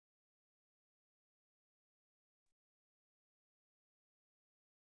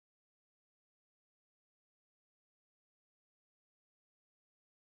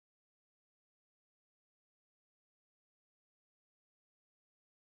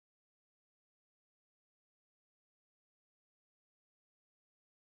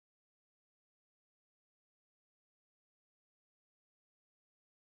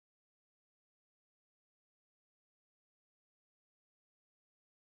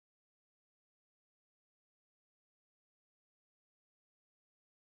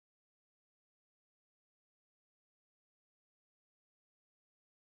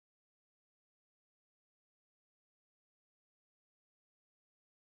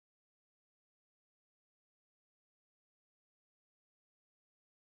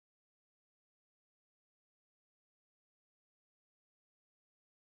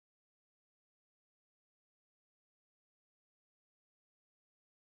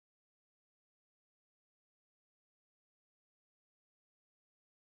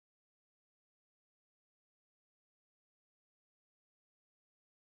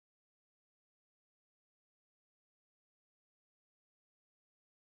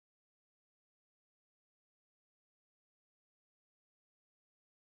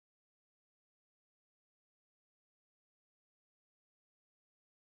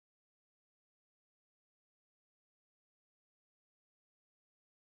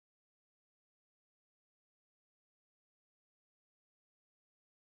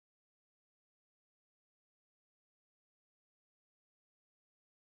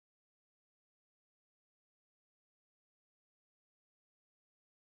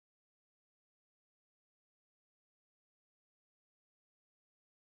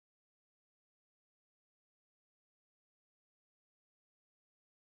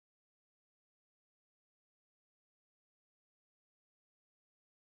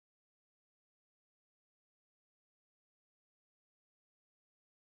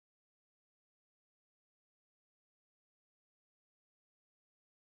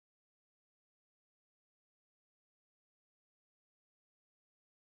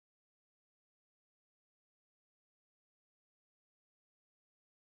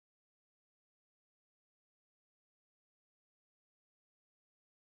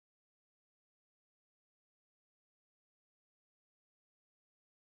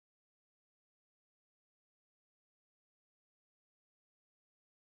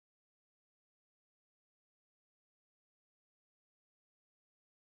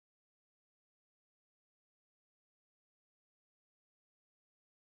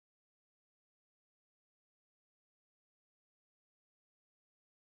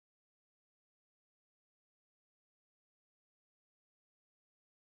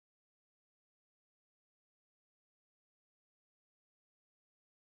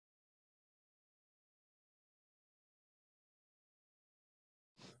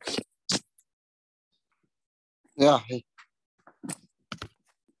या है।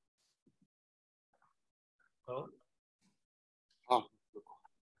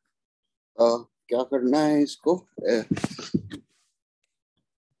 हाँ, क्या करना है इसको?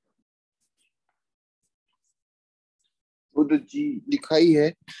 वो तो जी दिखाई है।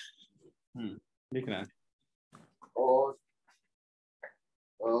 दिख रहा है। और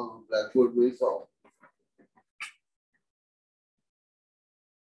ब्लैक बोर्ड में सब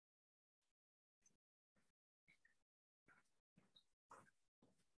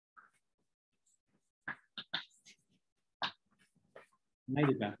नहीं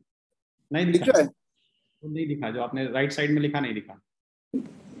दिखा, नहीं दिख दिखा, रहा है। वो नहीं दिखा जो आपने राइट साइड में लिखा, नहीं दिखा।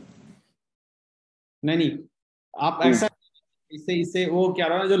 नहीं, आप ऐसा इससे इससे वो क्या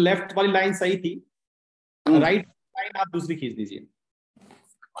रहा है, जो लेफ्ट वाली लाइन सही थी, राइट लाइन आप दूसरी खींच दीजिए।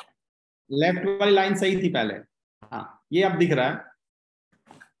 लेफ्ट वाली लाइन सही थी पहले। हाँ, ये अब दिख रहा है।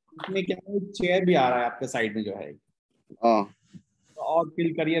 इसमें क्या है, चेयर भी आ रहा है आपके साइड में जो है। हाँ, तो और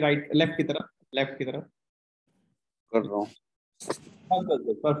फिल करिए राइट, लेफ्ट की तरफ, लेफ्ट की तरफ। कर रहा हूँ।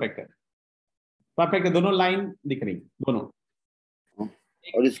 परफेक्ट है, परफेक्ट है। दोनों लाइन दिख रही, दोनों।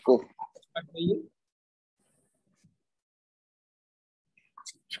 और इसको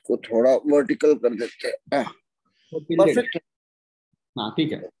थोड़ा वर्टिकल कर देते हैं। परफेक्ट है। हाँ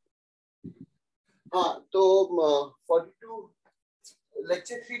ठीक है। हाँ, तो 42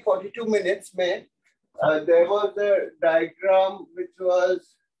 लेक्चर 3 42 मिनट्स में there was a diagram which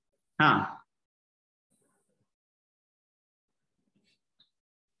was हाँ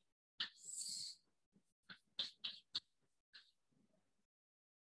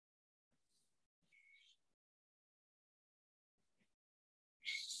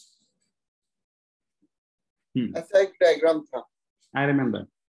ऐसा एक डायग्राम था। I remember.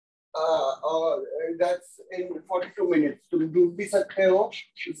 और that's in 42 minutes तुम ढूंढ भी सकते हो।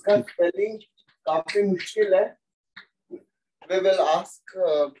 इसका स्पेलिंग काफी मुश्किल है। We will ask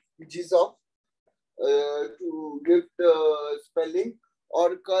Jizo to give the spelling.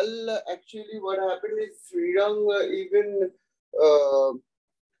 और कल actually what happened is Srirang even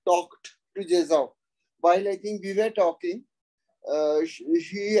talked to Jizo while I think we were talking.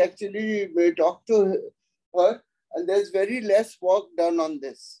 She actually talked to her, and there's very less work done on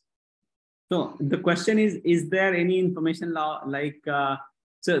this. So the question is there any information like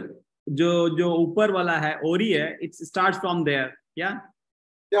so जो ऊपर वाला है ओरी है, it starts from there, yeah?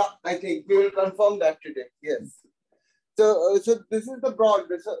 Yeah, I think we will confirm that today. Yes. So this is the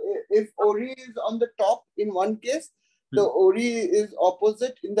broad. So if Ori is on the top in one case, the Ori is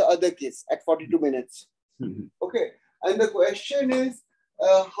opposite in the other case at 42 minutes. Okay. And the question is,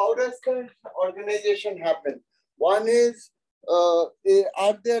 how does the organization happen? One is,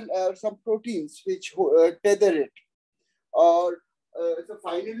 are there some proteins which tether it? Or so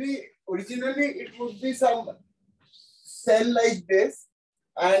finally, originally it would be some cell like this.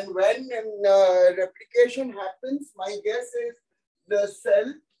 And when replication happens, my guess is the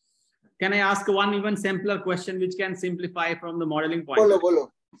cell. Can I ask one even simpler question which can simplify from the modeling point?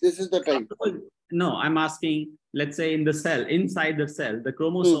 Bolo. This is the time. No, I'm asking, let's say in the cell, inside the cell, the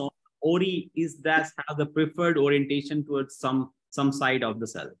chromosome, Ori is that has the preferred orientation towards some side of the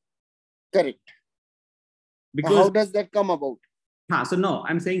cell. Correct. Because how does that come about? हाँ, so no,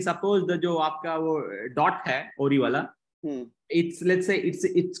 I'm saying suppose the जो आपका वो dot है Ori वाला, it's let's say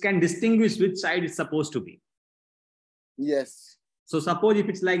it can distinguish which side it's supposed to be. Yes. So suppose if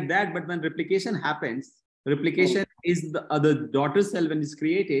it's like that, but when replication happens, replication is the other daughter cell when it's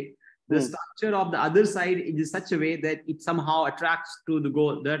created, the structure of the other side is in such a way that it somehow attracts to the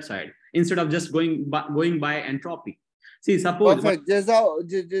go that side instead of just going by entropy. See, suppose perfect. Xiao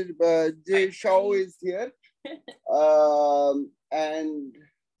is here, and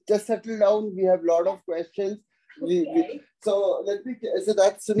just settle down. We have a lot of questions. Okay. So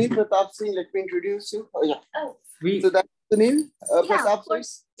that's Sunil Pratap Singh. Let me introduce you. Oh, yeah. So that's Sunil Pratap Singh.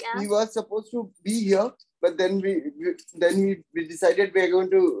 Yeah. He was supposed to be here, but then we decided we are going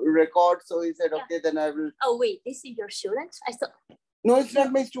to record. So he said, okay, then I will. Oh wait, this is your student? I thought. No, it's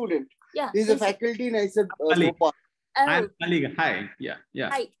not my student. Yeah. He's a faculty, and I said, I'm colleague. Hi. Yeah.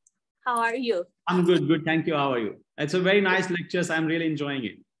 Hi. How are you? I'm good. Thank you. How are you? It's a very nice lectures. I'm really enjoying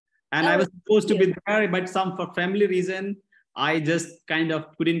it. And I was supposed to be there, but for family reason, I just kind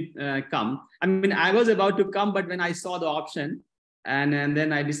of couldn't come. I mean, I was about to come, but when I saw the option, and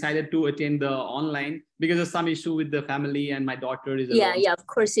then I decided to attend the online because of some issue with the family and my daughter is alone. Yeah. Of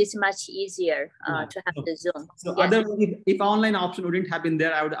course, it's much easier to have the Zoom. So otherwise, if online option wouldn't have been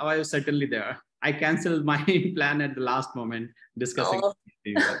there, I was certainly there. I canceled my plan at the last moment discussing.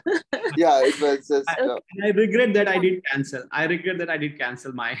 Yeah, it was just. I regret that I did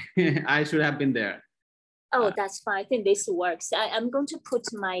cancel. My. I should have been there. Oh, that's fine. I think this works. I'm going to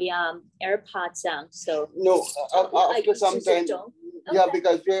put my AirPods on. So no, after some time. Okay. Yeah,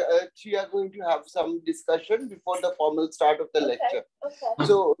 because we are going to have some discussion before the formal start of the lecture. Okay.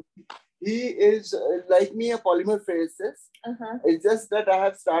 So he is like me, a polymerphrases. It's just that I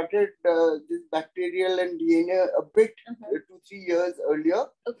have started this bacterial and DNA a bit 2-3 years earlier.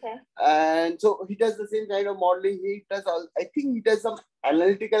 Okay. And so he does the same kind of modeling. He does I think he does some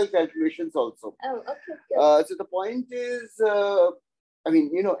analytical calculations also. Oh, okay. Good. So the point is, I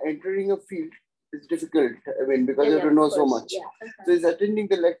mean, entering a field is difficult. I mean, because you have to know so much. Yeah. So he's attending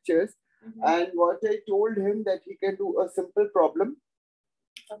the lectures, and what I told him that he can do a simple problem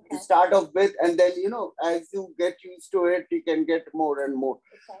to start off with, and then as you get used to it, you can get more and more.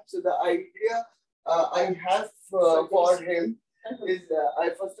 So the idea I have for him is, I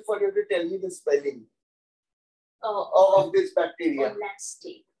first of all, you have to tell me the spelling of this bacteria.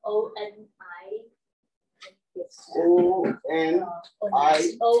 Onestic. ONI.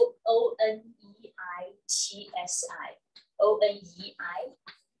 ONI. ONEITSI. ONEITSI.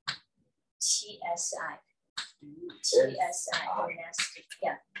 TSI. Onestic.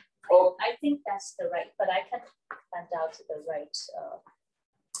 Yeah. I think that's the right, but I can find out the right.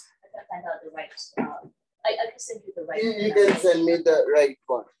 I can send you the right. You can send me the right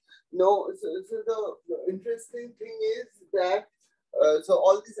one. No, so the interesting thing is that so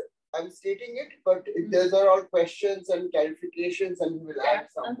all these, I'm stating it, but those are all questions and clarifications, and we will add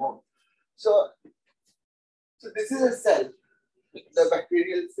some more. So this is a cell, the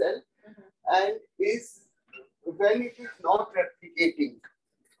bacterial cell, and is when it is not replicating,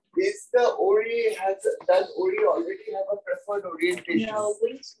 is the ORI does ORI already have a preferred orientation? No,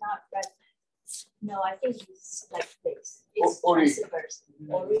 it's not right. No, I think it's like this. It's ORI. vice versa.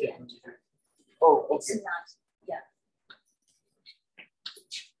 ORI and oh, okay. It's not. Yeah.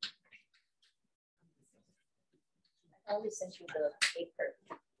 I only sent you the paper.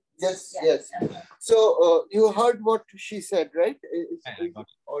 Yes, yes. So you heard what she said, right? It's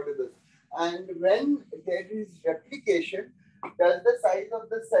audible. And when there is replication, does the size of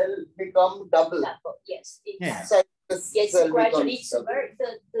the cell become double? Yes. Yes, gradually.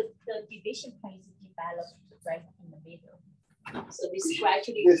 The division point is developed right in the middle. So this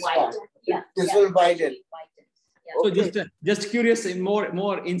gradually widens. Yeah. This will widen. So just curious, in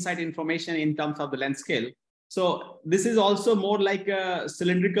more inside information in terms of the length scale. So this is also more like a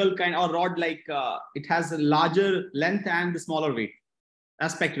cylindrical kind or rod, like it has a larger length and the smaller weight.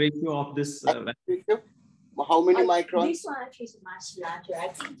 Aspect ratio of this. How many microns? This one actually is much larger. I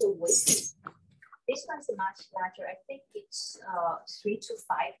think the weight is, this one is much larger. I think it's 3 to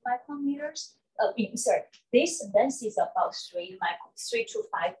 5 micrometers. Sorry, this density is about 3 to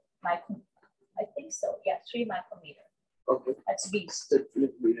 5 micron. I think so. Yeah, 3 micrometer. Okay. That's least.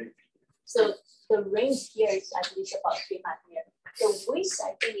 So the range here is at least about 3 micrometer. The width,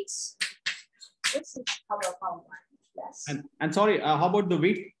 I think this is probably about 1. Yes. And sorry, how about the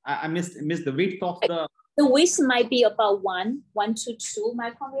width? I missed the width of the. The width might be about 1 to 2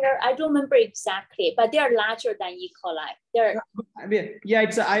 micrometer. I don't remember exactly, but they are larger than E. coli. Yeah,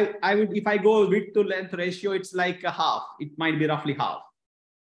 it's I would, if I go width to length ratio, it's like a half. It might be roughly half.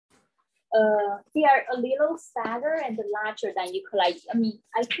 They are a little fatter and larger than E. coli. I mean,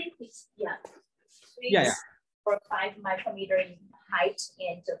 I think it's 3 or 5 micrometer in height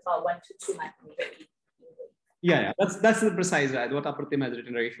and about 1 to 2 micrometer in weight. Yeah, that's the precise, right? What Apratim has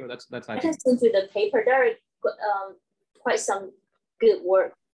written ratio. That's I can send you the paper. There are quite some good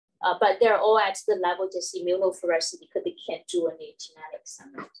work, but they're all at the level just immunofluorescence because they can't do any genetics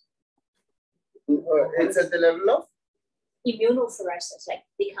on it. It's at the level of immunofluorescence, like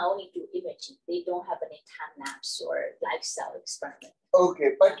they can only do imaging. They don't have any time lapse or lifestyle experiment.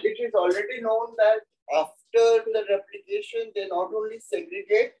 Okay, but it is already known that after the replication, they not only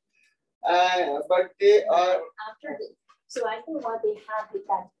segregate, but they are so I think what they have is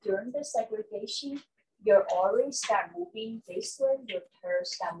that during the segregation, your ORI start moving this way, your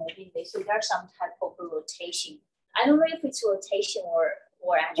pairs start moving this way. There's some type of rotation. I don't know if it's rotation or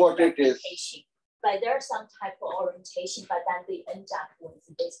actual replication, but there's some type of orientation, but then they end up with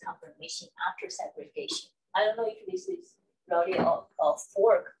this conformation after segregation. I don't know if this is really a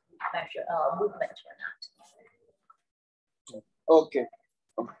fork measure movement or not. Okay.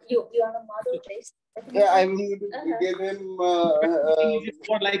 You want to model this? Yeah, I will give him. It's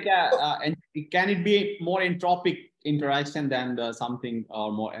more like can it be more entropic interaction than something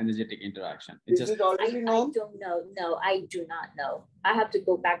or more energetic interaction? Is it already known? I don't know. No, I do not know. I have to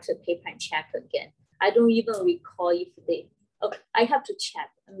go back to the paper and check again. I don't even recall if they. Okay, I have to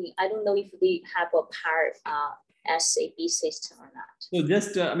check. I mean, I don't know if they have a part SAB system or not. So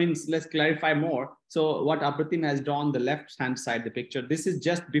just, let's clarify more. So what Apratim has drawn the left-hand side, the picture, this is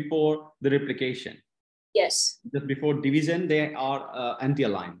just before the replication. Yes. Just before division, they are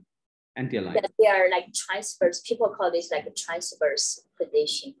anti-aligned. That they are like transverse. People call this like a transverse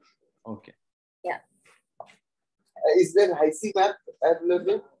position. Okay. Yeah. Is there HiC map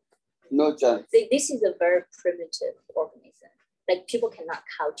available? No chance. This is a very primitive organism. Like people cannot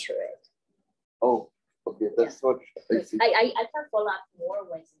culture it. Oh, okay. That's what I see. I can follow up more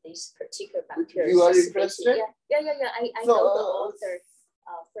with this particular bacteria. You are interested? Yeah. I know the author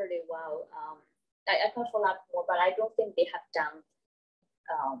fairly well. I can follow up more, but I don't think they have done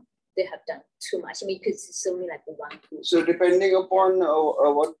too much. I mean, because it's only like 1 2. So depending upon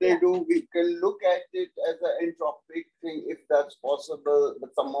what they do, we can look at it as an entropic thing if that's possible.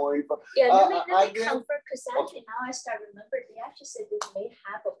 But some more info. Yeah, let me comfort, because actually now I start remembering they actually said they may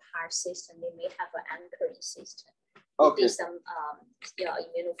have a PAR system, they may have an anchoring system. Okay. Some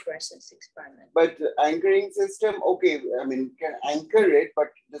immunofluorescence experiment. But anchoring system, okay, I mean, can anchor it,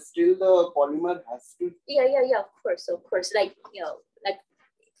 but still the polymer has to. Yeah, of course.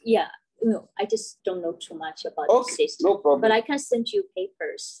 I just don't know too much about the system. No problem. But I can send you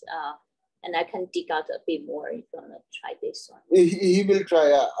papers, and I can dig out a bit more if you want to try this one. He will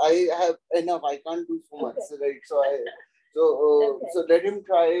try. I have enough. I can't do so much, right? So let him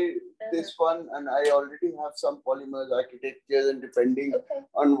try this one, and I already have some polymers, architectures, and depending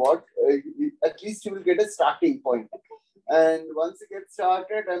on what, at least you will get a starting point. And once you get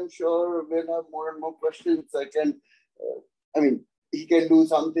started, I'm sure we'll have more and more questions. He can do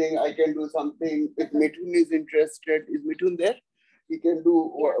something, I can do something. If Mithun is interested, is Mithun there? He can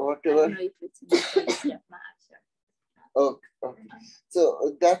do whatever. I don't know if it's Okay.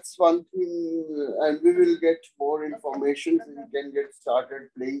 So that's one thing, and we will get more information so you can get started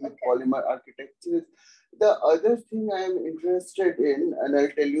playing with polymer architectures. The other thing I am interested in, and I'll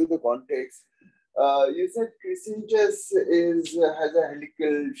tell you the context. You said Chrysanthus has a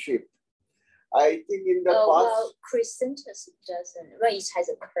helical shape. I think in the past. Well, Chrysanthus doesn't. Well, it has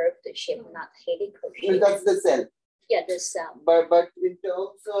a curved shape, not helical shape. That's the cell. Yeah, the cell. But in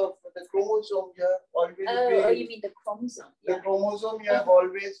terms of the chromosome, you have always been. Oh, you mean the chromosome? The chromosome, you have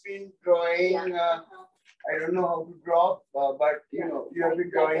always been drawing. I don't know how to draw, but you have been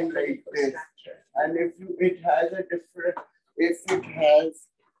drawing like this. And if it has a different,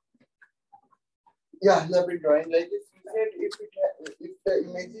 you have been drawing like this. You said if the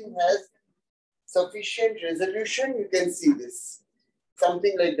imaging has sufficient resolution, you can see this.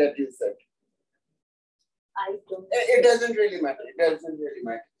 Something like that you said. I don't. It doesn't really matter.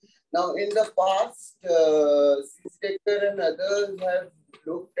 Now, in the past, Decker and others have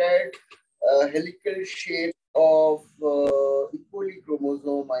looked at helical shape of E. coli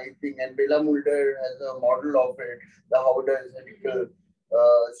chromosome, I think, and Bela Mulder has a model of it. How does helical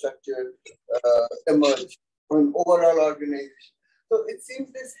structure emerge from overall organization? So it seems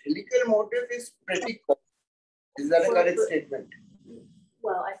this helical motif is pretty common. Is that a correct statement?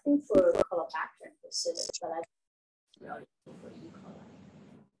 Well, I think for Colobacter, but I don't know for E. coli.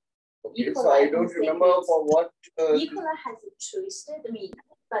 Okay, so I don't remember for what. E. coli has a twisted,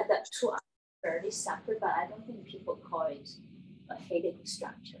 but the two are fairly separate, but I don't think people call it a helical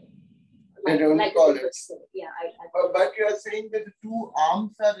structure. They don't call it. Yeah, but you are saying that the two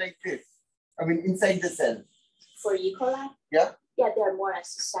arms are like this. Inside the cell. For E. coli? Yeah. Yeah, they're more or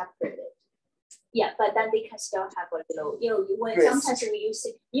less separated. Yeah, but then they can still have a little, when sometimes when you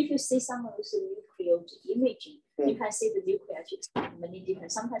see, if you see someone with a nuclear imaging, you can see the nuclei actually many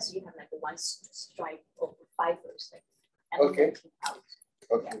different. Sometimes you have like one stripe of fibers, out. Okay.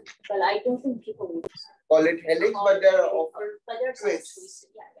 Yeah. But I don't think people would call it helix, but there are often twists.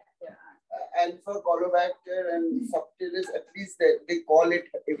 Yeah, there are. And for Colobacter and Subtilis, at least they call it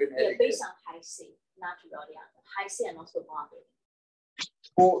even helix. Yeah, based on HiC, not really on HiC and also modeling.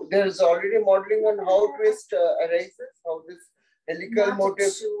 Oh, there's already modeling on how twist arises, how this helical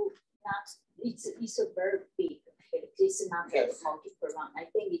motif. It's a very big helix. It's not like multiple round. I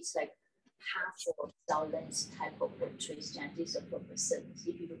think it's like half of cell length type of twist, and this is for percent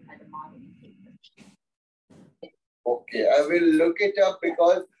if you look at the modeling paper. Okay, I will look it up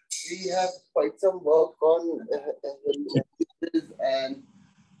because we have quite some work on and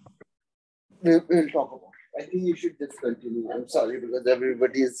we'll talk about it. I think you should just continue. I'm sorry because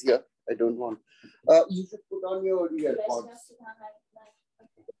everybody is here. I don't want. You should put on your earpods.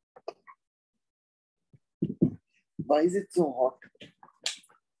 Why is it so hot?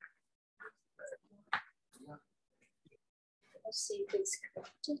 Let's see if it's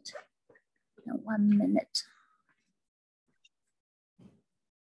connected. 1 minute.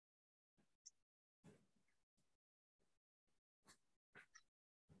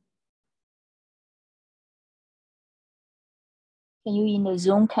 Can you in the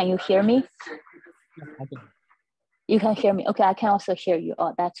Zoom, can you hear me? You can hear me. Okay, I can also hear you.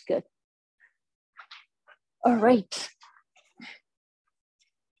 Oh, that's good. All right.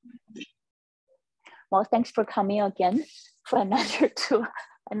 Well, thanks for coming again for another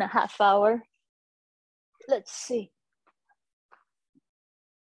 2.5 hours. Let's see.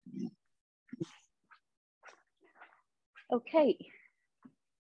 Okay.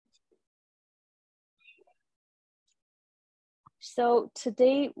 So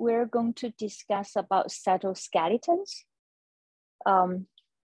today we're going to discuss about cytoskeletons.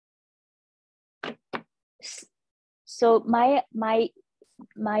 So my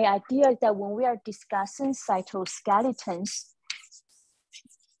idea is that when we are discussing cytoskeletons,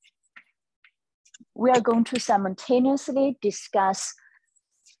 we are going to simultaneously discuss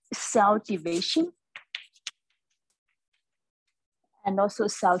cell division and also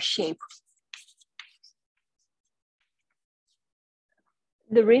cell shape.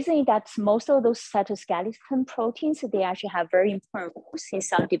 The reason is that most of those cytoskeleton proteins, they actually have very important roles in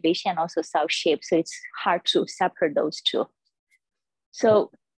cell division and also cell shape. So it's hard to separate those two.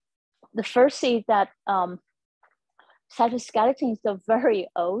 So the first is that cytoskeleton is a very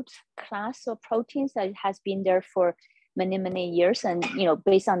old class of proteins that has been there for many, many years. And,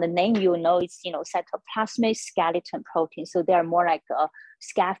 based on the name, it's, cytoplasmic skeleton protein. So they are more like a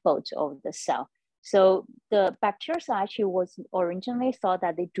scaffold of the cell. So the bacteria actually was originally thought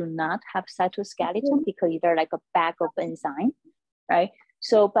that they do not have cytoskeleton because they're like a bag of enzyme, right?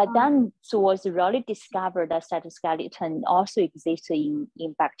 So, but then it was really discovered that cytoskeleton also exists in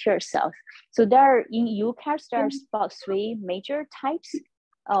bacterial cells. So in eukaryotes, there's about 3 major types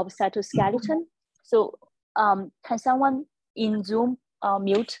of cytoskeleton. So can someone in Zoom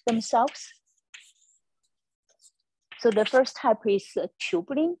mute themselves? So the first type is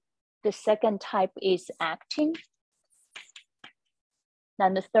tubulin. The second type is actin.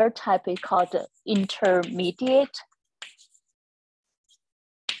 And the third type is called intermediate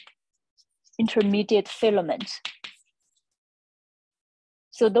filament.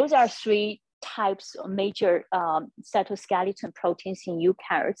 So those are 3 types of major cytoskeleton proteins in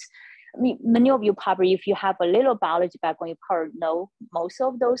eukaryotes. I mean, many of you probably, if you have a little biology background, you probably know most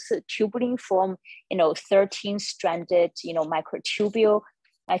of those. Tubulin form, 13-stranded, microtubule.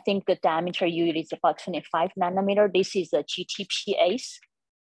 I think the diameter usually is about 25 nanometer. This is a GTPase.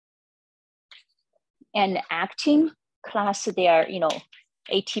 And actin class, they are,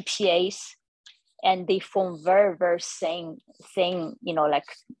 ATPase. And they form very, very thin, like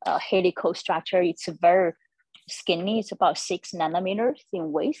a helical structure. It's very skinny. It's about 6 nanometers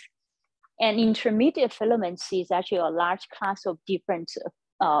in width. And intermediate filaments is actually a large class of different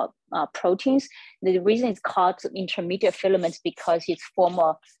proteins. The reason it's called intermediate filaments because it's form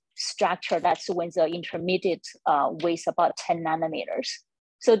a structure that's when the intermediate weighs about 10 nanometers.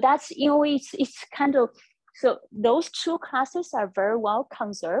 So that's, it's kind of, so those 2 classes are very well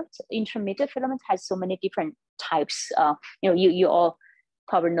conserved. Intermediate filament has so many different types. You all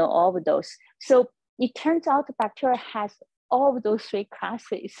probably know all of those. So it turns out the bacteria has all of those 3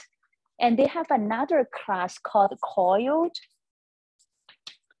 classes. And they have another class called coiled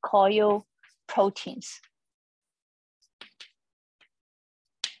proteins.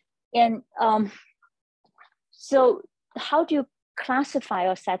 And so how do you classify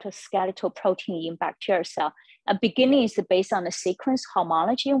a cytoskeletal protein in bacterial cell? Beginning is based on the sequence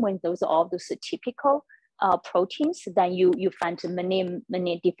homology. When those are all those typical proteins, then you find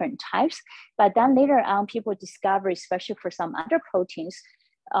many different types. But then later on, people discover, especially for some other proteins,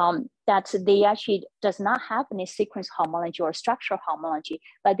 that they actually does not have any sequence homology or structural homology,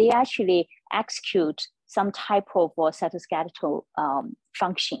 but they actually execute some type of cytoskeletal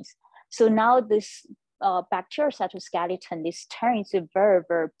functions. So now this bacterial cytoskeleton, this term is very,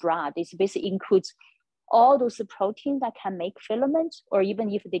 very broad. It basically includes all those proteins that can make filaments, or even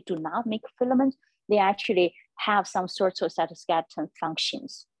if they do not make filaments, they actually have some sorts of cytoskeleton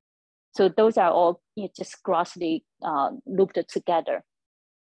functions. So those are all just grossly looped together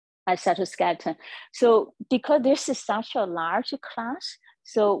as cytoskeleton. So because this is such a large class,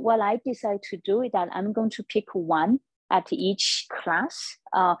 so what I decided to do is that I'm going to pick one at each class.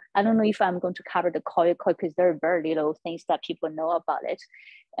 I don't know if I'm going to cover the coil because there are very little things that people know about it,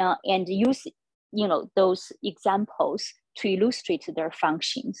 and use those examples to illustrate their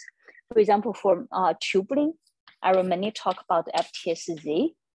functions. For example, for tubulin, I will mainly talk about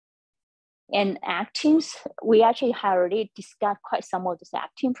FTSZ. And actins, we actually have already discussed quite some of those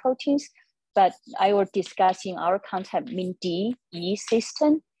actin proteins, but I will discuss in our content MIND E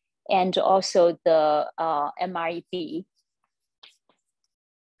system and also the MREB.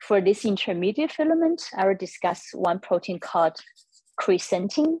 For this intermediate filament, I will discuss one protein called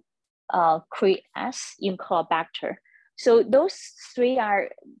crescentin, Cre-S in Campylobacter. So those three are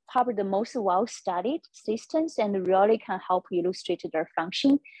probably the most well-studied systems and really can help illustrate their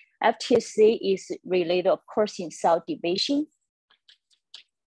function. FTSC is related, of course, in cell division,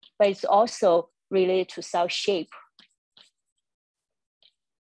 but it's also related to cell shape,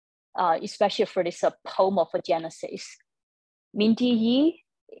 especially for this morphogenesis. MIND-E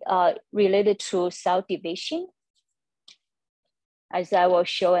related to cell division, as I will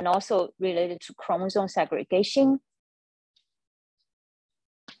show, and also related to chromosome segregation.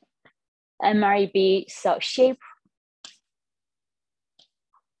 MREB cell shape,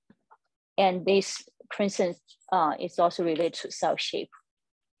 and this, for instance, is also related to cell shape.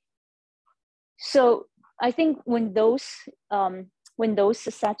 So I think when those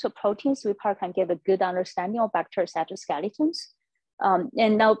sets of proteins, we probably can get a good understanding of bacterial cytoskeletons.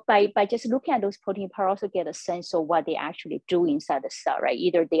 And now by just looking at those proteins, you probably also get a sense of what they actually do inside the cell, right?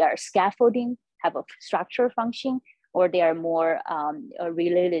 Either they are scaffolding, have a structural function, or they are more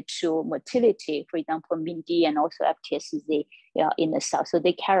related to motility, for example, MIND-E and also FTSZ in the cell. So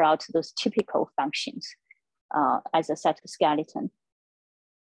they carry out those typical functions as a cytoskeleton.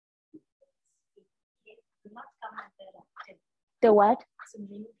 The what? So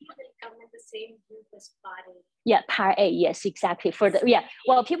many people come in the same group as body. Yeah, part A, yes, exactly. For the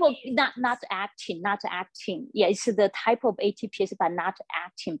well, people not acting. Yeah, it's the type of ATPase, but not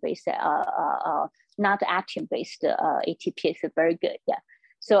actin based. Not actin based ATPase. Very good. Yeah.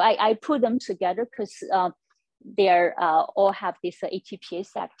 So I put them together because they're all have this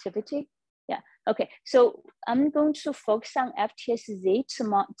ATPase activity. Yeah. Okay. So I'm going to focus on FTSZ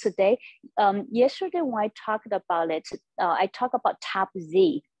today. Yesterday when I talked about it, I talked about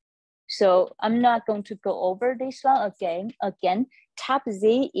TAP-Z. So I'm not going to go over this one again.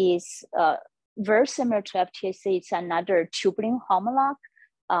 TAP-Z is very similar to FTSZ. It's another tubulin homolog,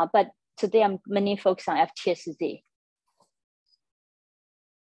 but today I'm mainly focused on FTSZ.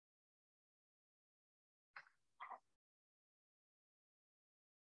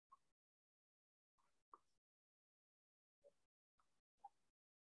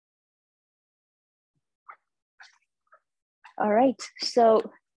 All right,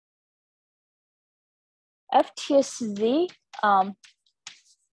 so FTSZ,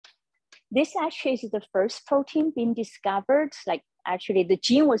 this actually is the first protein being discovered. Like actually the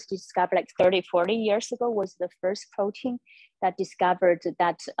gene was discovered like 30, 40 years ago, was the first protein that discovered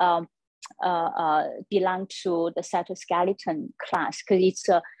that belonged to the cytoskeleton class. Because it's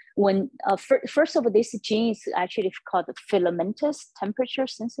first of all, this gene is actually called the filamentous temperature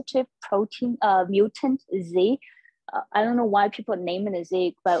sensitive protein mutant Z. I don't know why people name it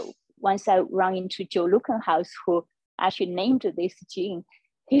Z, but once I run into Joe Lukenhaus, who actually named this gene,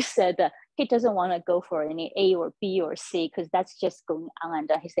 he said he doesn't want to go for any A or B or C because that's just going on.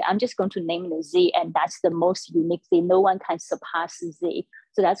 And he said, I'm just going to name it Z, and that's the most unique Z. No one can surpass Z.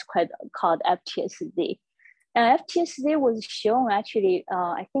 So that's called FTSZ. And FTSZ was shown actually,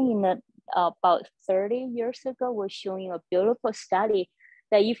 I think in about 30 years ago, was showing a beautiful study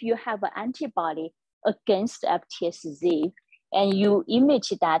that if you have an antibody against FTSZ and you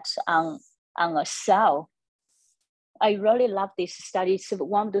image that on a cell, I really love this study. It's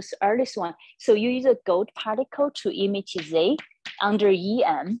one of those earliest ones. So you use a gold particle to image Z under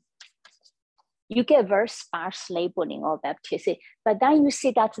EM. You get very sparse labeling of FTSZ. But then you see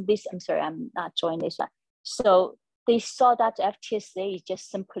that this, I'm sorry, I'm not joining this one. So they saw that FTSZ is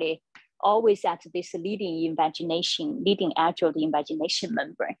just simply always at this leading edge of the invagination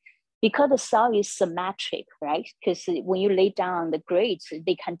membrane. Because the cell is symmetric, right? Because when you lay down the grades,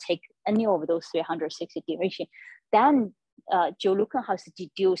 they can take any of those 360 derivations. Then Joe Lukenhaus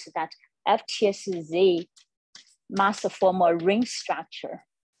deduced that FTSZ must form a ring structure.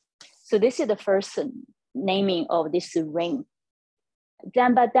 So this is the first naming of this ring.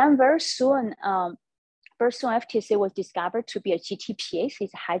 But then very soon FTSZ was discovered to be a GTPase.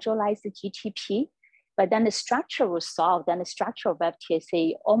 It's a hydrolyzed GTP. But then the structure was solved, and the structure of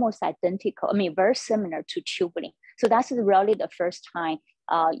FTSZ almost identical. I mean, very similar to tubulin. So that's really the first time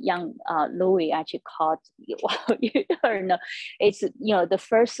young Louis actually called, you don't know, it's the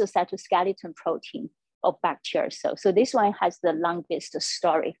first cytoskeleton protein of bacterial cells. So this one has the longest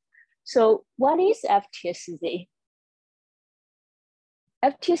story. So what is FTSZ?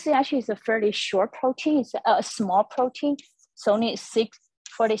 FTSZ actually is a fairly short protein. It's a small protein. It's only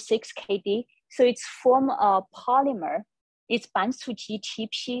 46 kD. So it's form a polymer. It binds to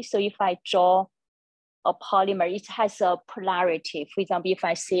GTP. So if I draw a polymer, it has a polarity. For example, if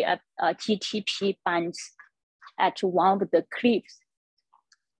I say a GTP binds at one of the cliffs.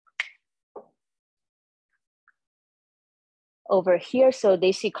 over here. So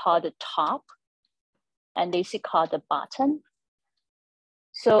this is called the top, and this is called the bottom.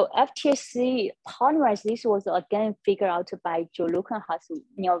 So FTSC polymerase, this was again figured out by Joe Lukenhaus,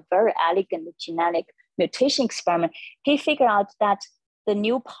 very elegant genetic mutation experiment. He figured out that the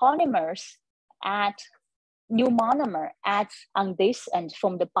new polymers add new monomer adds on this end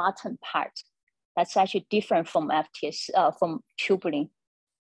from the bottom part. That's actually different from from tubulin.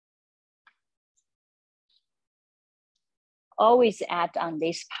 Always add on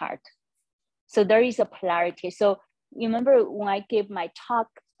this part. So there is a polarity. So you remember when I gave my talk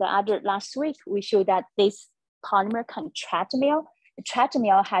last week, we showed that this polymer can treadmill. The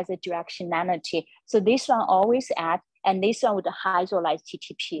treadmill has a directionality. So this one always add, and this one would hydrolyze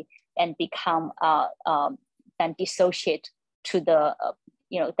TTP and become then dissociate to the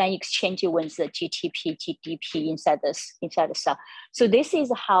then exchange it with the GTP, GDP inside the cell. So this is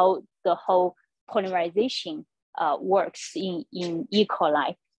how the whole polymerization works in E.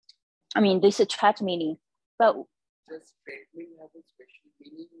 coli. I mean, this is treadmilling, but does treadmill have a special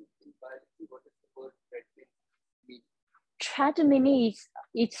meaning in biology? What is the word treadmill mean? Treadmilling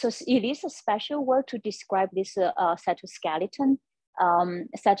it is a special word to describe this cytoskeletal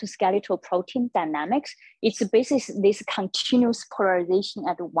protein dynamics. It's basically this continuous polarization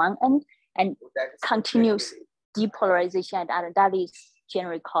at one end and continuous depolarization at the other. That is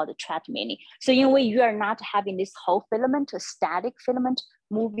generally called treadmilling. So in a way, you are not having this whole filament, a static filament,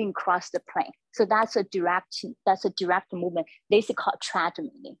 moving across the plane. So that's a direct movement. This is called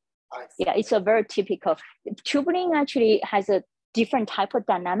treadmilling. Yeah, it's a very typical. Tubulin actually has a different type of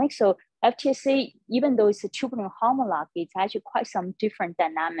dynamic. So FTSC, even though it's a tubulin homolog, it's actually quite some different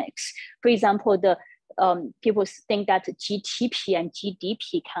dynamics. For example, the people think that GTP and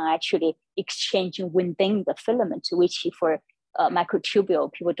GDP can actually exchange within the filament, which for microtubule,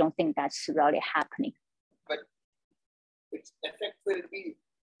 people don't think that's really happening. But its effect will be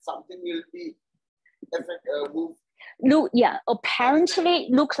something will be move. Look, yeah, apparently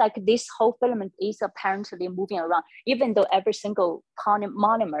looks like this whole filament is apparently moving around, even though every single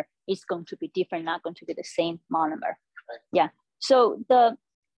monomer is going to be different, not going to be the same monomer. Right. Yeah. So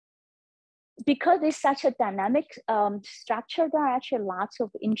because it's such a dynamic structure, there are actually lots of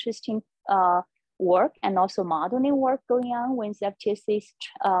interesting work and also modeling work going on with FTSC's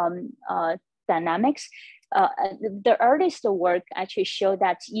dynamics. The earliest work actually showed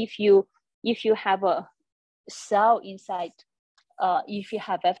that if you have a cell inside, if you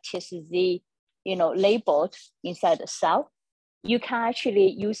have FTSZ, labeled inside the cell, you can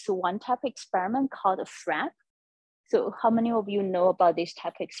actually use one type of experiment called a FRAP. So how many of you know about this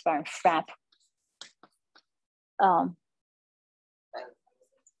type of experiment, FRAP?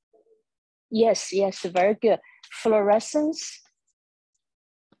 Yes, very good. Fluorescence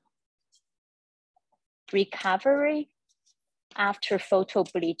recovery after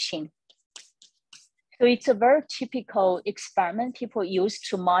photobleaching. So it's a very typical experiment people use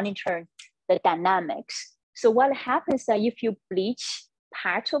to monitor the dynamics. So what happens is that if you bleach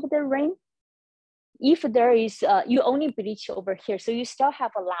part of the ring, if there is, you only bleach over here, so you still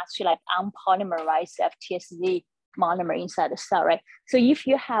have a lot like unpolymerized FTSZ monomer inside the cell, right? So if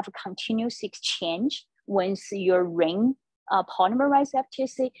you have a continuous exchange once your ring polymerized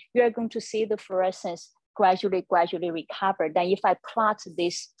FTSZ, you are going to see the fluorescence gradually recover. Then if I plot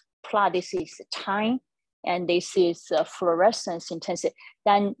this is time, and this is fluorescence intensity,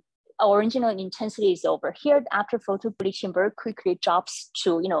 then original intensity is over here. After photobleaching, very quickly drops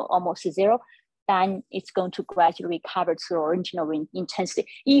to almost zero. Then it's going to gradually recover to original intensity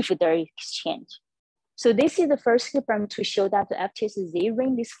if there is exchange. So this is the first experiment to show that the FTSZ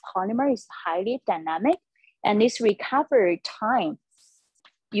ring, this polymer, is highly dynamic, and this recovery time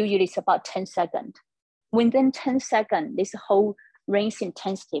usually is about 10 seconds. Within 10 seconds, this whole ring's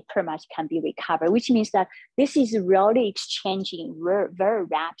intensity pretty much can be recovered, which means that this is really exchanging very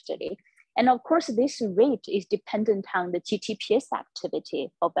rapidly. And of course, this rate is dependent on the GTPase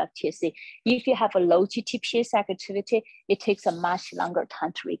activity of FTSZ. If you have a low GTPase activity, it takes a much longer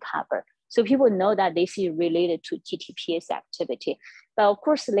time to recover. So people know that this is related to GTPase activity. But of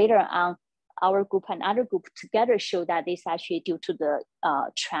course, later on, our group and other group together show that this is actually due to the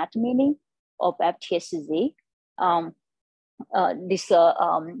treadmilling of FTSZ. This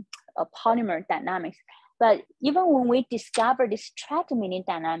polymer dynamics. But even when we discover this treadmilling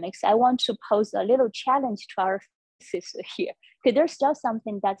dynamics, I want to pose a little challenge to our physicists here, because there's still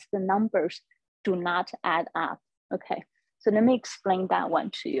something that the numbers do not add up. Okay, so let me explain that one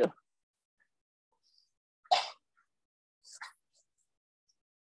to you.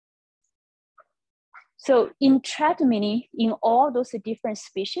 So in treadmilling, in all those different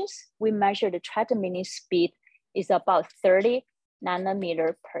species, we measure the treadmilling speed is about 30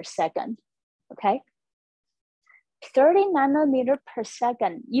 nanometer per second, okay? 30 nanometer per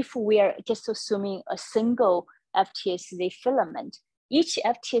second, if we are just assuming a single FTSC filament, each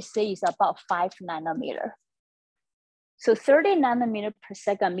FTSC is about 5 nanometer. So 30 nanometer per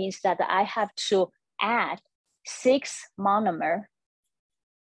second means that I have to add 6 monomer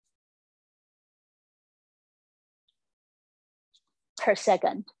per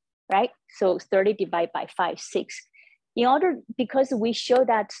second, right? So 30 divided by 5, 6. In order, because we show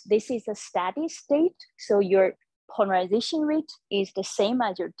that this is a steady state, so your polarization rate is the same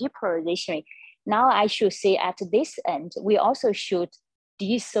as your depolarization rate. Now I should say at this end, we also should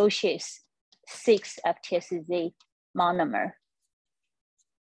dissociate 6 FTSC monomer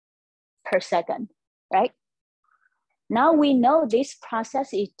per second, right? Now we know this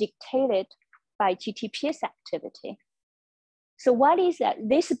process is dictated by GTPase activity. So what is that?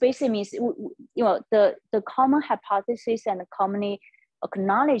 This basically means, the common hypothesis and the commonly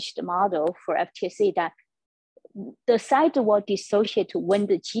acknowledged model for FTSC that the site will dissociate when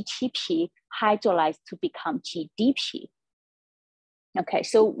the GTP hydrolyzed to become GDP. Okay,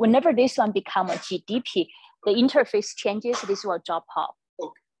 so whenever this one becomes a GDP, the interface changes, this will drop off.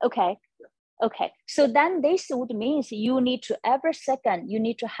 Okay. Okay, so then this would mean you need to, every second, you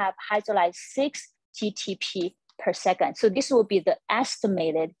need to have hydrolyzed 6 GTP per second. So this will be the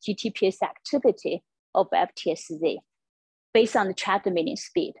estimated GTPase activity of FTSC based on the transmitting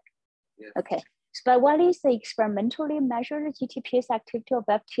speed. Yes. Okay, but what is the experimentally measured GTPase activity of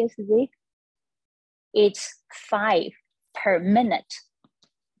FTSC? It's 5 per minute.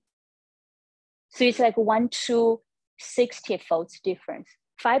 So it's like 1 to 60 folds difference.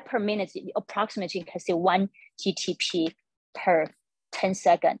 5 per minute, approximately you can say 1 GTP per 10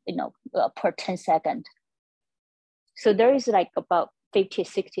 second, per 10 second. So there is like about 50,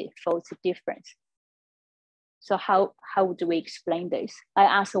 60 folds difference. So how do we explain this? I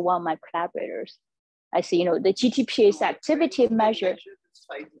asked one of my collaborators. I say, the GTPase activity measure.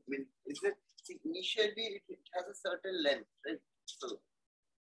 Is it initially it has a certain length, right? So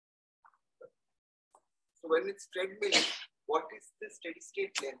when it's treadmilling, what is the steady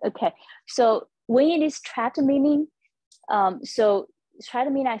state length? Okay, so when it is treadmilling, so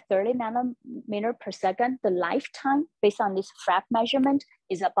treadmilling at 30 nanometer per second, the lifetime based on this frap measurement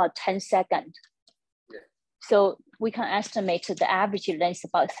is about 10 seconds. Yeah. So we can estimate the average length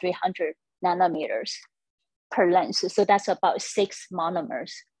about 300 nanometers per length. So that's about 6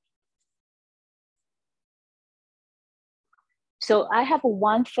 monomers. So I have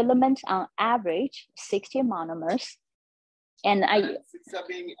one filament on average, 60 monomers. And 6 are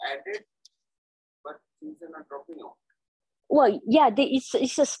being added, but things are not dropping off. Well, yeah,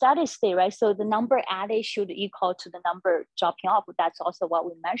 it's a steady state, right? So the number added should equal to the number dropping off. That's also what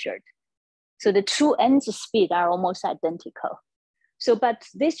we measured. So the two ends speed are almost identical. So, but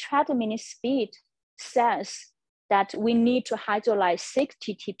this treadmill speed says that we need to hydrolyze 6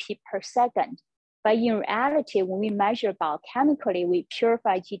 GTP per second. But in reality, when we measure biochemically, we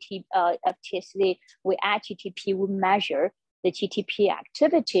purify FTSC, we add GTP, we measure the GTP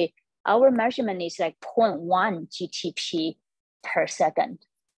activity. Our measurement is like 0.1 GTP per second.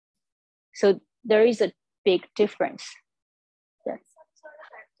 So there is a big difference. Yeah.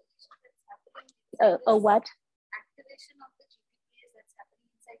 A what? Activation of the GTPase that's happening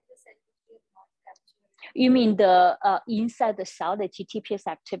inside the cell which we have not captured. You mean the inside the cell, the GTPase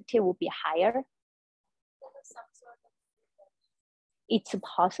activity will be higher? It's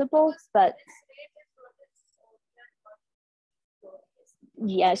possible, but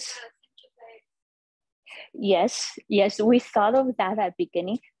yes, we thought of that at the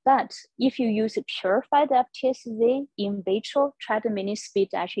beginning. But if you use purified FTSC in vitro, treadmilling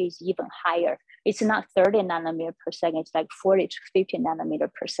speed actually is even higher. It's not 30 nanometer per second, it's like 40 to 50 nanometer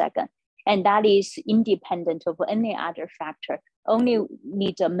per second. And that is independent of any other factor. Only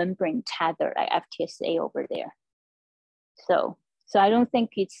need a membrane tether like FTSA over there. So I don't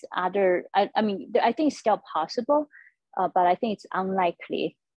think it's other, I mean, I think it's still possible, but I think it's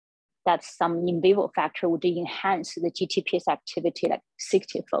unlikely that some in vivo factor would enhance the GTPase activity like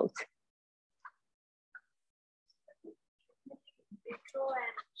 60-fold.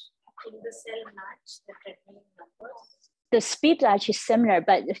 In the cell match the treadmill numbers? The speed are actually similar,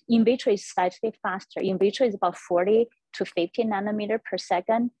 but in vitro is slightly faster. In vitro is about 40 to 50 nanometer per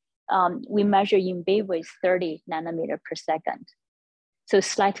second. We measure in vivo is 30 nanometer per second. So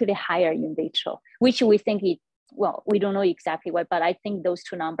slightly higher in vitro, which we think it, well, we don't know exactly what, but I think those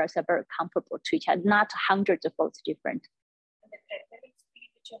two numbers are very comparable to each other, not hundreds of folds different. And the treadmilling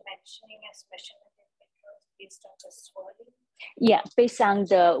speed which you're mentioning as measurement in vitro is based on just swirling? Yeah, based on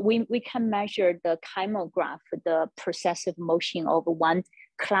we can measure the chymograph, the processive motion of one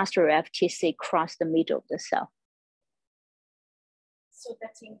cluster of FTC across the middle of the cell. So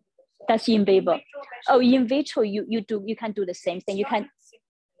that's in vivo. Oh, in vitro, you can do the same thing. You can.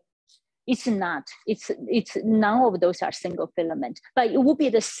 It's not. It's none of those are single filament, but it will be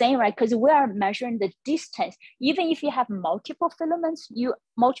the same, right? Because we are measuring the distance. Even if you have multiple filaments,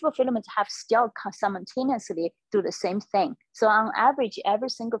 have still simultaneously do the same thing. So on average, every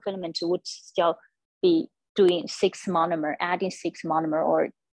single filament would still be doing 6 monomer, adding 6 monomer, or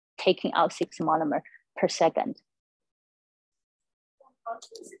taking out 6 monomer per second.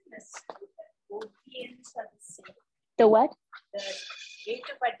 The what? The rate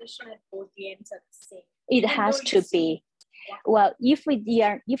of addition at both the ends are the same. It has to be. Well, if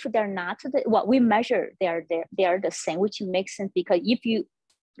they're not, we measure they are the same, which makes sense, because if you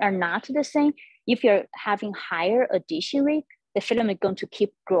are not the same, if you're having higher addition rate, the filament is going to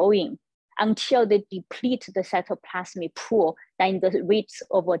keep growing until they deplete the cytoplasmic pool. Then the rates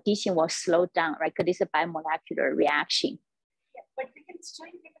of addition will slow down, right? Because it's a bimolecular reaction. Yeah, but we can still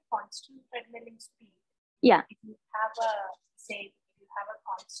get a constant treadmilling speed. Yeah. If you have a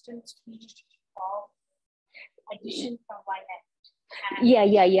constant speed of addition from one end.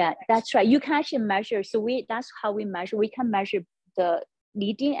 Yeah. That's right. You can actually measure. So that's how we measure. We can measure the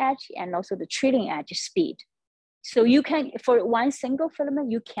leading edge and also the trailing edge speed. So you can, for one single filament,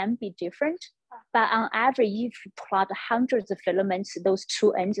 you can be different. But on average, if you plot hundreds of filaments, those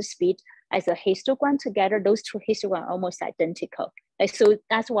two ends speed as a histogram together, those two histograms are almost identical. So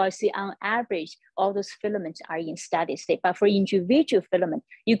that's why I see on average, all those filaments are in steady state. But for individual filament,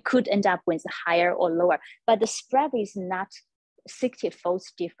 you could end up with higher or lower. But the spread is not 60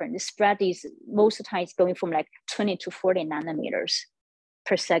 folds different. The spread is most of the time it's going from like 20 to 40 nanometers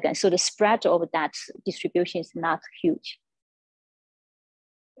per second. So the spread of that distribution is not huge.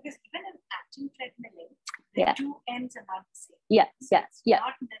 Because even in actin treadmilling, the two ends are not the same. Yeah.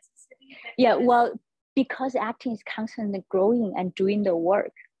 Not necessarily well, because actin is constantly growing and doing the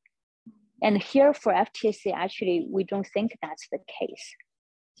work. And here for FTSC, actually, we don't think that's the case.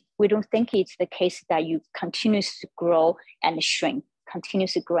 We don't think it's the case that you continuously grow and shrink,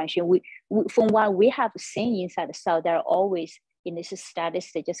 continuously grow and shrink. We, from what we have seen inside the cell, they're always in this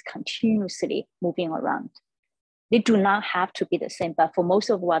status, they're just continuously moving around. They do not have to be the same, but for most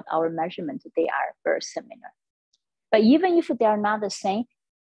of what our measurements, they are very similar. But even if they are not the same,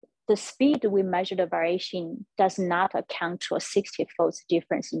 the speed we measure the variation does not account to a 60 folds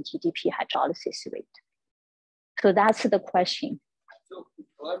difference in GDP hydrolysis rate. So that's the question. So you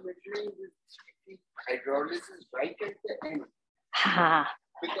are measuring the hydrolysis right at the end.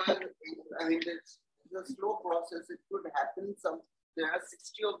 Because I mean, it's a slow process. It could happen. There are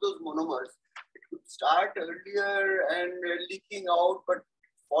 60 of those monomers. It could start earlier and leaking out, but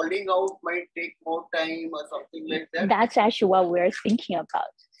falling out might take more time or something like that. That's actually what we're thinking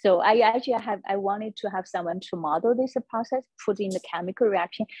about. So I wanted to have someone to model this process, put in the chemical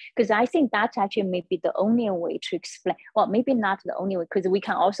reaction, because I think that's actually maybe the only way to explain, well, maybe not the only way, because we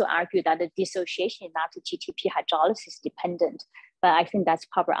can also argue that the dissociation is not GTP hydrolysis dependent, but I think that's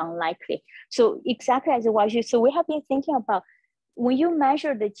probably unlikely. So exactly as what you, so we have been thinking about, when you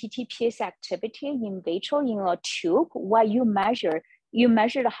measure the GTPase activity in vitro in a tube, what you measure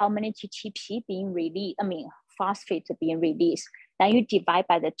how many GTP being released, phosphate being released. Then you divide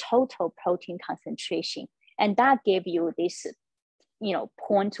by the total protein concentration. And that gave you this, 0.1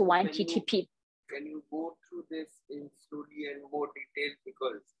 GTP. Can you go through this in slowly and more detail?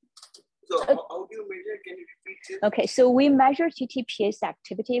 Because, so how do you measure? Can you repeat this? Okay, so we measure GTPase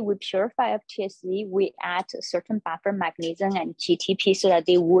activity. We purify FTSC. We add a certain buffer magnesium and GTP so that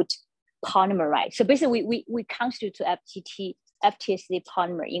they would polymerize. So basically, we constitute FTSC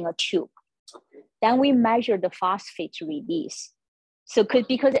polymer in a tube. Okay. Then we measure the phosphate release. So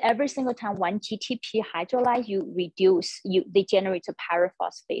because every single time one GTP hydrolyze, they generate a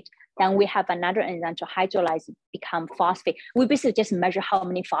pyrophosphate. Then we have another enzyme to hydrolyze, become phosphate. We basically just measure how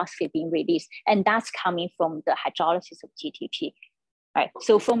many phosphate being released. And that's coming from the hydrolysis of GTP. Right.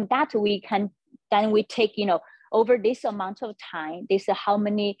 So from that, we take, over this amount of time, this is how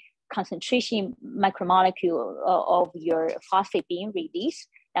many concentration micromolecule of your phosphate being released.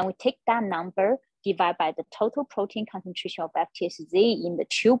 Then we take that number, divide by the total protein concentration of FTSZ in the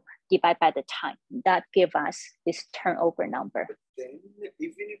tube, divide by the time. That gives us this turnover number. But then,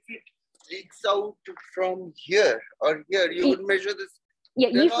 even if it leaks out from here or here, you would measure this. Yeah,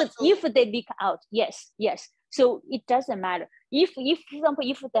 if they leak out, yes. So it doesn't matter. If for example,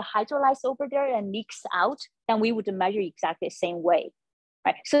 if the hydrolyze over there and leaks out, then we would measure exactly the same way.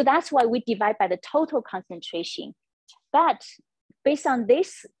 Right. So that's why we divide by the total concentration. But based on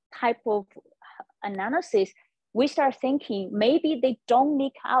this type of analysis, we start thinking maybe they don't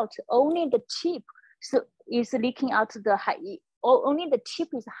leak out, only the tip is leaking out only the tip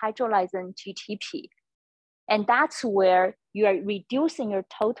is hydrolyzing GTP. And that's where you are reducing your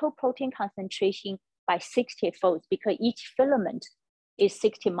total protein concentration by 60-fold because each filament is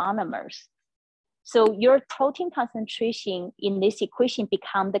 60 monomers. So your protein concentration in this equation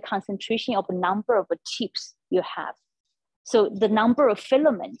becomes the concentration of the number of tips you have. So the number of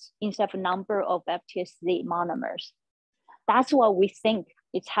filaments instead of number of FTSZ monomers. That's what we think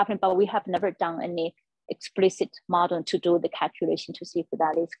is happening, but we have never done any explicit model to do the calculation to see if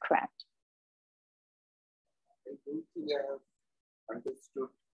that is correct. I don't think I have understood.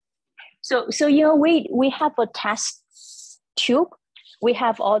 So you know, we have a test tube. We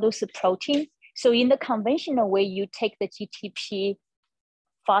have all those protein. So in the conventional way, you take the GTP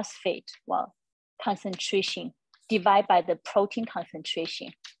phosphate concentration, divide by the protein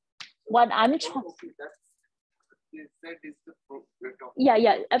concentration. What I'm trying.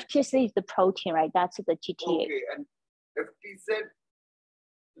 Yeah, FTZ is the protein, right? That's the GTA. Okay, and FTZ,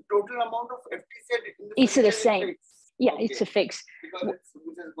 the total amount of FTZ it's the same. Fixed. Yeah, okay. It's a fix. Because it's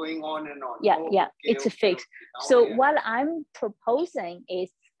going on and on. Yeah, it's a fix. So what I'm proposing is,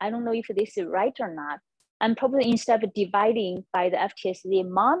 I don't know if this is right or not. I'm probably instead of dividing by the FTSZ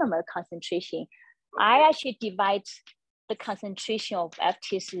monomer concentration, I actually divide the concentration of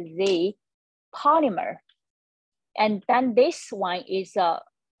FTSZ polymer. And then this one is a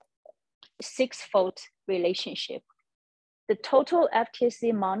 6-fold relationship. The total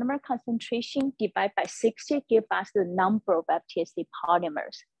FTSZ monomer concentration divided by 60 gives us the number of FTSZ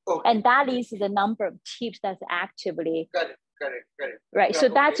polymers. Okay. And that is the number of tips that's actively. Correct. Right, yeah, so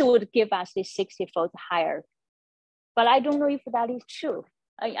that would give us the 60-fold higher. But I don't know if that is true.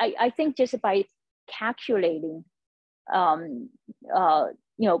 I think just by calculating,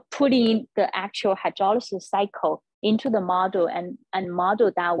 putting the actual hydrolysis cycle into the model and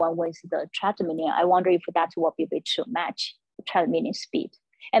model that one with the treadmill, I wonder if that will be able to match the treadmill speed.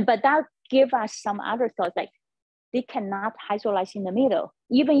 But that give us some other thoughts, like they cannot hydrolyze in the middle.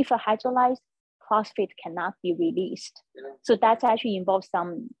 Even if a hydrolyzed phosphate cannot be released. So that actually involves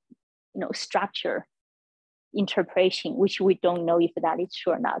some, structure interpretation, which we don't know if that is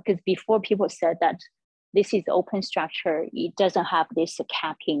true or not. Because before people said that this is open structure, it doesn't have this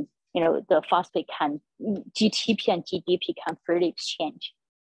capping. The phosphate GTP and GDP can freely exchange.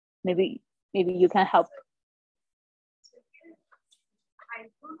 Maybe you can help. I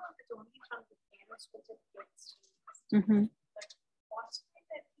don't know if it's only from the parents, but mm-hmm.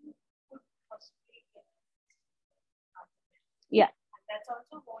 Yeah. And that's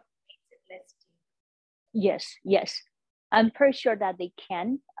also what makes it less stable. Yes. I'm pretty sure that they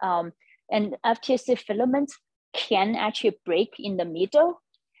can. And FTSZ filaments can actually break in the middle.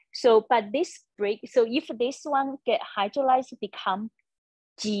 So, but this break, so if this one get hydrolyzed, become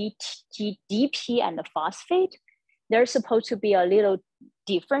GDP and the phosphate, there's supposed to be a little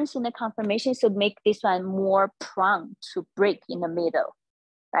difference in the conformation. So make this one more prone to break in the middle,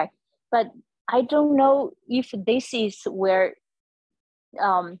 right? But I don't know if this is where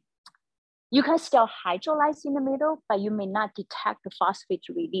you can still hydrolyze in the middle, but you may not detect the phosphate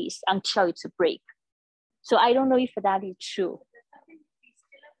release until it's a break. So I don't know if that is true.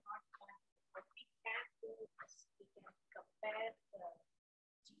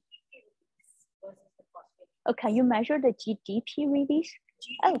 Oh, can you measure the GDP release?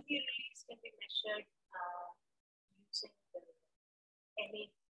 GDP release can be measured using the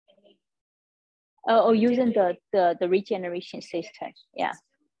using the regeneration system. Yeah.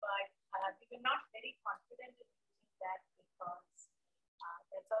 But we are not very confident in using that because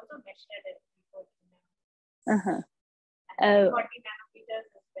that's also measured at 340 nanometers. 40 nanometers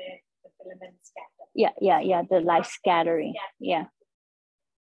is where the filaments scatter. Yeah, the light scattering. Yeah.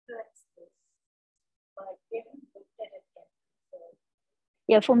 But we haven't looked at it yet. So.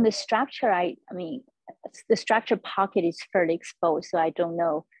 Yeah, from the structure, I mean, the structure pocket is fairly exposed, so I don't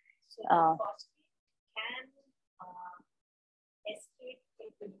know. So the phosphate can escape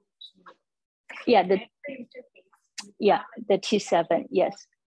the loop. Yeah, the T7, yes.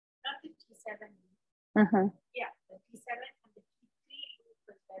 Not the T7. Mm-hmm. Yeah, the T7 and the T3 loop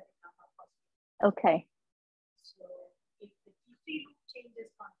is where we have our phosphate. Okay. So if the T3 loop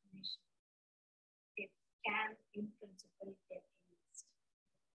changes conformation, it can in principle get released.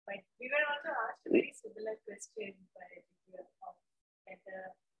 But we were also asked a very similar question by whether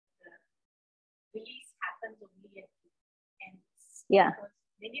the release happens only at the ends. Yeah. Because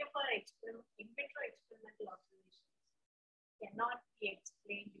many of our in vitro experimental observations cannot be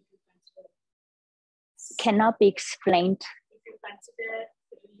explained if you consider. cannot be explained. If you consider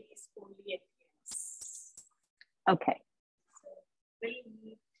release only at the ends. Okay. So we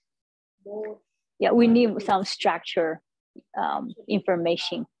need more. Yeah, we need some structure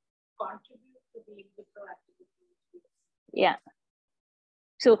information. Contribute to the proactivity. Yeah.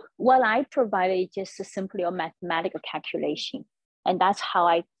 So what I provided is just simply a mathematical calculation. And that's how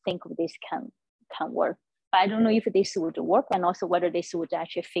I think this can work. But I don't know if this would work and also whether this would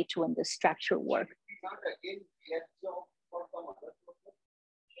actually fit when the structure work.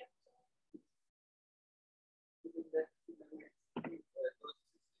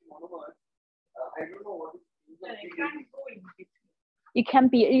 I don't know what it can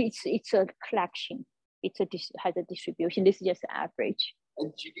be, it's a collection. Has a distribution. This is just average.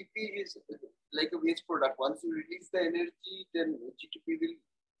 And GDP is like a waste product. Once you release the energy, then GDP will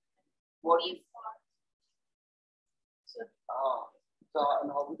what is so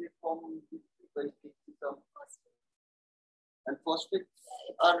and how will it form by taking some and phosphates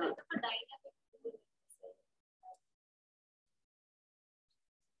are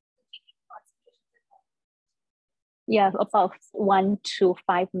yeah, about 1 to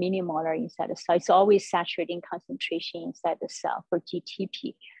 5 millimolar inside the cell. It's always saturating concentration inside the cell for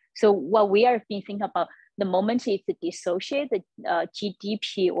GTP. So what we are thinking about, the moment it's dissociated,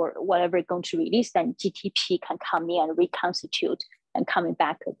 GDP or whatever going to release, then GTP can come in and reconstitute and coming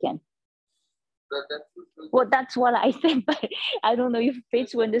back again. Well, that's what I think, but I don't know if it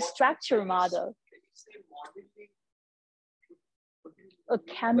fits with the structure model. A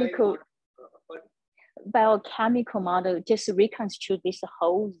chemical, biochemical model just reconstitute this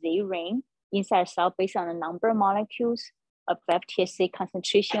whole Z ring inside cell based on the number of molecules of FTSA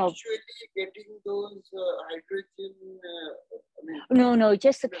concentration of. Getting those hydrogen. No,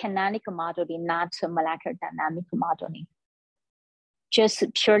 just a canonical modeling, not a molecular dynamic modeling. Just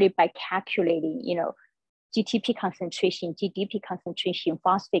purely by calculating, GTP concentration, GDP concentration,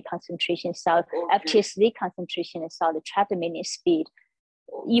 phosphate concentration, cell FTSA concentration, and cell the trapped minute speed.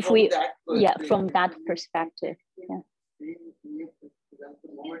 If from we, from that perspective, yeah.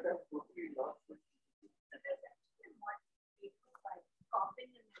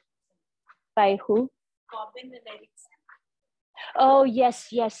 By who? Oh, yes.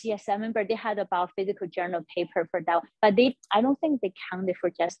 I remember they had about physical journal paper for that, but I don't think they counted for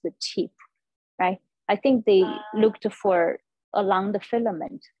just the tip, right? I think they looked for along the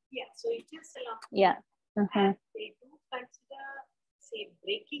filament. Yeah, so it is along. Yeah. And they do consider, say,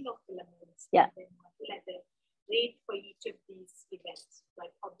 breaking of filaments. Yeah. And then like the rate for each of these events.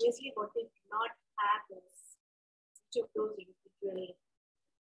 But obviously, what they do not have is each of those individual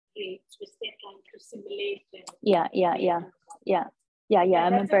rates which they're trying to simulate. I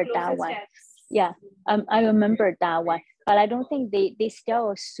remember that one. Yeah, I remember that one. But I don't think they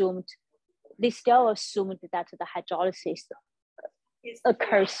still assumed that the hydrolysis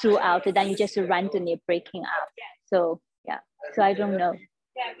occurs throughout, then you just randomly breaking up. So yeah, so I don't know.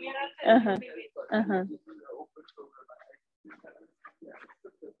 Yeah, we are also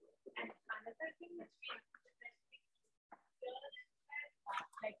And another thing which we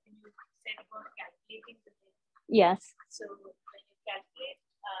like when you said about calculating the data. Yes. So when you calculate,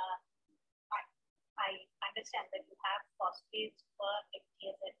 I understand that you have phosphates per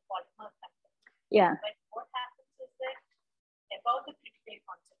FTSA polymer content. Yeah. But what happens is that about the critical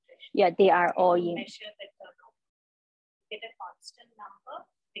concentration. Yeah, they are all in. Measure the turnover. Get a constant number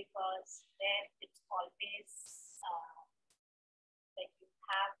because then it's always like you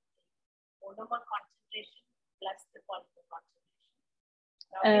have the monomer concentration plus the polymer concentration.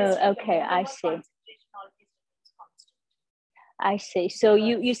 Oh, okay, I see. I see. So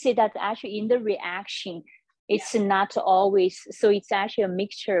you see that actually in the reaction, it's not always, so it's actually a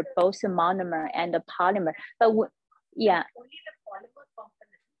mixture of both the monomer and the polymer. But only the polymer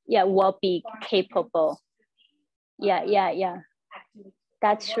component will be capable. Yeah.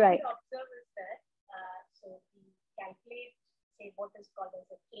 That's right. What we observe is that, so we calculate, say, what is called as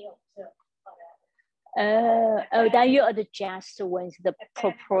a K observed. Then you adjust with the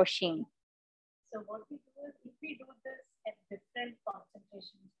proportion. So what we do is, if we do this at different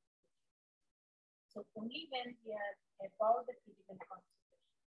concentrations, so only when we are above the critical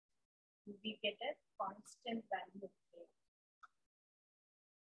concentration, we get a constant value of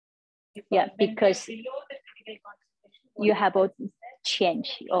K. Because below the critical concentration, you have a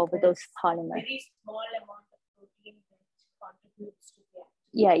change over those polymers. Very small amount of protein which contributes to the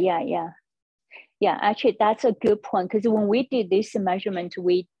Yeah, actually, that's a good point, because when we did this measurement,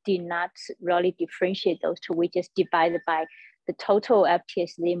 we did not really differentiate those two. We just divided by the total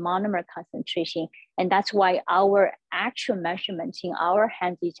FTSD monomer concentration. And that's why our actual measurement in our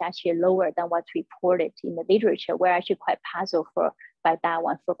hands is actually lower than what's reported in the literature. We're actually quite puzzled by that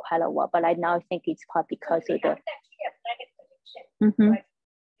one for quite a while, but I now think it's probably because of the. Mm-hmm. But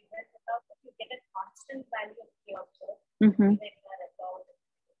you get a constant value of K observed, mm-hmm. Then you are above.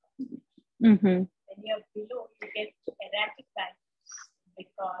 Mm-hmm. When you're below, you get erratic values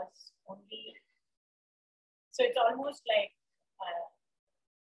because only. So it's almost like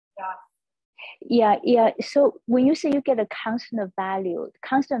graph. Yeah. So when you say you get a constant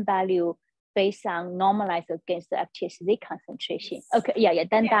value based on normalized against the FTSD concentration. Okay, yeah,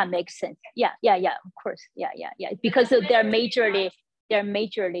 then that makes sense. Yeah, of course. Yeah. Because they're majorly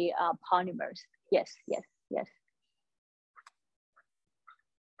polymers. Yes.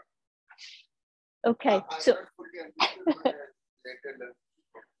 Okay, so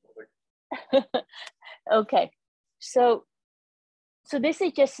okay, so this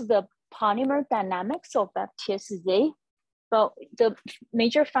is just the polymer dynamics of FTSD. But the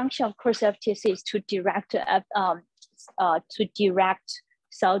major function, of course, of FTSD is to direct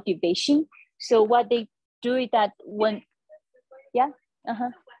cell division. So what they do is that when, yeah, Which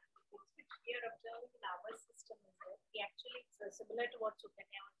we are observing in our system is that we actually, so similar to what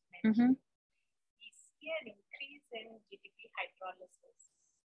Sukanya was mentioning, we see an increase in GDP hydrolysis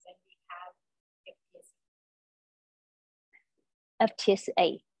when we have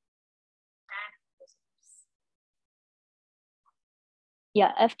FTSA.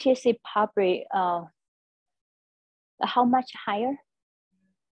 Yeah, FTSA probably how much higher?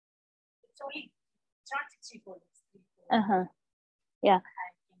 It's not 64. Yeah. I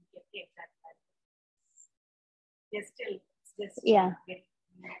can get the exact value. They're still yeah.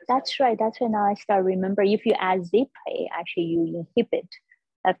 That's right. That's when I start remember. If you add Z-play, actually you inhibit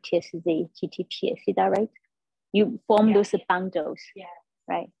FTSZ, GTP. Is that right? You form those bundles. Yeah.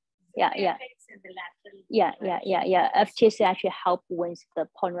 Right. Yeah. FTSA actually help with the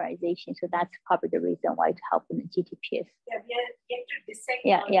polarization, so that's probably the reason why it helps in the GTPs. Yeah, we are yet to dissect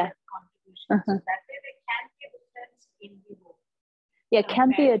all that contribution. So that way there can be a difference in vivo. Yeah, can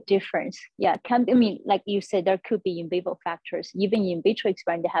be a difference. Yeah, like you said, there could be in vivo factors. Even in vitro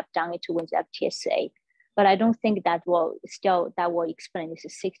experiment, they have done it with FTSA, but I don't think that will explain this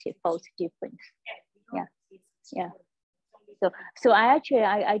 60-fold difference. Yeah. So I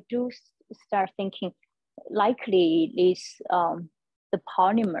do start thinking likely is the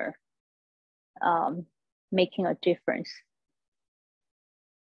polymer making a difference.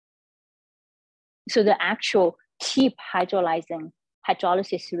 So the actual tip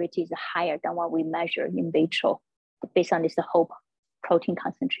hydrolysis rate is higher than what we measure in vitro based on this whole protein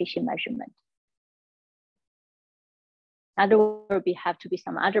concentration measurement. In other words, we have to be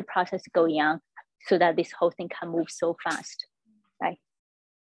some other process going on so that this whole thing can move so fast, right?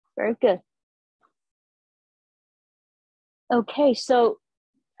 Very good. Okay, so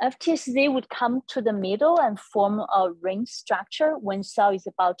FTSZ would come to the middle and form a ring structure when cell is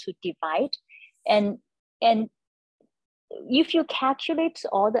about to divide. And if you calculate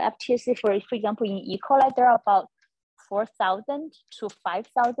all the FTSZ, for example, in E. coli, there are about 4,000 to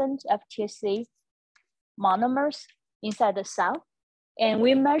 5,000 FTSZ monomers inside the cell. And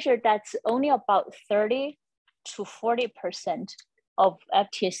we measure that's only about 30 to 40% of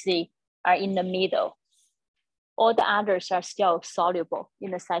FTSZ are in the middle. All the others are still soluble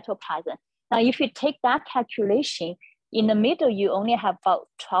in the cytoplasm. Now, if you take that calculation, in the middle, you only have about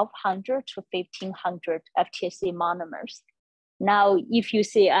 1,200 to 1,500 FTSZ monomers. Now, if you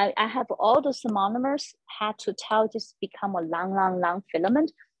say, I have all those monomers had to just become a long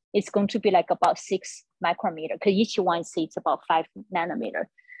filament, it's going to be like about 6 micrometer, because each one it's about 5 nanometer.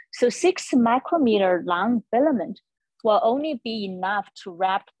 So 6 micrometer long filament will only be enough to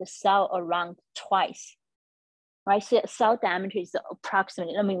wrap the cell around twice, right? So cell diameter is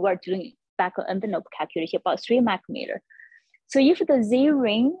approximately, we're doing back envelope calculation, about 3 micrometer. So if the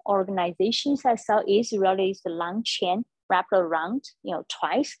Z-ring organization size cell is really the long chain wrapped around,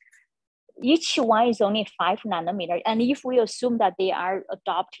 twice, each one is only 5 nanometer. And if we assume that they are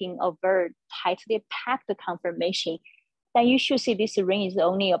adopting a very tightly packed conformation, then you should see this ring is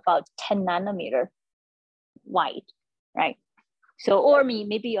only about 10 nanometer wide, right? So, or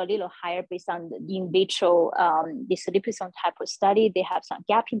maybe a little higher based on the in vitro, this liposome type of study, they have some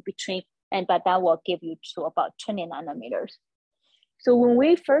gap in between, but that will give you to about 20 nanometers. So when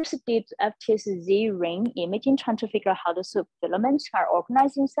we first did FTSZ ring imaging, trying to figure out how the filaments are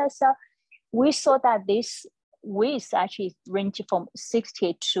organized inside cell, we saw that this width actually ranges from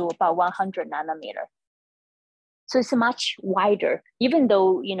 60 to about 100 nanometer. So it's much wider, even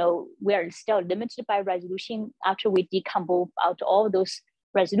though, you know, we are still limited by resolution. After we decompose out all those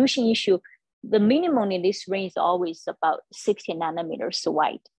resolution issue, the minimum in this range is always about 60 nanometers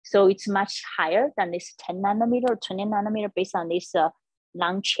wide. So it's much higher than this 10 nanometer or 20 nanometer based on this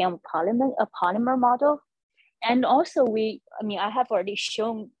long chain polymer model. And also I have already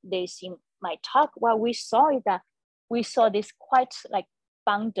shown this in my talk. What we saw is that we saw this quite like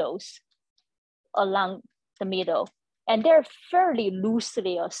bundles along the middle, and they're fairly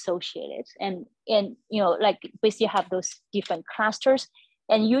loosely associated. And you know, like basically have those different clusters.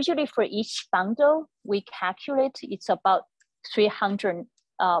 And usually for each bundle, we calculate it's about 300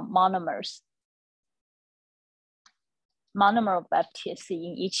 monomer of FTSC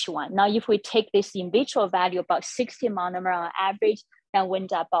in each one. Now, if we take this in vitro value, about 60 monomer on average, then we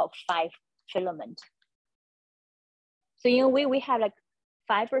end up about 5 filament. So in a way, we have like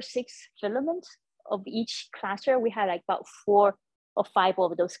 5 or 6 filaments of each cluster. We have like about 4 or 5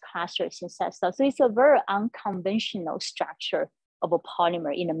 of those clusters inside cell. So it's a very unconventional structure of a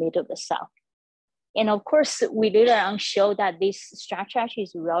polymer in the middle of the cell. And of course, we later on show that this structure actually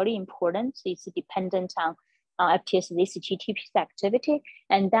is really important. It's dependent on FTSC GTP's activity.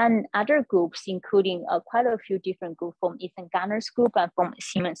 And then other groups, including quite a few different groups from Ethan Garner's group and from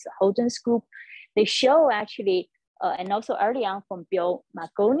Siemens Holden's group, they show actually, and also early on from Bill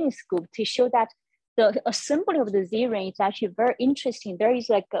Margoni's group, to show that the assembly of the Z ring is actually very interesting. There is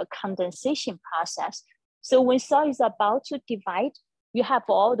like a condensation process. So when cell is about to divide, you have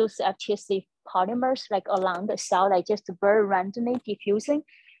all those FTSC polymers like along the cell, like just very randomly diffusing.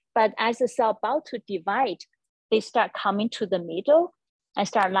 But as the cell about to divide, they start coming to the middle and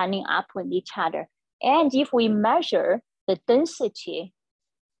start lining up with each other. And if we measure the density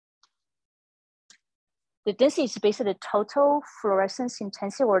is basically the total fluorescence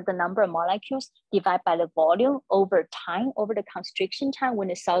intensity, or the number of molecules divided by the volume over time, over the constriction time, when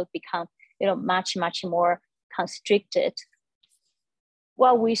the cell become, you know, much more constricted.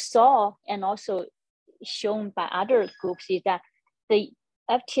 What we saw, and also shown by other groups, is that the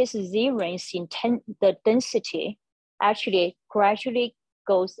FTSZ range in the density actually gradually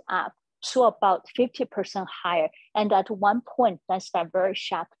goes up to about 50% higher. And at one point, that's a very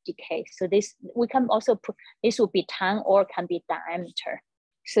sharp decay. So this, we can also put, this will be time or can be diameter.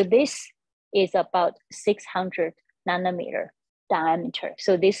 So this is about 600 nanometer diameter.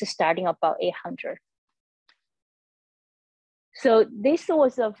 So this is starting about 800. So this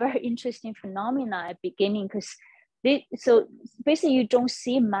was a very interesting phenomenon at the beginning, because so basically you don't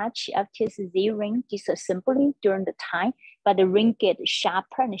see much FTSZ ring disassembly during the time, but the ring gets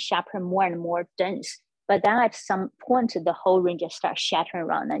sharper and sharper, more and more dense. But then at some point, the whole ring just starts shattering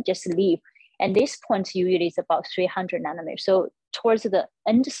around and just leave. And this point usually is about 300 nanometers. So towards the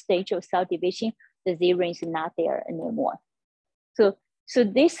end stage of cell division, the Z ring is not there anymore. So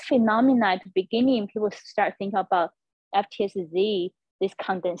this phenomenon at the beginning, people start thinking about FTSZ, this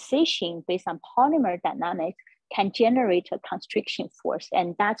condensation based on polymer dynamics can generate a constriction force.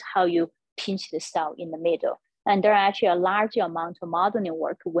 And that's how you pinch the cell in the middle. And there are actually a large amount of modeling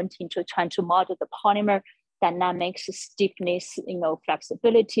work went into trying to model the polymer dynamics, stiffness,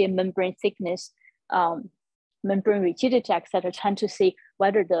 flexibility, membrane thickness, membrane rigidity, etc., trying to see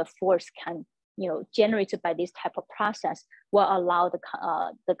whether the force can, generated by this type of process will allow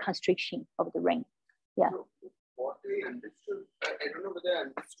the constriction of the ring. Yeah. So what I understood, I don't know whether I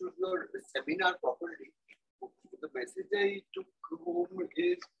understood your seminar properly. The message I took home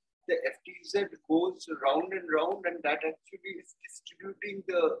is the FTZ goes round and round, and that actually is distributing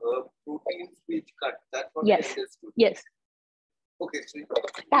the proteins which cut. That's what I understood. Yes. Okay, so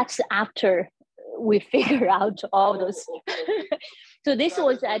that's after we figure out all those. So this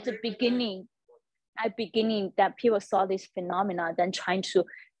was at the beginning. At beginning, that people saw this phenomenon, then trying to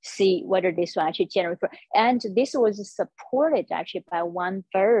see whether this will actually generate. And this was supported actually by one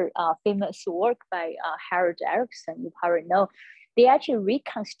very famous work by Harold Erickson, you probably know. They actually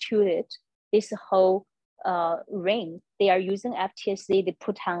reconstructed this whole ring. They are using FTSC, they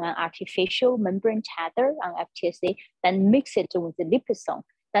put on an artificial membrane tether on FTSC, then mix it with the liposome.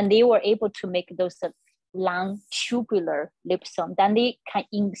 Then they were able to make those long tubular liposome. Then they can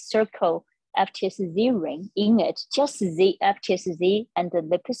encircle FTSZ ring in it, just the FTSZ and the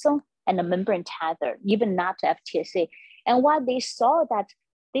liposome and the membrane tether, even not FTSZ. And what they saw that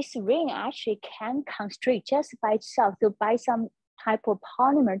this ring actually can constrict just by itself. So by some type of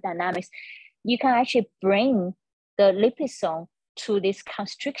polymer dynamics, you can actually bring the liposome to this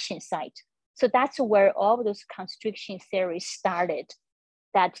constriction site. So that's where all those constriction theories started,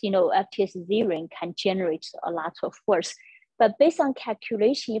 that FTSZ ring can generate a lot of force. But based on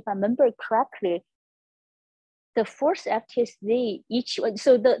calculation, if I remember correctly, the force FTSD each one.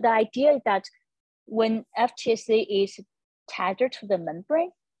 So the idea is that when FTSD is tethered to the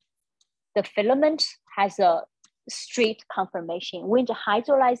membrane, the filament has a straight conformation. When the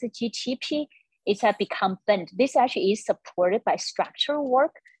hydrolyzed GTP, it's become bent. This actually is supported by structural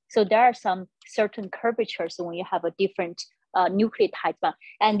work. So there are some certain curvatures when you have a different nucleotide bond.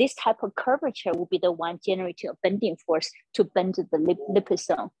 And this type of curvature will be the one generating a bending force to bend the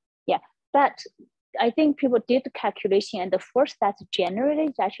liposome. Yeah, but I think people did the calculation, and the force that's generated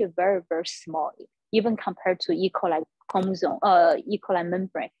is actually very, very small, even compared to E. coli chromosome, E. coli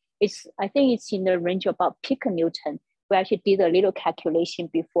membrane. I think it's in the range of about piconewton. We actually did a little calculation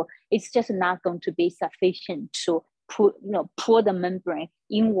before. It's just not going to be sufficient to pull the membrane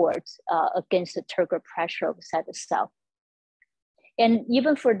inwards against the turgor pressure of the cell. And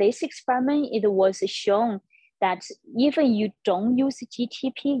even for this experiment, it was shown that even you don't use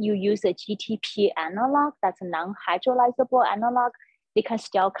GTP, you use a GTP analog, that's a non-hydrolyzable analog, they can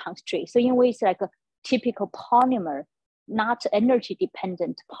still constrict. So in ways like a typical polymer, not energy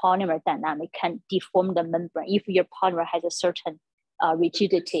dependent polymer dynamic can deform the membrane if your polymer has a certain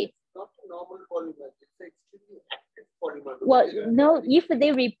rigidity. It's not a normal polymer, it's an extremely active polymer. Well, no, if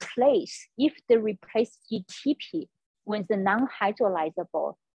they replace GTP with the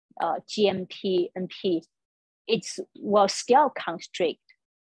non-hydrolyzable GMP, NP, it's will still constrict.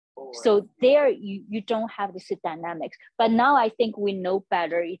 So there you don't have this dynamics. But now I think we know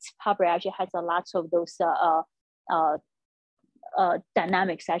better. It's probably actually has a lot of those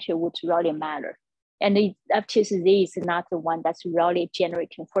dynamics actually would really matter. And the FTSZ is not the one that's really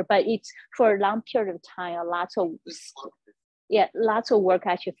generating for, but it's for a long period of time, lots of work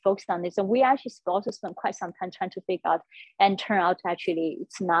actually focused on this. And we actually also spent quite some time trying to figure out, and turn out actually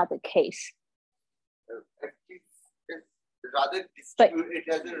it's not the case. Rather, it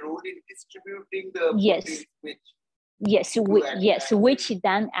has a role in distributing the which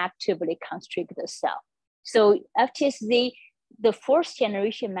then actively constrict the cell. So FTSZ, the fourth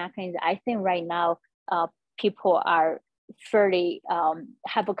generation mechanism, I think right now people are fairly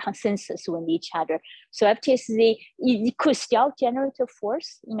have a consensus with each other. So FTSZ, it could still generate a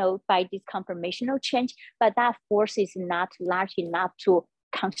force, by this conformational change, but that force is not large enough to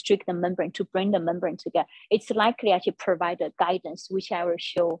constrict the membrane, to bring the membrane together. It's likely actually provide a guidance, which I will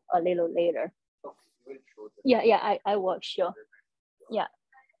show a little later. Yeah, I will show. Yeah.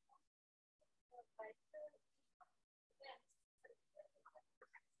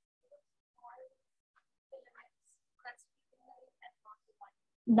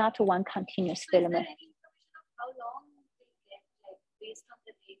 Not one continuous filament. How long they get, based on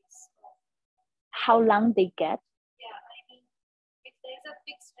the dates? How long they get? Yeah, I mean, if there's a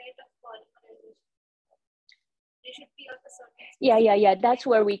fixed rate of polymerization, they should be of a certain. Yeah. That's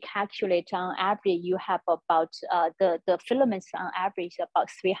where we calculate on average. You have about the filaments on average about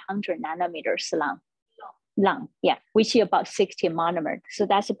 300 nanometers long, yeah, which is about 60 monomer. So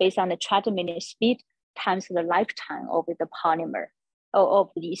that's based on the treadmill speed times the lifetime of the polymer.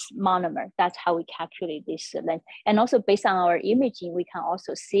 Of these monomer. That's how we calculate this length. And also based on our imaging, we can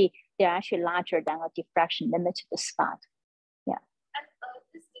also see they're actually larger than a diffraction limited spot. Yeah. And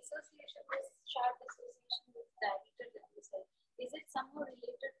this dissociation, this sharp association with diluted episode, is it somehow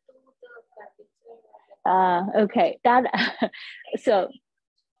related to the curvature? Okay, that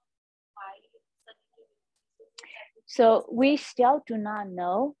so we still do not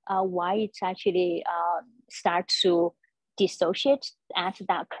know why it's actually start to dissociate at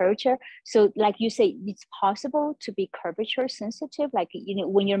that curvature. So like you say, it's possible to be curvature sensitive, like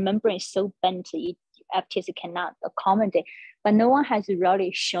when your membrane is so bent, FTS cannot accommodate, but no one has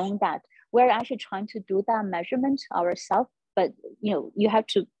really shown that. We're actually trying to do that measurement ourselves, but you have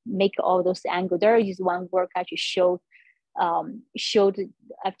to make all those angles. There is one work actually showed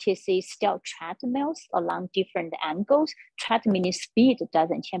FTC still treadmills along different angles. Treadmill speed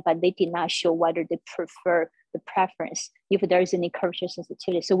doesn't change, but they did not show whether they prefer the preference if there is any curvature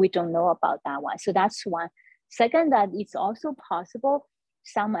sensitivity. So we don't know about that one. So that's one. Second, that it's also possible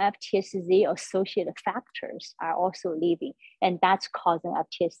some FTSZ associated factors are also leaving, and that's causing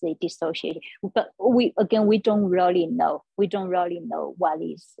FTSZ dissociating. But we don't really know. We don't really know what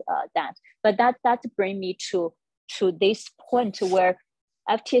is that. But that brings me to this point where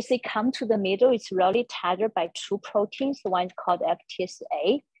FTSZ come to the middle. It's really tethered by two proteins. One is called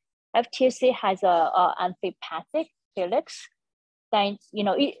FTSA. FTSA has a amphipathic helix. Then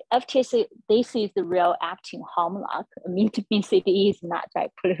FTSA, this is the real actin homolog. Means it is not, right?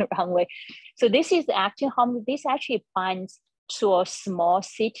 Put it the wrong way. So this is the actin homolog. This actually binds to a small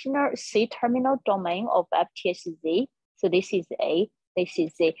C-terminal domain of FTSZ. So this is A. This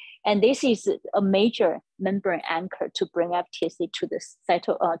is Z, and this is a major membrane anchor to bring FTSA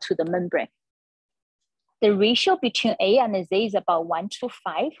to the membrane. The ratio between A and Z is about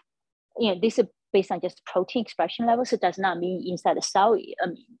 1:5. This is based on just protein expression level, so it does not mean inside the cell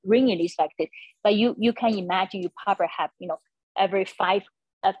ring it is like this. But you can imagine you probably have, every 5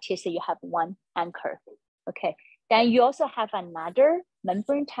 FTSA you have 1 anchor. Okay. Then you also have another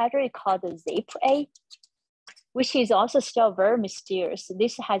membrane tether called the lec4, which is also still very mysterious.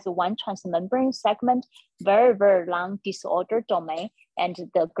 This has 1 transmembrane segment, very, very long disordered domain, and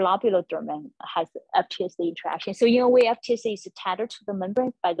the globular domain has FTSA interaction. So in a way, FTSA is tethered to the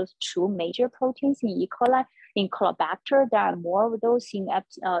membrane by those 2 major proteins in E. coli. In Campylobacter, there are more of those. In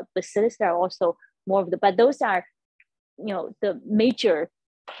Bacillus, there are also more of them. But those are, the major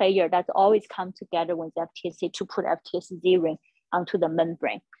player that always come together with FTSA to put FTSA ring onto the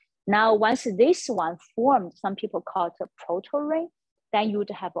membrane. Now, once this one formed, some people call it a proto-ring, then you would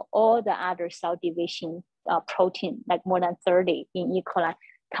have all the other cell division protein, like more than 30 in E. coli,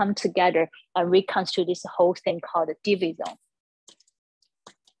 come together and reconstitute this whole thing called the divisome.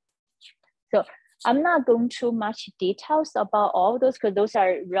 So I'm not going too much details about all those, because those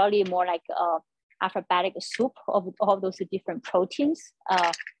are really more like alphabetic soup of all those different proteins.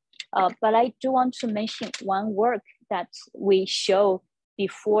 But I do want to mention one work that we show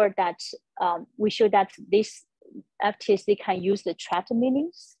before that. We show that this FTSA can use the tretinoin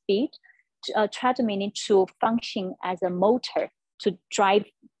speed, tretinoin to function as a motor to drive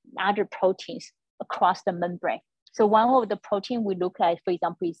other proteins across the membrane. So one of the protein we look at, for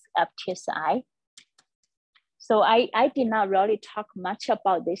example, is FTSI. So I did not really talk much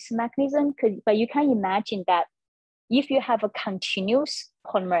about this mechanism, but you can imagine that if you have a continuous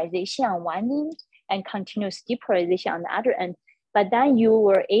polymerization on one end and continuous depolarization on the other end, but then you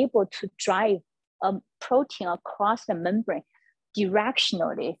were able to drive a protein across the membrane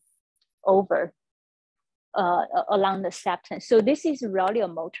directionally over along the septum. So this is really a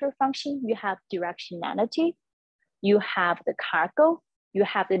motor function. You have directionality, you have the cargo, you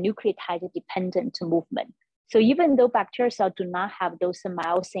have the nucleotide dependent movement. So even though bacterial cells do not have those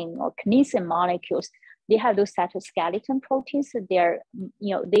myosin or kinesin molecules, they have those cytoskeleton proteins. So they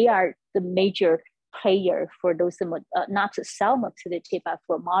are the major player for those, not cell motility, but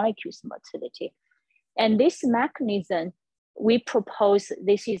for molecules motility. And this mechanism, we propose,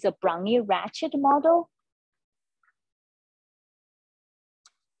 this is a Brownian-Ratchet model.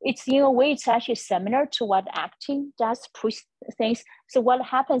 It's in a way, it's actually similar to what actin does, push things. So what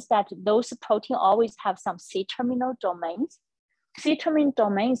happens that those proteins always have some C-terminal domains. C-terminal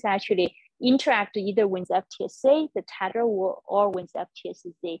domains actually interact either with FTSA, the tether, or with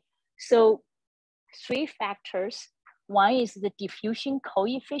FTSA. So 3 factors. One is the diffusion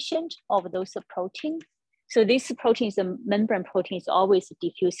coefficient of those proteins. So this protein is a membrane protein, is always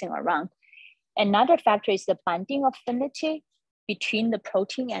diffusing around. Another factor is the binding affinity between the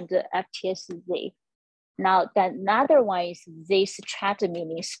protein and the FTSA. Now, another one is this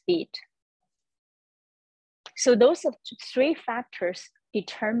tretinoin speed. So those 3 factors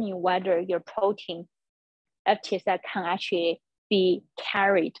determine whether your protein FTSA can actually be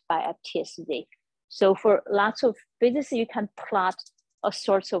carried by FTSA. So for lots of physics, you can plot a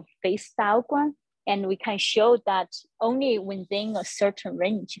sort of phase diagram, and we can show that only within a certain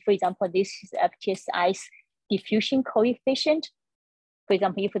range. For example, this is FTSI's diffusion coefficient. For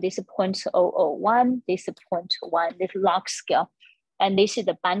example, if this is 0.001, this is 0.1, this log scale, and this is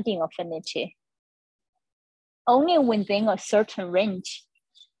the binding affinity. Only within a certain range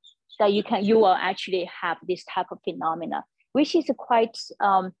that you will actually have this type of phenomena, which is quite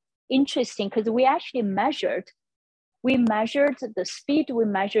interesting, because we actually measured the speed, we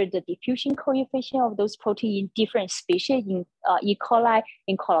measured the diffusion coefficient of those proteins in different species, in E. coli,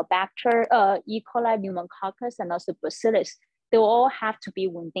 in Campylobacter, E. coli, pneumococcus, and also Bacillus. They all have to be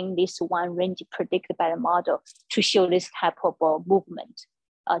within this one range predicted by the model to show this type of movement,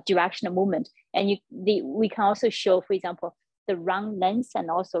 directional movement. And we can also show, for example, the run length and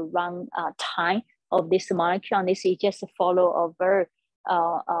also run time of this molecule. And this is just follow a very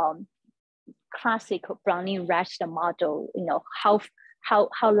classic Brownian-Ratchet model.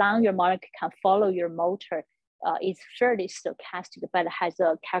 How long your molecule can follow your motor is fairly stochastic, but has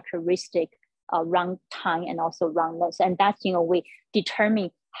a characteristic run time and also run length. And that's in a way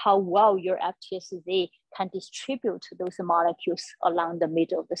determine how well your FTSA can distribute those molecules along the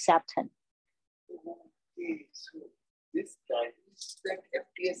middle of the septum. Okay, so this carries that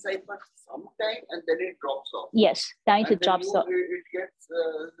FTSI for some time and then it drops off. Yes, then it drops off. It gets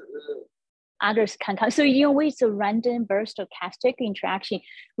others can come. So in a way, it's a random very stochastic interaction.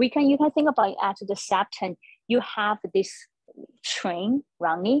 You can think about it at the septum. You have this train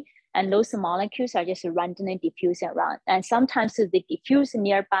running, And those molecules are just randomly diffusing around. And sometimes they diffuse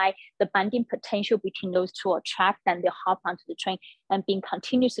nearby, the binding potential between those two attract, and they hop onto the train and being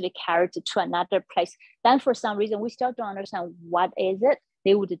continuously carried to another place. Then for some reason, we still don't understand what is it.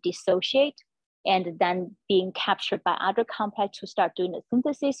 They would dissociate and then being captured by other complex to start doing the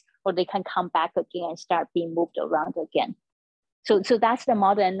synthesis, or they can come back again and start being moved around again. So that's the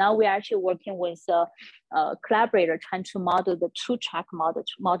model. And now we're actually working with a collaborator trying to model the two-track model,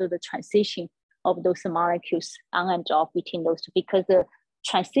 to model the transition of those molecules on and off between those two, because the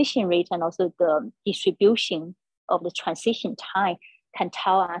transition rate and also the distribution of the transition time can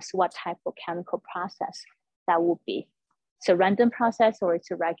tell us what type of chemical process that would be. It's a random process or it's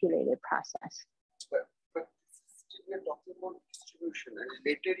a regulated process. But still you're talking about distribution, and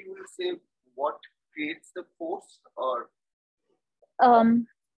later you will say what creates the force, or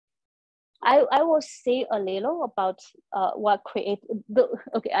I will say a little about what create the,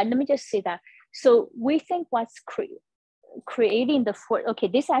 okay, let me just say that. So we think what's creating the force, okay,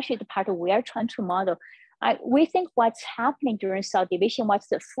 this is actually the part we are trying to model. We think what's happening during cell division, what's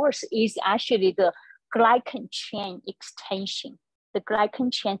the force is actually the glycan chain extension, the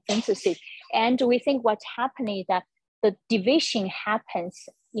glycan chain synthesis. And we think what's happening is that the division happens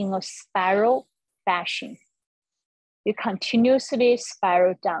in a spiral fashion. You continuously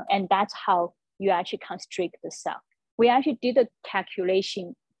spiral down, and that's how you actually constrict the cell. We actually did a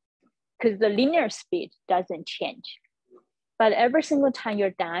calculation because the linear speed doesn't change, but every single time your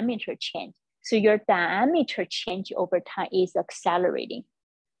diameter change. So your diameter change over time is accelerating.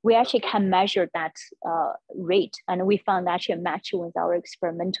 We actually can measure that rate, and we found actually a match with our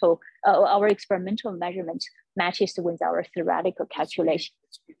experimental measurement matches with our theoretical calculation.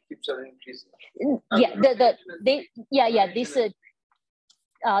 it keeps on increasing. This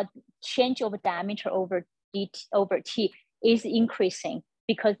change of diameter over t is increasing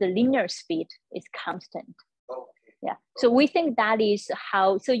because the linear speed is constant. Okay. Yeah, so we think that is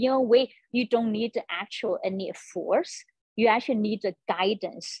how. So you don't need any force. You actually need a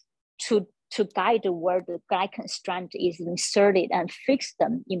guidance to guide where the glycan strand is inserted and fix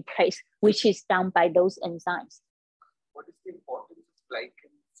them in place, which is done by those enzymes. What is the importance of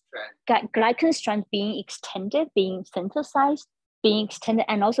glycan strand? Glycan strand being extended, being synthesized, being extended,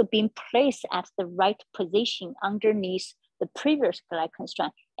 and also being placed at the right position underneath the previous glycan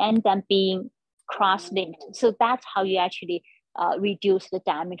strand, and then being cross-linked. So that's how you actually reduce the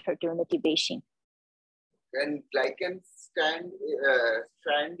diameter during the division. And glycan strand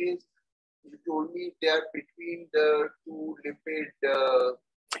is, you told me they are between the two lipid.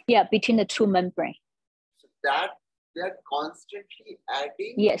 Between the two membranes. So that they're constantly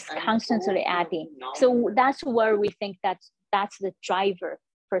adding. Yes, constantly adding. So that's where we think that's the driver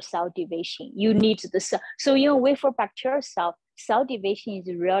for cell division. You need the cell. So for bacterial cell division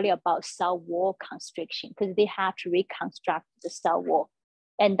is really about cell wall constriction, because they have to reconstruct the cell wall.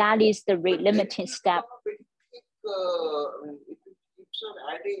 And that is the rate limiting step. It keeps on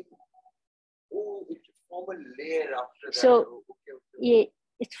adding, it will form a layer after that. So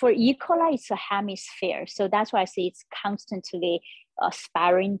it's for E. coli, it's a hemisphere. So that's why I say it's constantly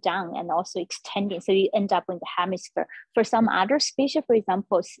spiraling down and also extending. So you end up with the hemisphere. For some other species, for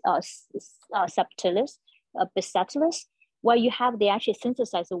example, Subtilis, Bacillus, where you have, they actually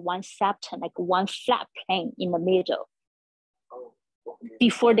synthesize one septum, like one flat plane in the middle.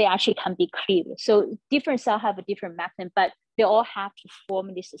 Before they actually can be cleaved. So different cells have a different mechanism, but they all have to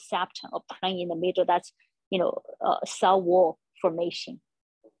form this septum or plane in the middle. That's, cell wall formation.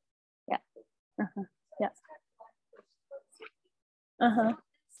 Yeah. Yeah. So it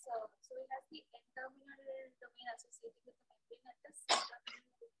has the N-terminal domain associated with the membrane at the center.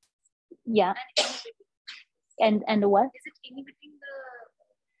 Yeah. And what? Is it inhibiting the?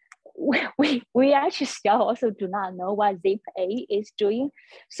 We actually still also do not know what ZIP-A is doing.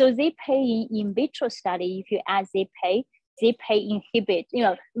 So ZIP-A in vitro study, if you add ZIP-A inhibit,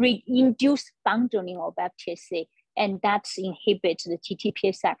 induce bundling of FTC, and that's inhibit the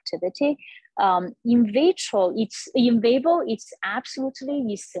TTPase activity. In vitro, in vivo, it's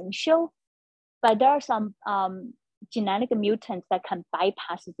absolutely essential, but there are some genetic mutants that can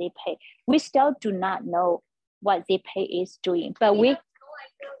bypass ZIP-A. We still do not know what ZIP-A is doing, but we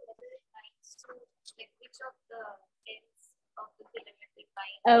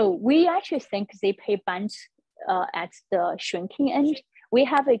we actually think ZIP-A binds at the shrinking end. We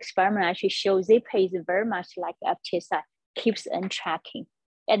have an experiment actually show ZIP-A is very much like FTSI, keeps untracking,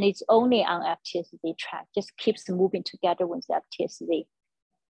 and it's only on FTSZ track, just keeps moving together with the FTSZ.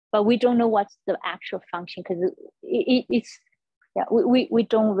 But we don't know what's the actual function, because we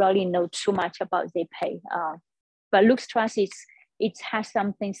don't really know too much about ZIP-A. But looks to us it has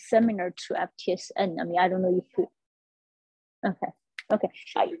something similar to FTSN. I mean, I don't know if you, okay.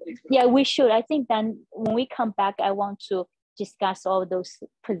 Yeah, we should. I think then when we come back, I want to discuss all those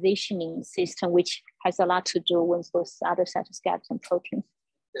positioning system, which has a lot to do with those other cytoskeleton proteins.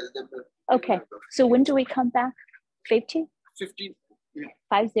 Okay, so when do we come back? 50? 50. Yeah.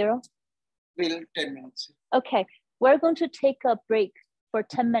 50? Well, 10 minutes. Okay, we're going to take a break for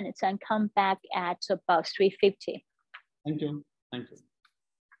 10 minutes and come back at about 3:50. Thank you. Thank you.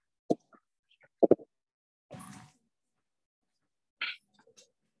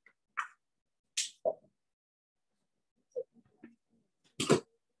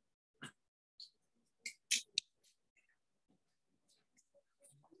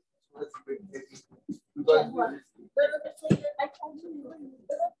 Because we are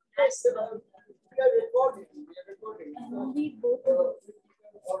recording. So,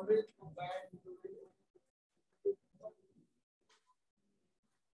 always go back to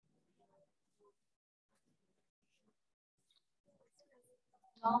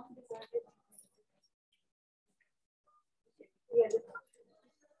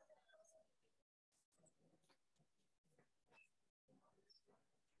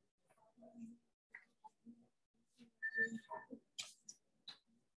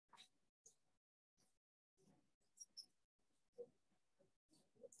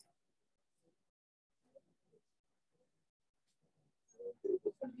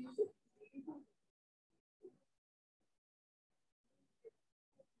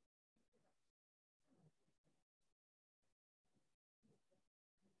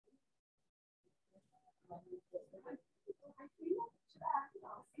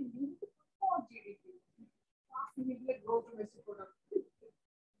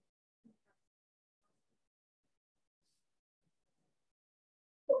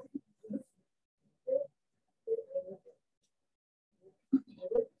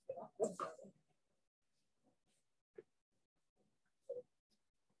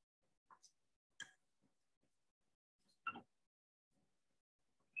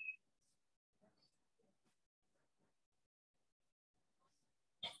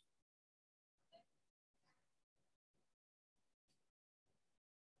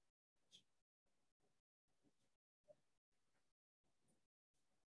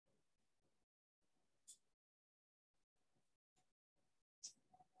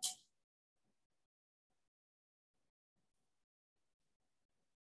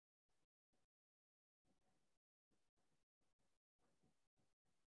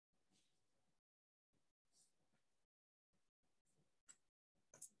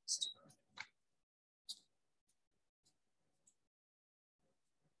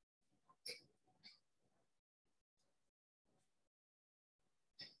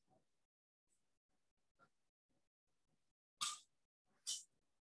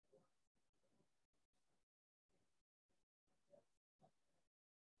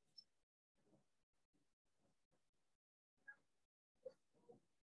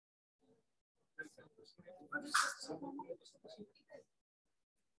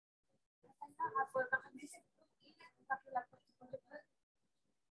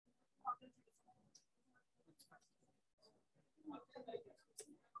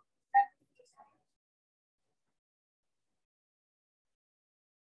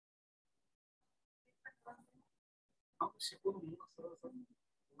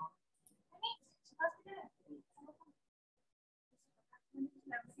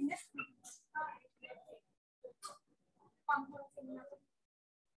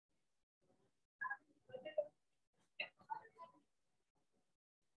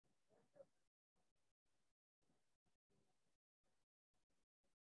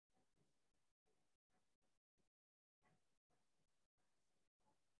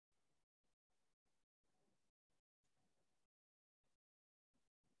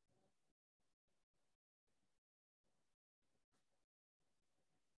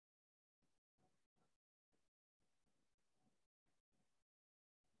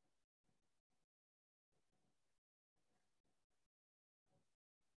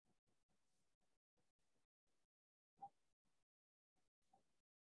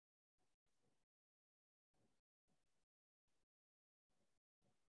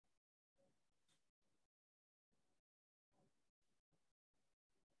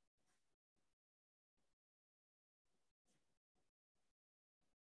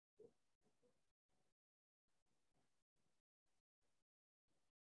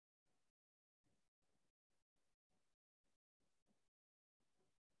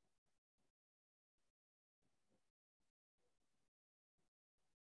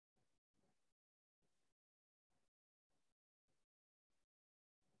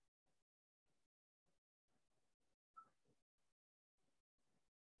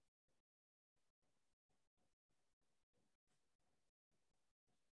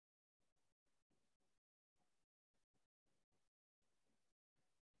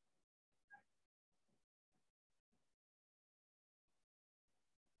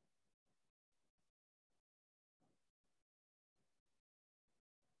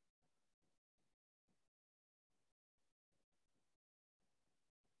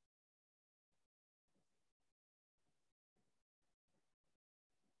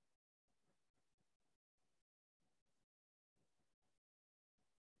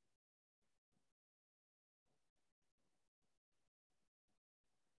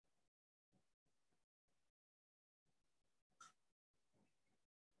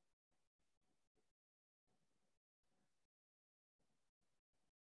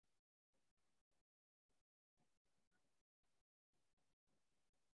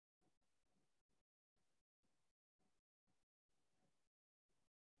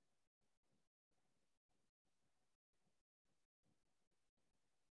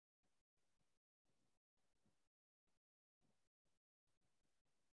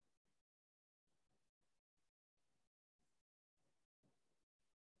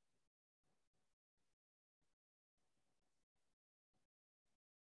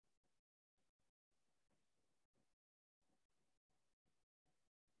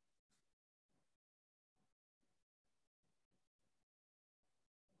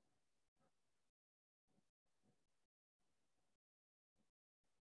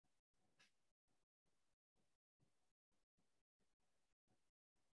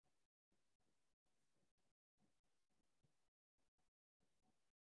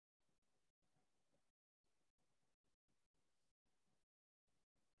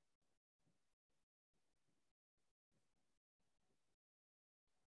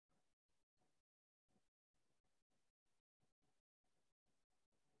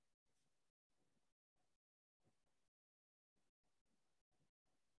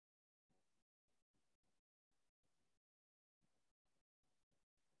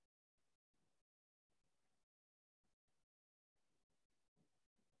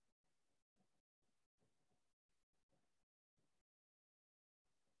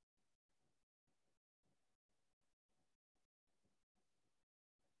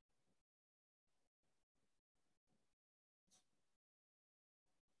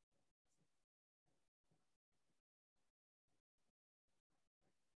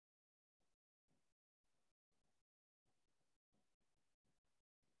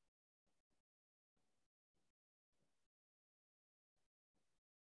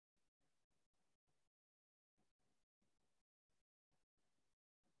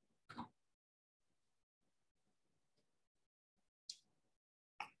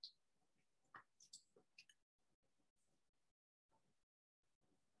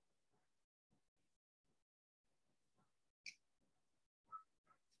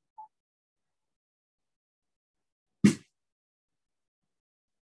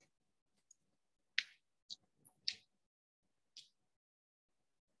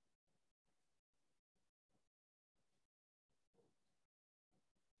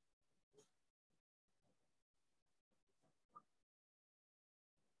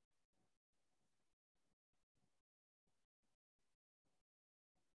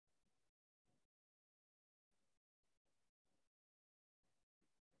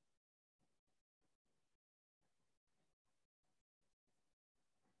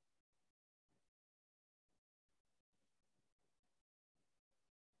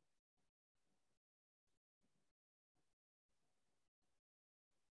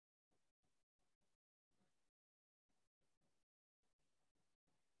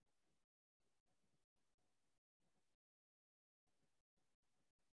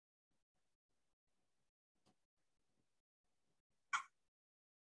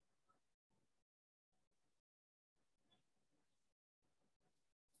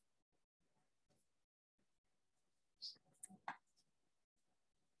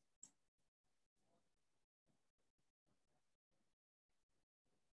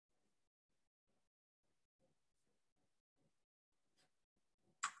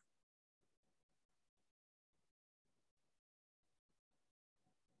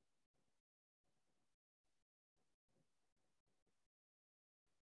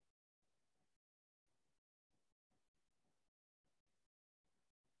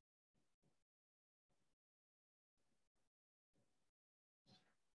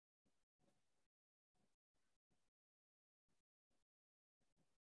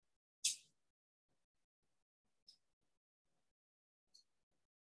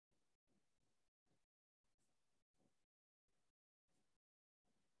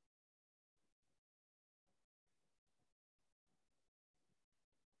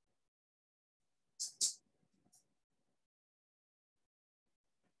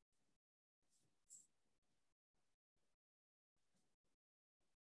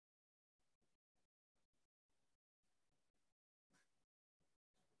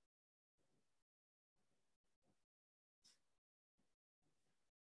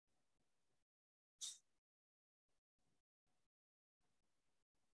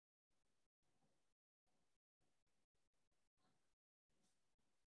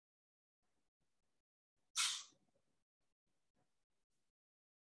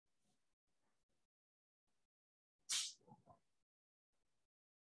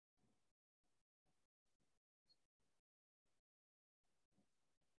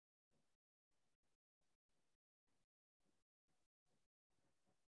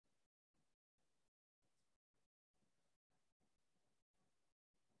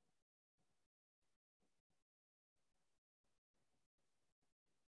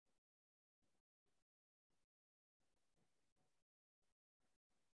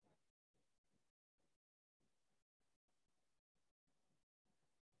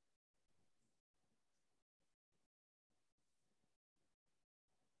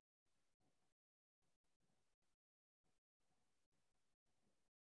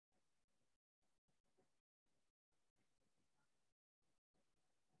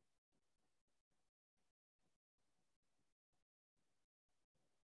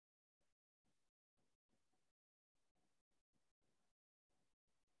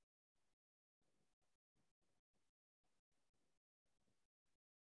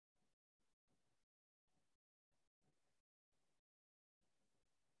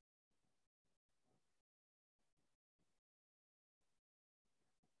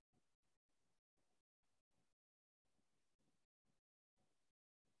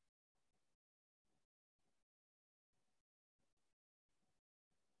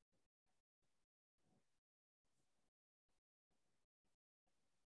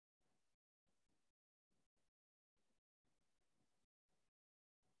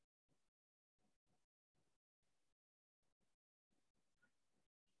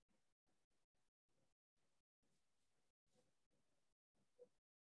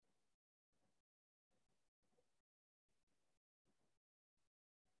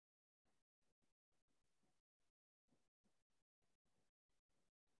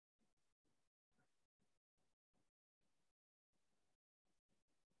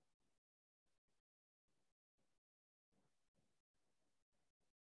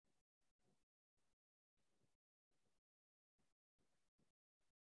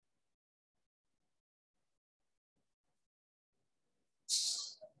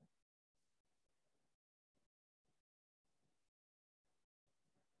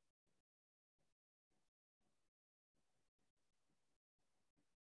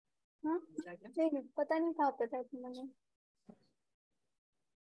हाँ नहीं पता नहीं था पता मैंने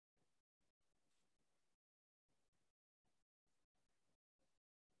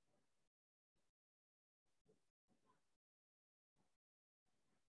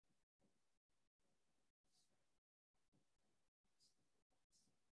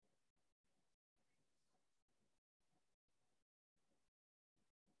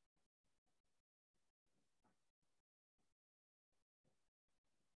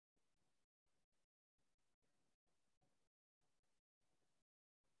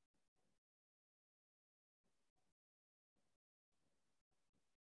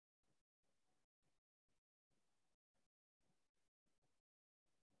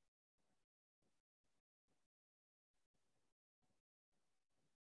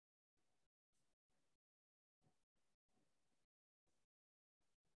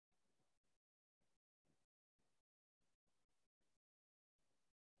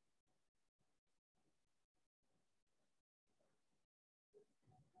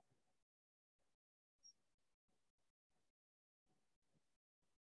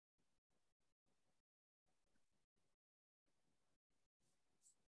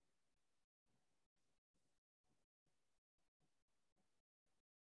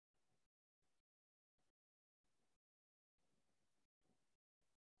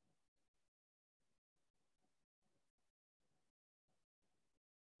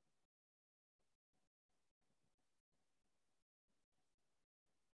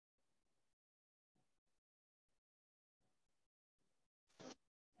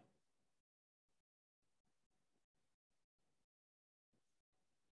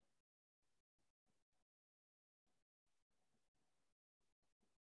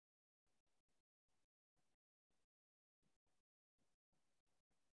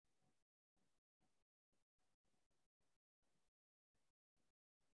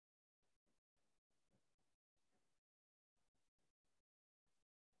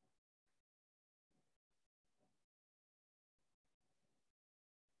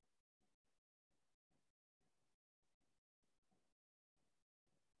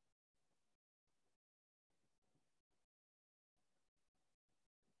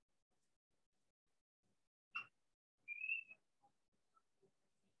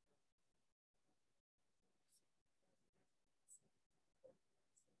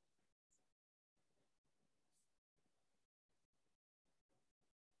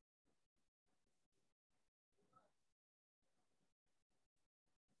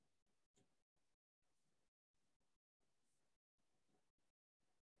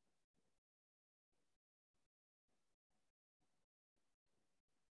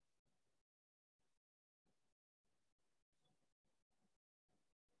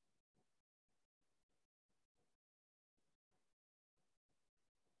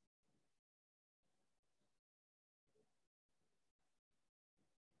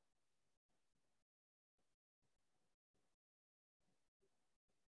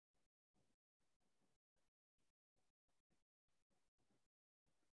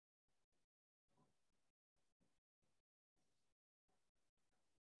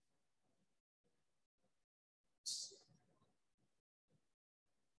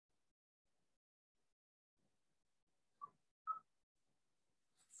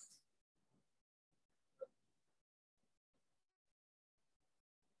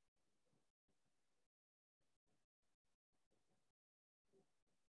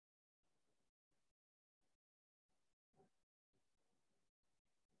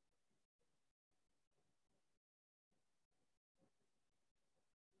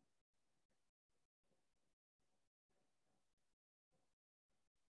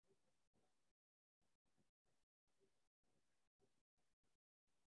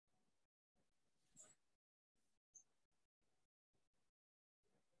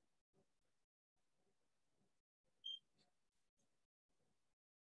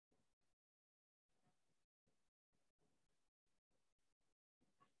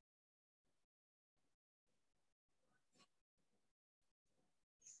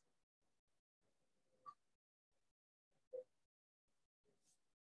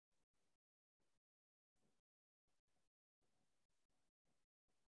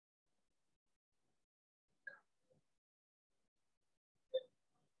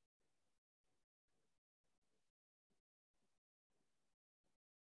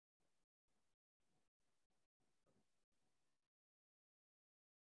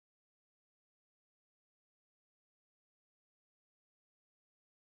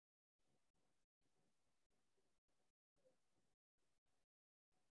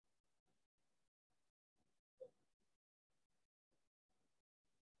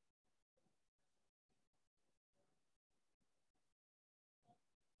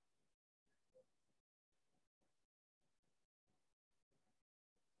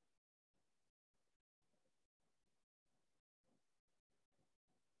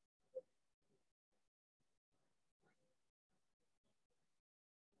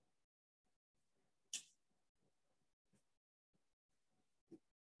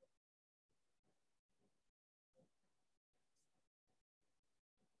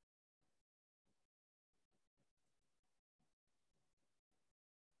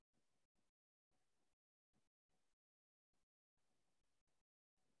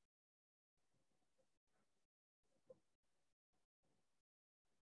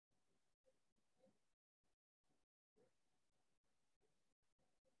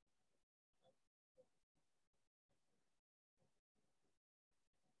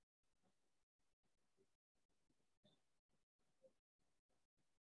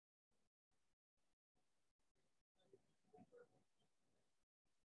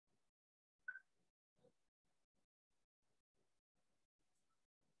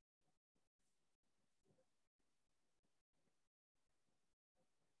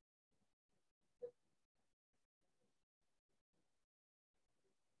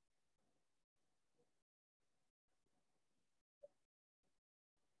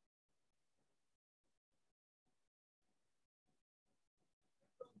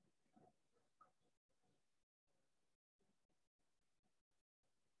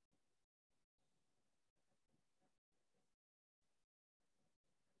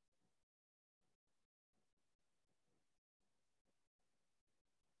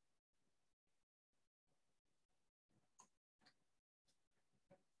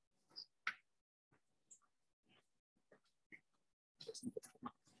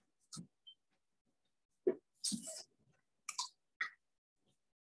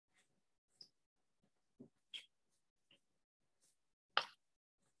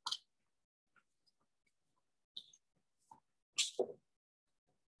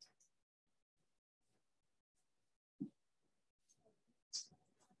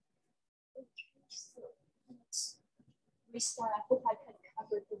Restart. I hope I can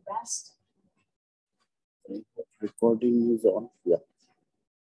cover the rest. Recording is on. Yeah.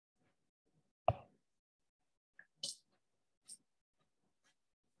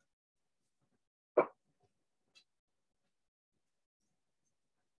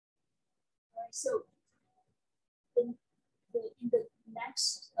 So in the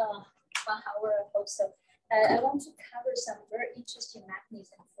next 1 hour or so, I want to cover some very interesting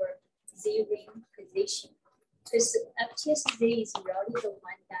mechanism for Z-ring position. Because FTSZ is really the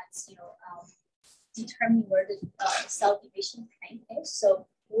one that's determine where the cell division plane is. So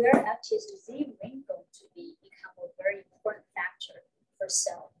where FTSZ ring going to be become a very important factor for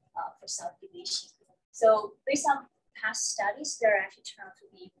cell division. So based on past studies, there are actually turned out to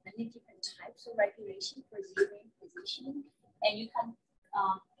be many different types of regulation for Z-ring positioning, and you can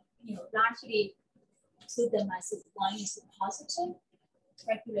largely put them as one is positive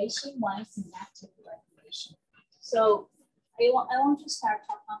regulation, one is negative regulation. So I want to start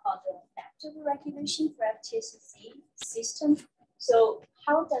talking about the effective regulation for FTSZ system. So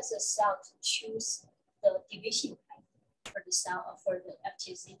how does a cell choose the division type for the cell for the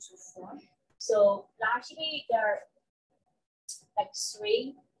FTSZ to form? So largely there are like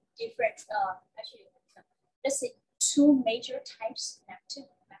 3 different, actually, let's say 2 major types of active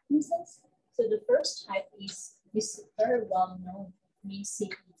mechanisms. So the first type is this very well-known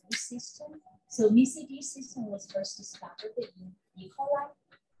MICD system. So MICD system was first discovered in E. coli.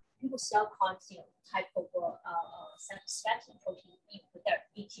 People still call it type of spectrum protein. Their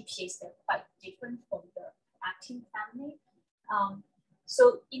ATPs, they're quite different from the actin family.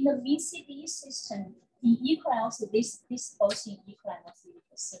 So in the MICD system, in E. coli also, this both in E. coli and also in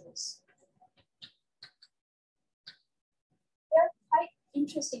bacillus. They're quite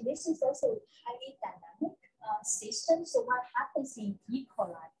interesting. This is also a highly dynamic system. So what happens in E.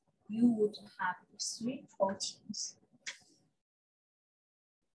 coli? You would have 3 proteins.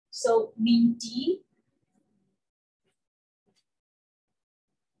 So MIND,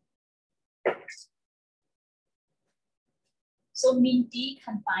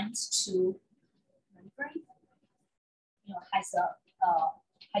 combines to membrane, has a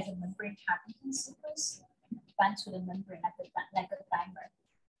membrane targeting sequence, binds to the membrane like a dimer.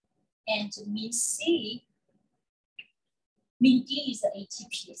 And MIND is the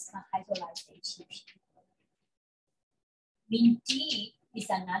ATP, it's not hydrolyzed ATP. MIND is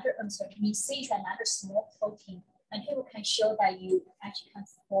another, MINC is another small protein, and people can show that you actually can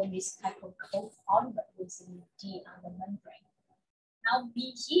form this type of copolymer with MIND on the membrane. Now,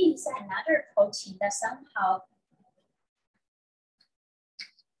 BG is another protein that somehow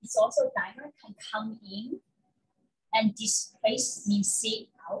it's also dimer, can come in and displace MINC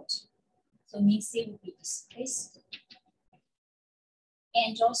out. So MINC will be displaced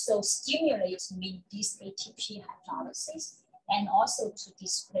and also stimulate this ATP hydrolysis and also to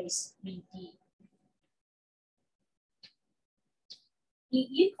displace MIND. In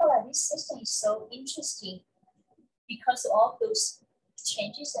E. coli, this system is so interesting because of all those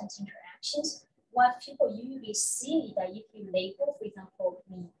changes and interactions. What people usually see that if you label, for example,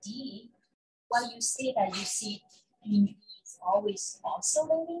 MIND, what you see that you see MIND is always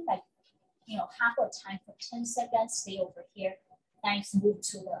oscillating, like half of the time for 10 seconds, stay over here, then it's moved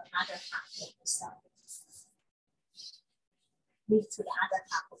to the other half of the cell. Move to the other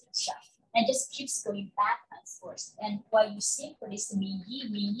half of the cell. And just keeps going back and forth. And what you see for this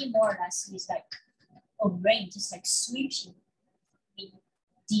MIND more or less is like a rain, just like sweeping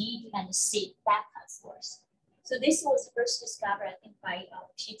D and C back and forth. So this was first discovered, I think, by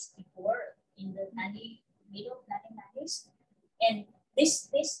Pete before in the middle of 1990s. And this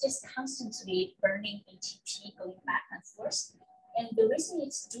just constantly burning ATP going back and forth. And the reason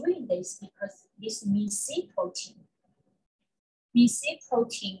it's doing this because this MINC protein, MINC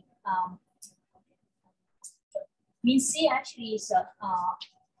actually is a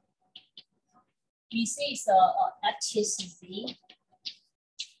FTSZ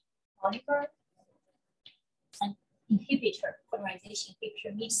polymer and inhibitor, polarization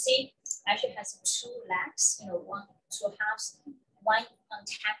inhibitor. MINC actually has 2 legs, 2 halves. One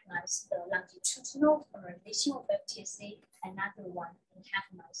antagonizes the longitudinal polarization of FTSZ, another one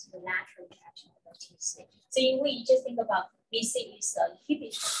antagonizes the lateral reaction of FTSZ. So if we just think about MINC is an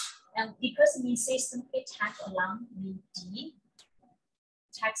inhibitor, and because MINC simply tag along MIND,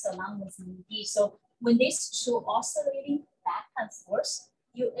 tags along with MIND. So when these two oscillating back and forth,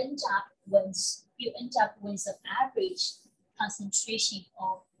 you end up with the average concentration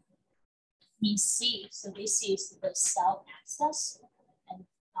of mean C. So this is the cell axis, and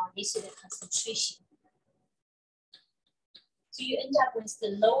this is the concentration. So you end up with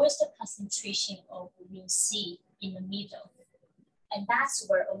the lowest concentration of mean C in the middle. And that's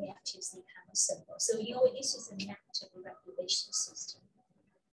where OFTC becomes simple. So this is a negative regulation system.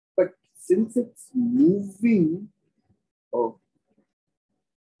 But since it's moving,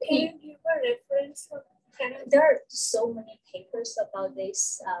 Can you give a reference of there are so many papers about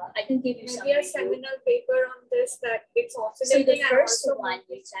this. I can give you some. Maybe a seminal paper on this that it's also. So the first one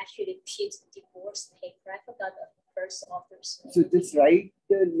is actually Pete DeBoer's paper. I forgot the first author's name. So just write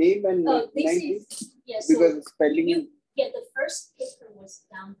the name and this is because spelling. The first paper was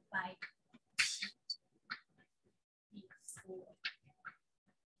done by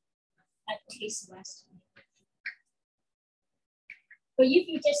at Case West. But if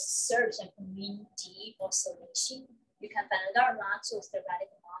you just search like mean D oscillation, you can find there are lots of theoretic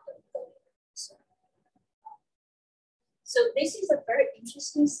models going on. So this is a very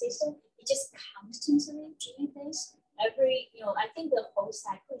interesting system. It just constantly doing this. Every, I think the whole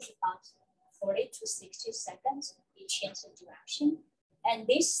cycle is about 40 to 60 seconds. It changes the direction. And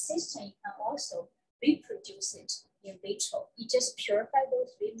this system, you can also reproduce it in vitro. You just purify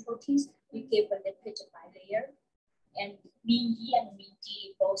those three proteins, you give a lipid bilayer, and mean E and mean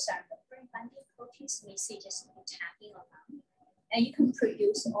D both are membrane binding proteins. We see just tagging along. And you can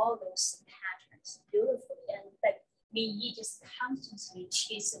produce all those patterns beautifully. And like mean E just constantly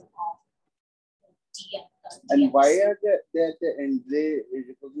chasing off D and why are they at the end? They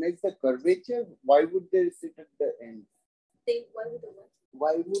recognize the curvature. Why would they sit at the end?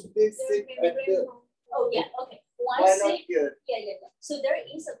 Why would they sit at the? Oh yeah, okay. Why not here? Yeah. So there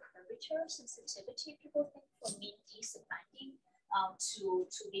is a curvature sensitivity. People think for mean D binding to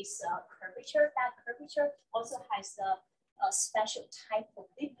this curvature. That curvature also has a special type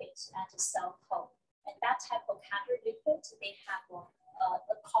of lipids at the cell core, and that type of counter lipids they have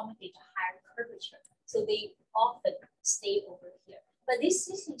accommodate a higher curvature. So they often stay over here. But this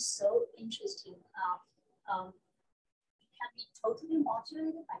system is so interesting. It can be totally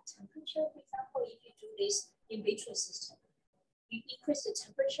modulated by temperature. For example, if you do this in vitro system, you increase the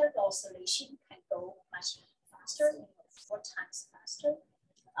temperature, the oscillation can go much faster, 4 times faster.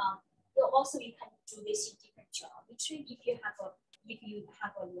 Also, you can do this in different geometry. If you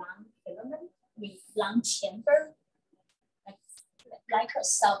have a long filament with long chamber, like a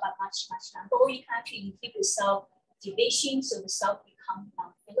cell but much longer, or you can actually inhibit cell division, so the cell become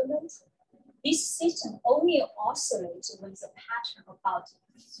long filament. This system only oscillates with a pattern about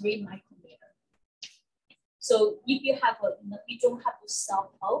 3 micrometer. So if you don't have a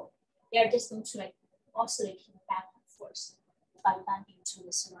cell pole, they are just going to oscillate back and forth by binding to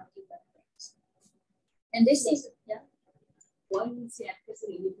the surrounding membranes. And this is Why is the active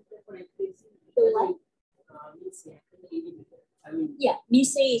inhibitor for activation? The what? Means the active inhibitor. I mean, mean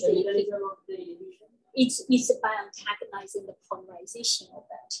C is the mechanism of the inhibition. It's by antagonizing the polymerization of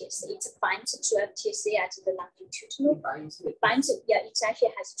FTSA. It binds to FTSA at the longitudinal. It binds, it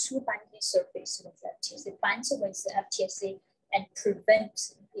actually has 2 binding surfaces with FTSA. It binds with the FTSA and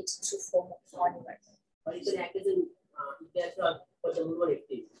prevents it to form a polymer. But it's an activation for the movement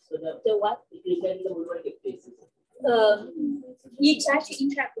FTSA. So the what? It is the movement FTSA. It actually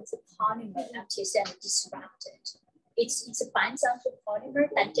interacts with the polymer FTSA and disrupt it. It's a binds onto polymer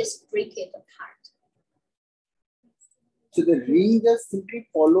and just break it apart. So the ring just simply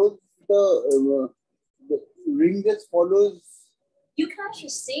follows the ring just follows. You can actually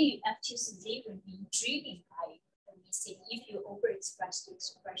see FTC0 being driven by the mean if you overexpress the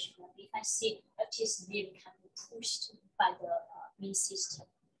expression. You can see FTC0 can be pushed by the mean system,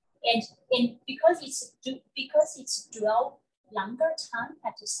 and because it's dwell longer time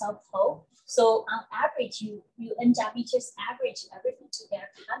at the cell pole. So on average, you end up, you just average everything together,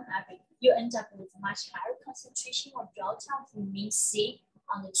 time average, you end up with much higher concentration of dwell time for mean C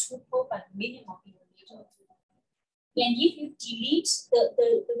on the true pole, but minimum in the middle. And if you delete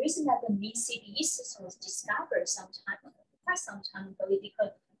the reason that the mean CDE system was discovered quite some time ago,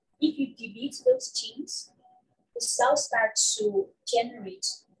 because if you delete those genes, the cells start to generate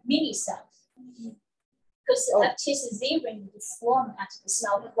mini cells. Because FTC0 is formed at the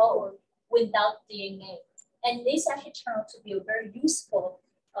cell wall without DNA. And this actually turned out to be a very useful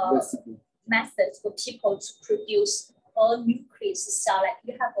method for people to produce a nucleus cell. Like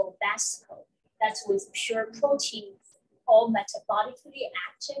you have a vesicle that's with pure protein, all metabolically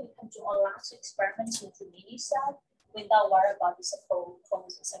active. You can do a lot of experiments with the mini cell. without worry about this whole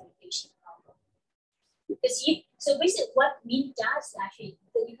chromosome segregation problem. Because so basically what Min does actually,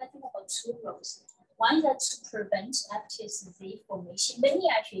 you can think about two roles. One is that to prevent FTSZ formation. Many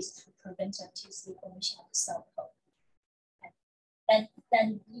actually is to prevent FTSZ formation of the cell coat.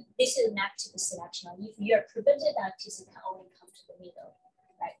 Then this is an active selection. If you are prevented, FTSZ can only come to the middle,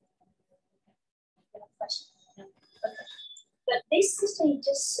 right? Question? No? Okay. But this system is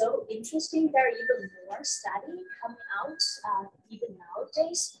just so interesting. There are even more studies coming out even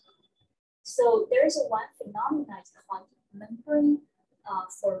nowadays. So there is one phenomenon called membrane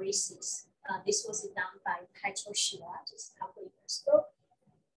phoresis. This was done by xiao just a couple of years ago.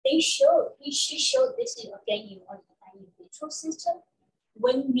 She showed this again in in vitro system.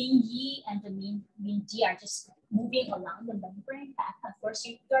 When Min Yi and the Min D are just moving along the membrane back and forth,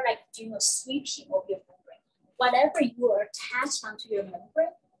 you're like doing a sweeping of your membrane. Whatever you are attached onto your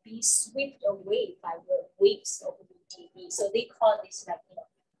membrane being swept away by the waves of the DB. So they call this like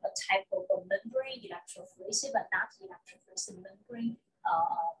a type of a membrane electrophoresis, but not electrophoresis membrane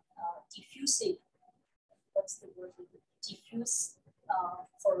diffusive. What's the word? Diffuse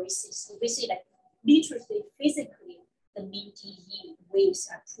phoresis. So basically, like literally, physically, the MinDE waves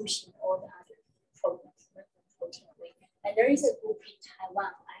are pushing all the other protein away. And there is a group in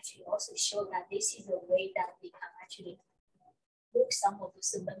Taiwan actually also show that this is a way that they can actually look some of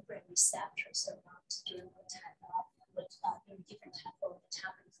those membrane receptors around during the time during different type of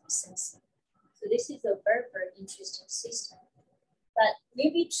metabolism sensing. So this is a very, very interesting system. But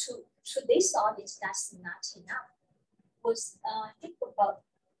maybe to this audience, that's not enough. Was I think about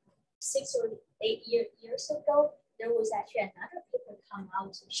 6 or 8 years ago, there was actually another paper come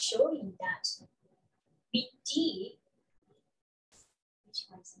out showing that BD, which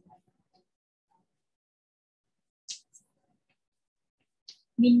one's in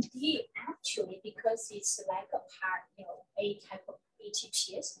MinD actually, because it's like a part, a type of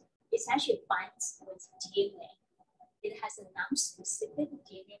ATPase, it actually binds with DNA. It has a non-specific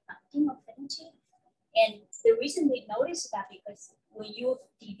DNA binding affinity. And the reason we notice that because when you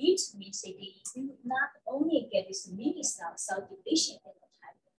delete MinCD, you not only get this mini cell division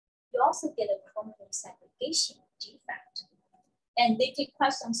phenotype, you also get a chromosome segregation defect. And they did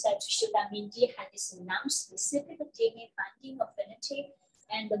quite some studies to show that MinD had this non-specific DNA binding affinity.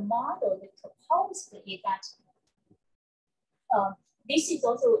 And the model they proposed is that this is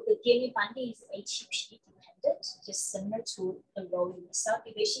also the DNA binding is ATP dependent, just similar to the role in the cell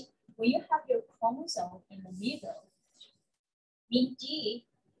division. When you have your chromosome in the middle, MinD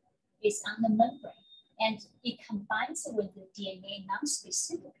is on the membrane and it combines with the DNA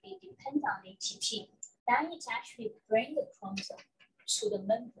non-specifically dependent on ATP. Then it actually brings the chromosome to the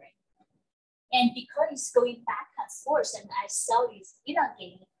membrane. And because it's going back and forth and as cell is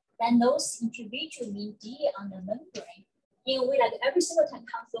elongating, then those individual MinD on the membrane, in a way like every single time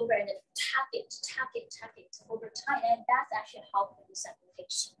comes over and tap it over time, and that's actually helping the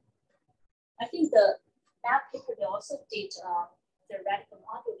segregation. I think that paper they also did the radical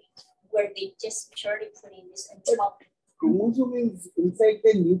modeling where they just purely put in this entropy. Chromosome is inside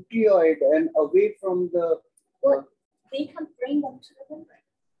the nucleoid and away from the. Well, they can bring them to the membrane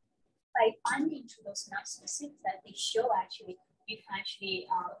by binding to those non-specific that they show actually. You can actually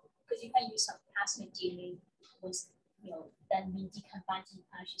because you can use some plasmid DNA with then MinD combined, you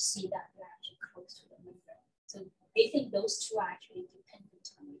can actually see that they're actually close to the membrane. So they think those two are actually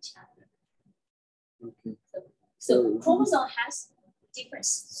dependent on each other. Okay. So chromosome has different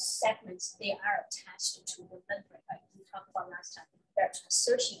segments. They are attached to the membrane. Like we talked about last time. They're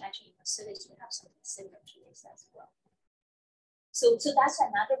searching actually in facilities. We have something similar to this as well. So that's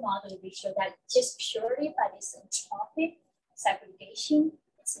another model we show that just purely by this entropic segregation,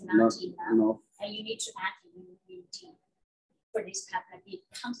 it's not enough. And you need to add MinD for this peptide. It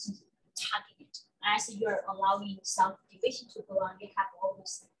constantly tagging it. As you're allowing cell division to go on, you have all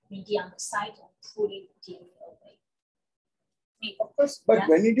this MinD on the side and pulling DNA away. I mean, of course, but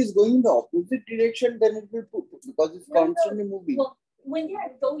when it is going in the opposite direction, then it will put because it's constantly moving. Well, when they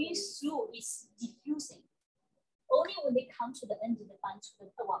are going through, it's diffusing. Only when they come to the end of the band to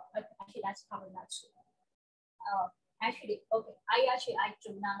the well, actually that's probably not true. Actually, okay, I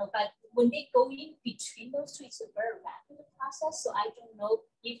do not know, but when they go in between those two, it's a very rapid process. So I don't know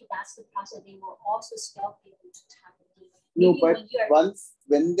if that's the process. They will also still be able to target it. No, but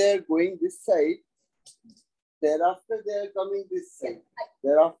when they're going this side, thereafter they're coming this side.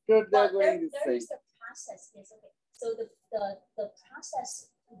 Thereafter they're going this side. There is a process. Yes, okay. So the process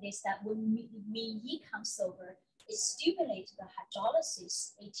is that when MinD comes over, it stimulates the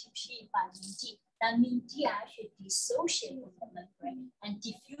hydrolysis ATP by MinD. That MinD actually dissociates from the membrane and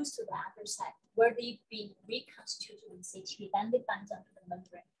diffuse to the other side, where they be reconstituted in CTP, then they bind onto the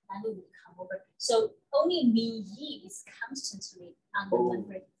membrane, and it will come over. So only mean E is constantly on the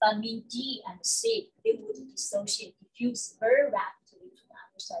membrane, but mean D and C, they would dissociate, diffuse very rapidly to the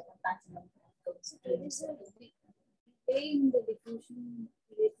other side, and that's the membrane goes through the cell. In the diffusion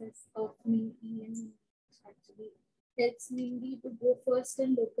basis of mean E and actually helps mean D to go first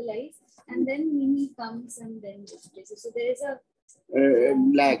and localize, and then mean E comes and then displaces. So there is a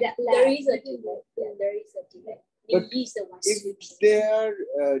lag. There is a delay. Yeah, there is a delay. But is the one if they are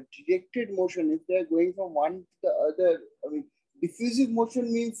directed motion, if they are going from one to the other, I mean, diffusive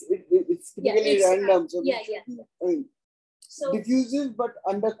motion means it's typically random. So I mean, so diffusive, but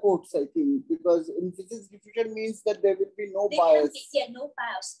under quotes, I think, because in physics, diffusion means that there will be no bias. No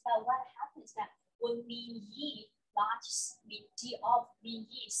bias. But what happens is that when mean E large mean D of mean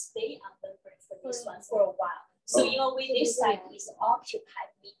E stay on the brain for this one for a while. So when this side is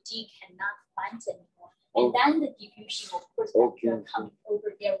occupied, mean D cannot bind anymore. And then the diffusion, of course, will come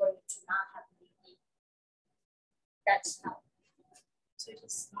over there where you do not have mean D. That's how. So it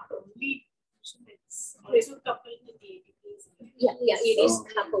is not only diffusion, it's also coupled with the ATP. Yeah, it is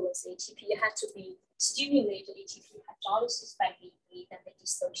coupled with ATP. You have to be stimulated ATP hydrolysis by mean E, then they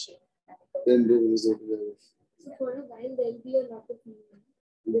dissociate. Then there is a so for a while there will be a lot of movement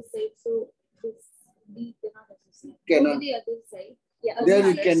this side, so this D cannot associate. Go to the other side. Yeah,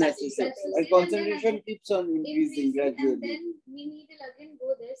 then it can associate. And concentration keeps on increasing gradually. And then we need to again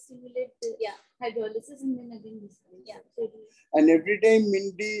go there, stimulate the hydrolysis, and then again this way. Yeah. And every time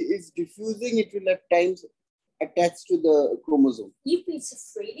mean D is diffusing, it will at times attach to the chromosome. If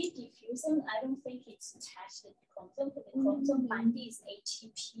it's freely diffusing, I don't think it's attached to the chromosome, because the chromosome binding is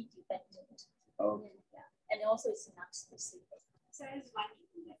ATP dependent. Okay. Yeah. And also it's not specific. So I was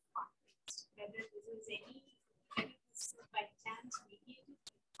wondering in that context whether this is any by chance mediated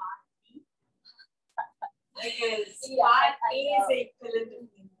with part B. Because part A is equivalent to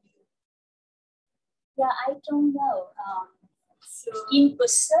mean D. Yeah, I don't know. So in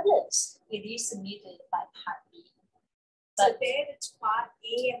bacillus, it is mediated by part B. But so there it's part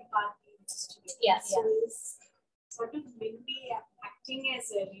A and part B mixed together. Yeah, so it's sort of maybe acting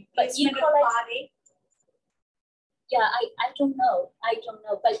as a replacement of part A. Yeah, I don't know.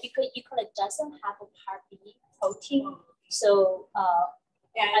 But because E. coli doesn't have a part B protein, so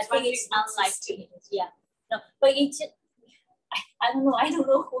I think it's unlikely. Yeah, no, but it's I don't know. I don't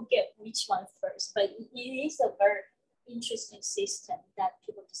know who get which one first, but it is a very interesting system that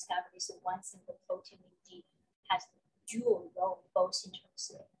people discovered is one single protein indeed has dual role, both in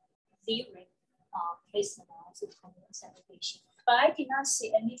terms of theory, placement, and also chemical segregation. But I did not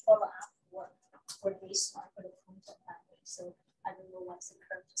see any follow-up work for this one, for the chromosome family. So I don't know what's the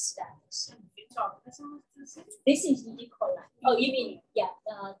current status. This is E. coli. Oh, you mean, yeah,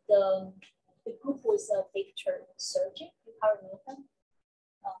 the group was Victor Surgeon, you probably know him,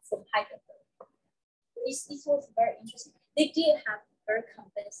 from Heidelberg. This was very interesting. They did have very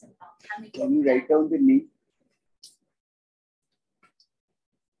convincing chemical. Can you write down the name?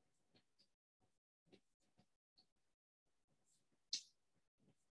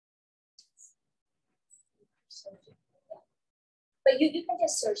 But you can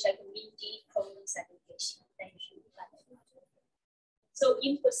just search like mean D protein segregation, then you should find it. So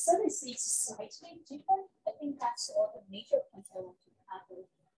in bacillus, it's slightly different. I think that's all the major points I want to cover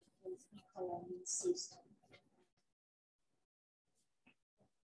with E. coli system.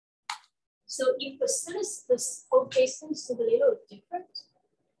 So in bacillus, this whole case is a little different.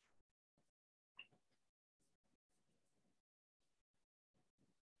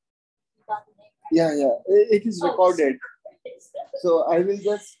 Yeah, it is recorded. So I will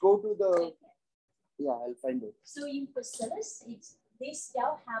just go to the, I'll find it. So in bacillus, they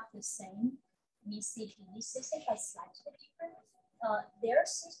still have the same MECTD system, but slightly different. Their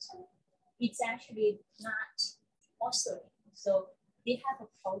system, it's actually not oscillating. So they have a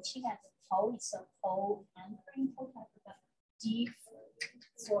protein at the pole, it's a pole anchoring protein,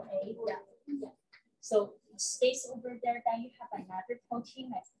 D4A. Yeah. So it stays over there, then you have another protein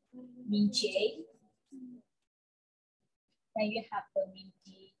like mean J. Then you have the mean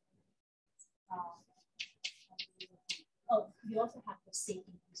D. You also have the C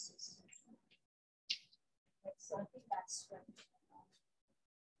system. So I think that's right.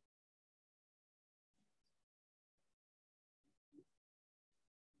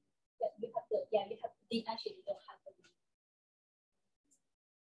 You have the actually you don't have the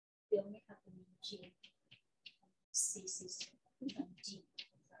they only have the mean G, C system, and D.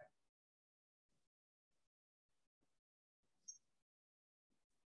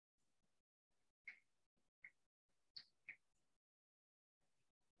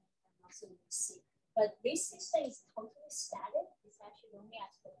 so you see. But this system is totally static. It's actually only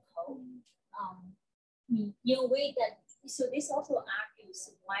at the code. In a way that, so this also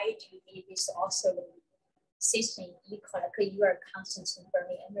argues why do you need this oscillating system equal, like you are constantly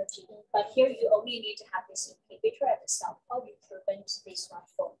burning energy. But here you only need to have this inhibitor at the cell pole. You prevent this one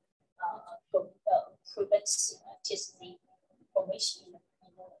from prevents TSD formation in the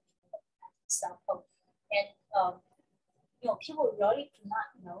cell pole. And people really do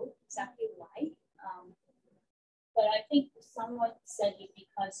not know exactly why. But I think someone said it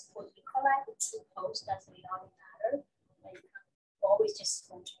because for E. coli, the two poles doesn't really matter. Like, always just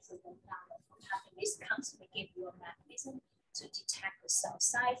going to put them down. Having this constantly give you a mechanism to detect the cell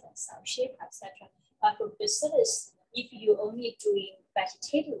size and cell shape, etc. But for bacillus, if you're only doing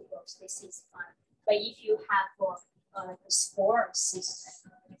vegetative growth, this is fine. But if you have the spore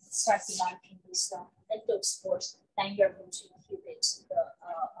system, start developing these endospores, then you're going to inhibit the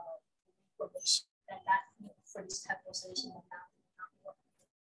formation. And that for this type of solution will not work.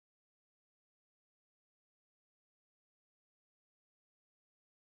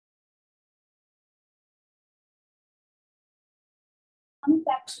 Coming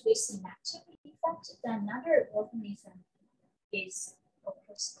back to this synaptic effect, another organism is, of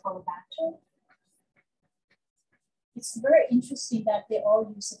course, Colobacter. It's very interesting that they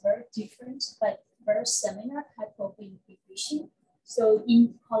all use a very different but very similar type of inhibition. So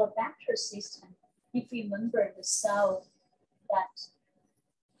in Colobacter system, if you remember the cell that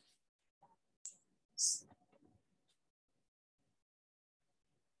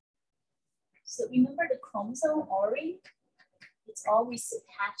so remember the chromosome ori, it's always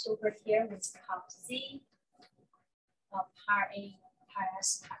attached over here with part Z, part A, part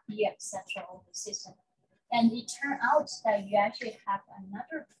S, part B, etc. of the system. And it turned out that you actually have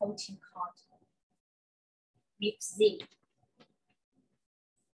another protein called MIP-Z.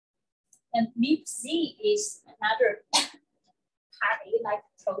 And MIP-Z is another part A-like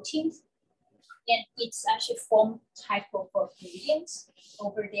protein. And it's actually form type of gradients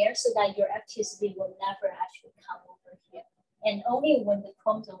over there so that your activity will never actually come over here. And only when the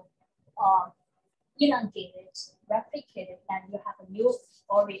chromosome elongated, replicated, then you have a new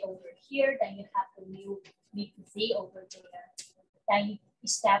ori over here, then you have the new MIP-Z over there. Then you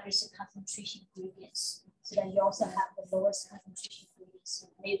establish the concentration gradients so that you also have the lowest concentration gradients in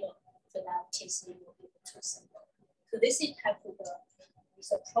the middle so that TSD will be able to assemble. So this is type of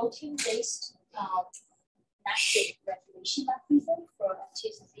it's a protein-based active regulation mechanism for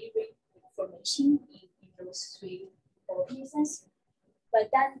TSD formation in those three organisms. But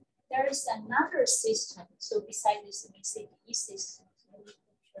then there is another system. So besides this MCE system,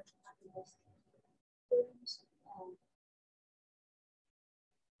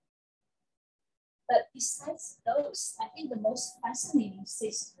 but besides those, I think the most fascinating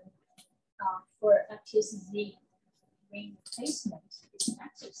system for TSD ring replacement is an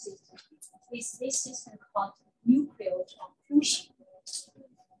active system. Is this system called nuclear occlusion.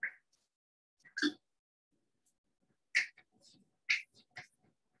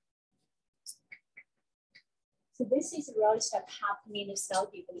 So this is really start happening in cell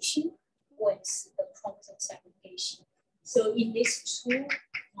division with the chromosome segregation. So in these two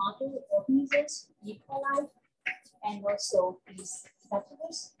model organisms, E. coli and also these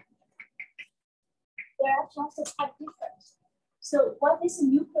Staphylococcus, they're actually quite different. So what is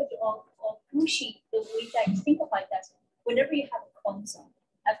nuclear occlusion? The way that you think about that, whenever you have a chromosome,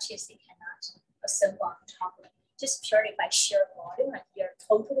 FTSC cannot assemble on top of it. Just purely by sheer volume, like you're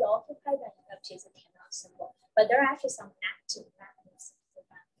totally occupied and FTSC cannot assemble. But there are actually some active mechanisms for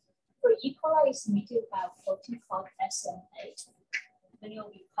that. For E. coli, it's mediated by a protein called SMA. Many of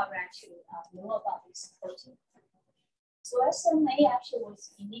you probably actually know about this protein. So SMA actually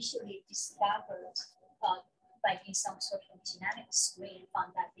was initially discovered by in some sort of genetic screen,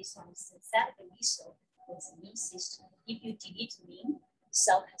 found that this one is synthetic lethal with the mean system. If you delete mean, the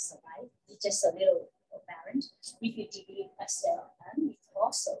cell can survive. It's just a little aberrant. If you delete a cell, it's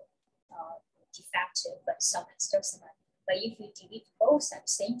also defective, but the cell can still survive. But if you delete both at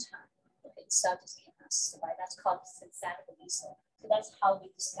the same time, okay, the cell just cannot survive. That's called synthetic lethal. So that's how we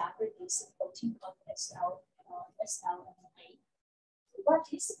discovered this protein called SLMA. What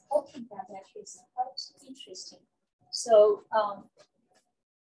is the protein that actually is quite interesting? So,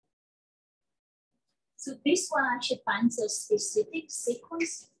 so this one actually finds a specific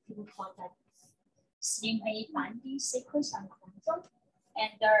sequence. People call that CMA binding sequence on chromosome.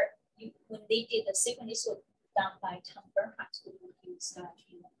 And when they did the sequence, this was done by Tom Bernhardt, who used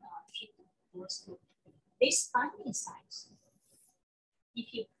this binding sites.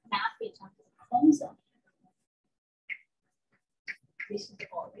 If you map it onto the chromosome, this is the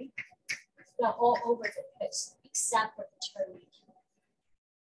ori. They're all over the place except for the term region.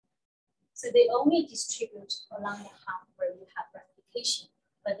 So they only distribute along the hub where you have replication,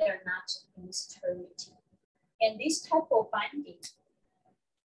 but they're not in this term region. And this type of binding,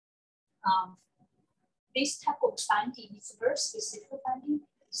 is very specific binding.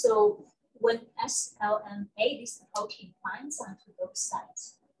 So when SLMA, this protein, binds onto those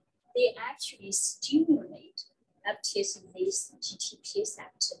sites, they actually stimulate FTSase GTPase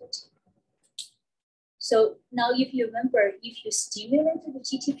activity. So now if you remember, if you stimulate the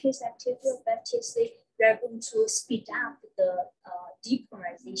GTPase activity of FTSase, they're going to speed up the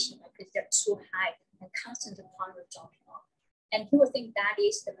depolarization because they're too high and constant power dropping off. And people think that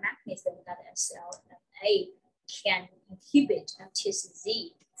is the mechanism that SLMA can inhibit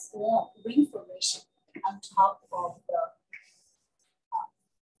FTSase form reformation on top of the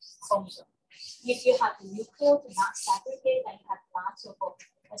chromosome. If you have the nucleus not segregated and you have lots of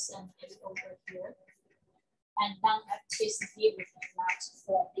SMA over here, and then FTSase will not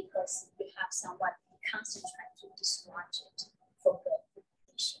form because you have someone constantly trying to dislodge it from the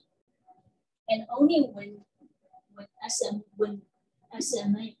population. And only when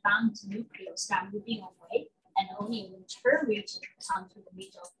SMA bound nucleus start moving away, and only when term region come to the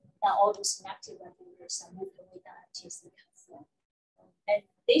middle, then all those selective regulators are moved away, the FTSase can form. And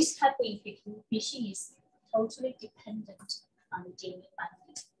this type of inhibition is totally dependent on the DNA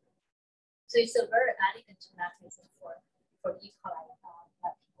binding. So it's a very elegant mechanism for E. coli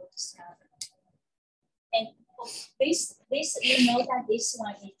that people discover. And you know that this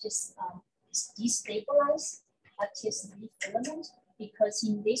one is just destabilize FTSase filament, because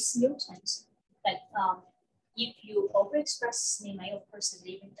in this mutant, like if you overexpress SNMA, of course the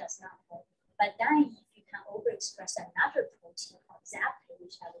living does not hold. But then if you can overexpress another protein called ZAP,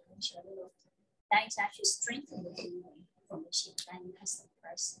 which I will mention a little, then it's actually strengthening the DNA formation, then you can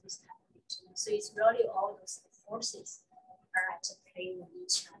suppress this type of mutant. So it's really all those forces are at play with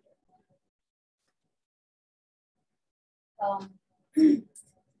each other.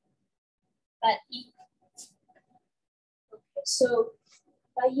 So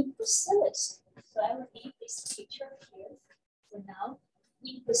in bacillus, so I will leave this picture here for now.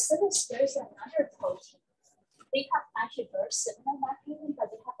 In bacillus, there's another protein. They have actually very similar mechanism,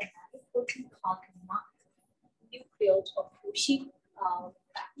 but they have another protein called nucleus occlusion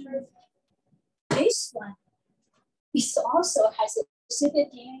factor. This one is also has a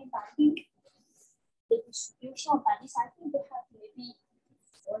specific DNA binding. The distribution of bindings, I think they have maybe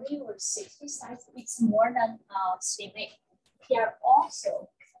 40 or 60 sites. It's more than SNMA. They are also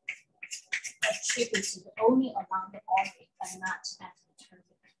attributed only along the orbit, but not at the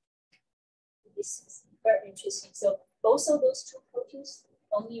terminal. This is very interesting. So both of those two proteins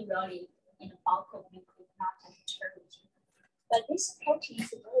only really in the bulk of nucleus, not at the terminal. But this protein is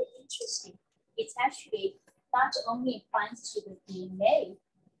very interesting. It's actually not only binds to the DNA,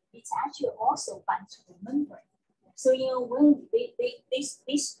 it's actually also binds to the membrane. So when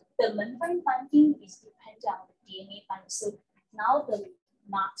the membrane binding is dependent on the DNA binding. So now the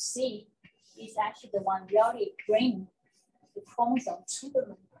NOC is actually the one really bring the chromosome to the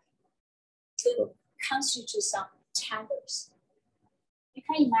membrane to constitute some tethers. You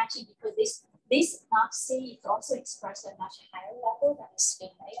can imagine, because this NOC is also expressed at a much higher level than the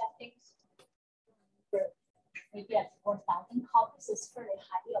SNMA, I think. Maybe at 4,000 copies is fairly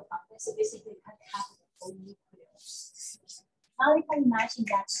highly abundant. So basically, you can have the whole nucleus. Now you can imagine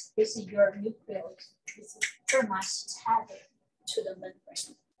that this is your nucleus. It's very much tethered to the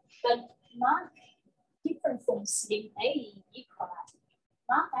membrane, but not different from SNMA in E. coli.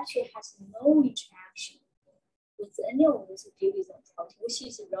 Not actually has no interaction with any of those division protein, which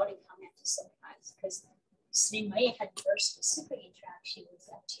is really coming to surprise because SNMA had very specific interaction with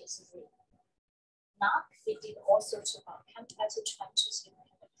FTSase. NOC, they did all sorts of counter trying to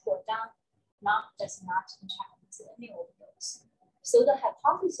pull down. NOC does not interact with any of those. So the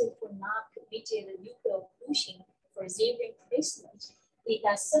hypothesis for NOC mediated nuclear occlusion for Z-ring placement is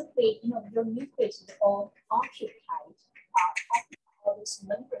that simply, your nucleus is all occupied all this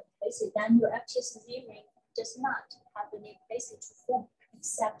membrane places, then your FTSase ring does not have any places to form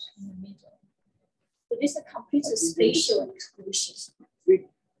except in the middle. So this is a complete spatial exclusion. Wait,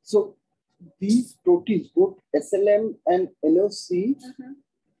 so these proteins, both SLM and LOC,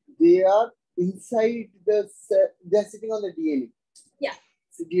 they are inside the cell, they're sitting on the DNA. Yeah.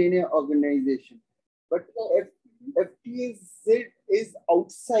 It's a DNA organization. But FTSase is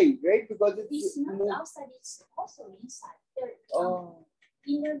outside, right? Because it's not outside, it's also inside. They're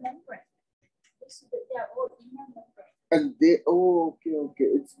inner membrane. They're all inner membrane. And okay.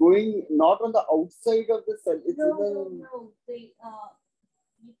 It's going not on the outside of the cell. It's no. They,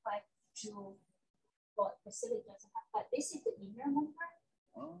 if I to what facility doesn't have. But this is the inner membrane.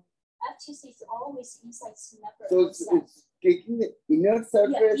 Oh. FTC is always inside, never so outside. it's taking the inner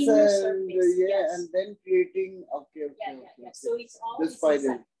surface, inner and surface, yes. and then creating okay. So it's always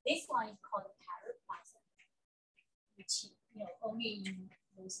inside. This one is called paraplasm, which only in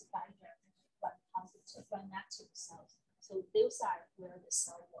those binder positive and active cells. So those are where the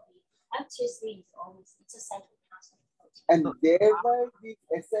cell will be. FTC is always it's a cytoplasmic protein. And thereby the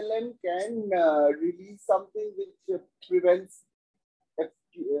SLM can release something which prevents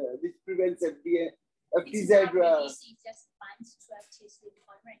FTZ. It's not releasing, just binds to FTC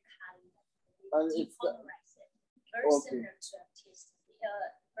polymer and depolarize it. Versatile to FTC,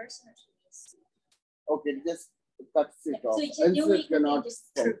 versatile to EC. Okay, just cuts it off. So the only thing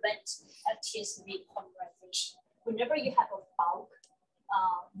just prevent FTC repolarization. Whenever you have a bulk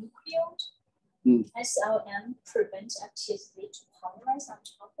nucleode, SLM prevents FTC to polarize on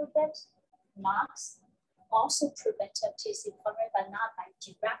top of it. NOx also prevent FTC polarize, but not by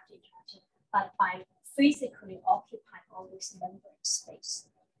direct interaction, but by physically occupying all this membrane space.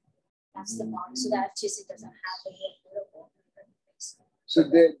 That's the mark, so that FTC doesn't have the available membrane space. So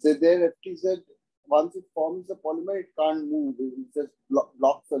their FTZ, once it forms the polymer, it can't move. It just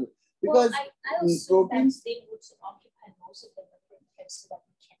blocks it. Because I assume that they would occupy most of the membrane space so that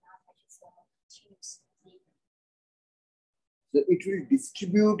we cannot actually form a continuous lead. So it will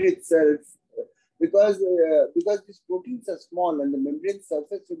distribute itself because these proteins are small and the membrane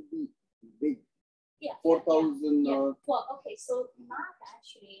surface will be big. 4,000. Well, okay, so NOC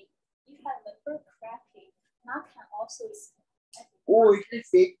actually, if I remember correctly, NOC can also. It will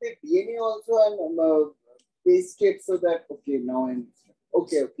take the DNA also and paste it so that now I'm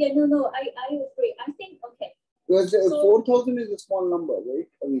okay. Yeah, no, I agree. I think because 4,000 is a small number, right?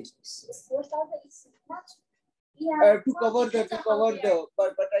 I mean, 4,000 is not. To cover the,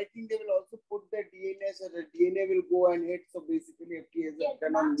 but I think they will also put the DNA so the DNA will go and hit. So basically, FTZ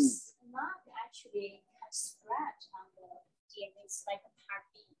cannot move. NOC actually has spread on the DNA. It's like a part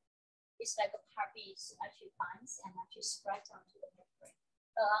B. It's like a part B actually binds and actually spreads onto the membrane,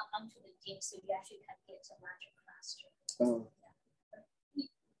 onto the DNA. So you actually can get a larger cluster. Oh.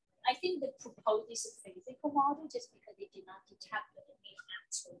 I think they proposed this physical model just because they did not detect any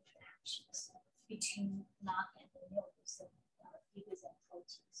actual interactions between NOC and the lipids and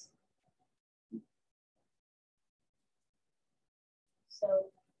proteins.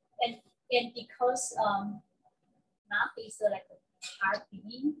 So, and because NOC is like a part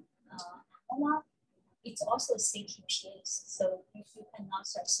B analog, it's also CTPase. So if you cannot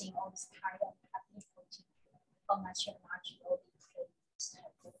start seeing all this part of protein, how much and large will be this type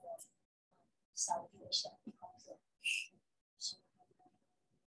of cell division.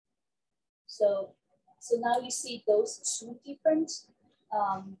 So now you see those two different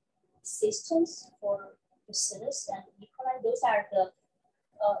systems for bacillus and E. coli. Those are the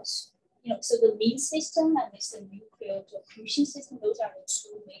so the mean system and this the nuclear diffusion system. Those are the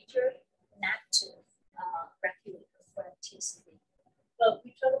two major negative regulators for FTC. But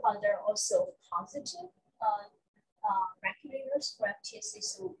we talk about there are also positive regulators for FTC,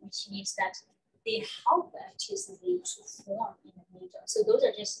 so which means that they help FTC to form in the middle. So those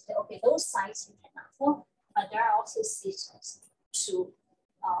are just those sites you cannot form, but there are also systems to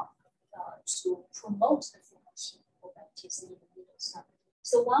promote the formation of FTC in the middle side.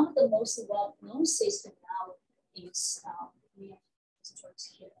 So one of the most well-known systems now is we have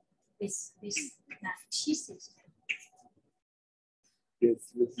this here. This MAPT system.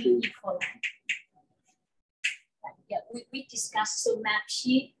 Yes, E. coli. Yeah, we discussed so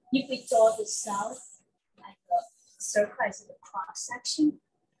MAPT. If we draw the cell like a circle as the cross section,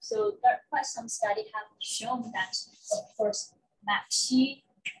 so there are quite some studies have shown that of course MAPT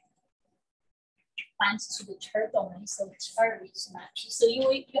binds to the TER domain, so TER is MAPT. So you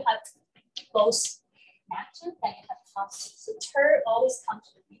have both negative and you have positive. So TER always comes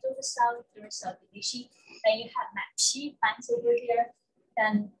to the middle of the cell during cell division. Then you have MAPT binds over here.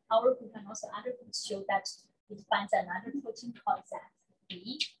 Then our group and also other groups show that it binds another protein called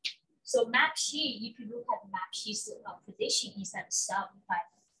ZB. So MAPT, if you look at MAPT's position inside the cell, if I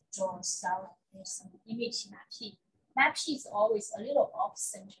draw a cell, there's some image MAPT. MAPT is always a little off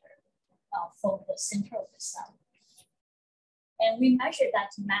center from the center of the cell. And we measure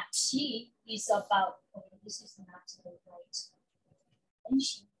that MAPT is about, this is not the right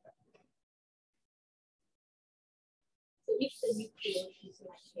dimension. So if the nucleus is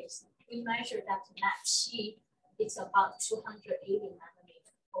like this, we measure that MAPT is about 280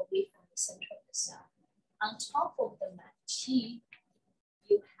 nanometers away from the center of the cell. On top of the MAPT,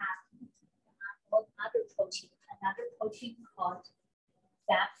 you have another protein called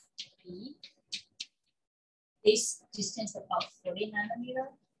BAF B. This distance about 40 nanometer.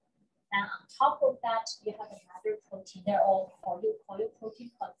 And on top of that, you have another protein. They're all coil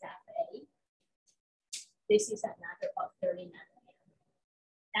protein called ZAP-A. This is another about 30 nanometer.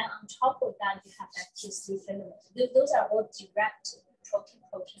 And on top of that, you have FTC filament. Those are all direct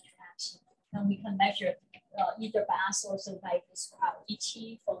protein-protein interaction. And we can measure either by us or also by this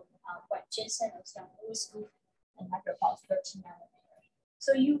ET from Brett Jensen or Xiao group, another about 13 nanometer.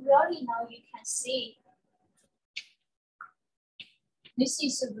 So you really now you can see this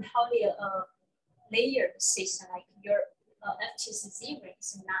is really a layered system, like your FTC ring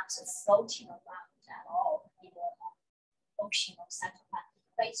is not floating around at all in the ocean of cytoplasm,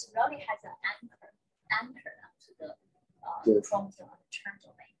 but it really has an anchor onto the chromosome on the term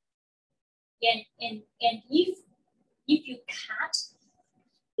domain. And if you cut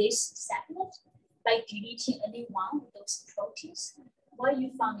this segment by deleting any one of those proteins, what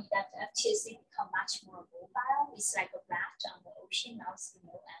you found is that the FTC become much more mobile. It's like a raft on the ocean. Now it's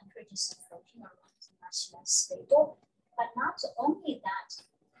no anchor, just floating around. It's much less stable. But not only that,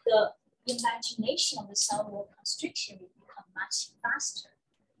 the imagination of the cell wall constriction will become much faster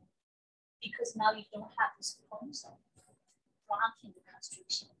because now you don't have this chromosome blocking the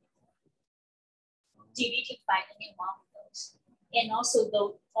constriction, deleted by any one of those. And also,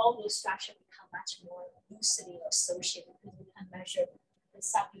 all those structures become much more loosely associated because we can measure the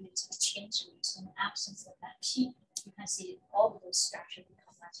subunit exchange rate in the absence of FP. You can see all of those structures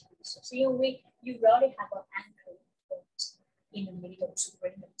become much looser. So you really have an anchor point in the middle to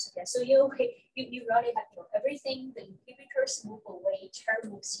bring them together. So you really have everything. The inhibitors move away,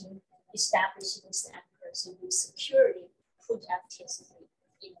 term moves in, establish this anchor. So you securely put FTS in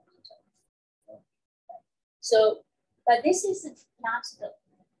the middle. So, but this is not the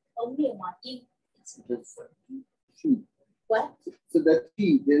only one. It's what? So the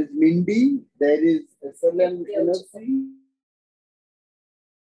T, there is MINDI, there is SLM NFC.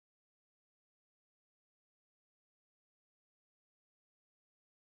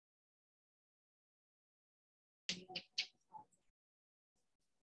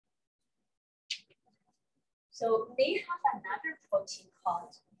 So they have another protein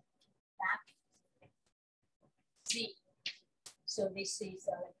called Z. So this is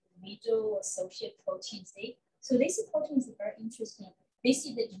like middle associate protein Z. So this protein is very interesting. This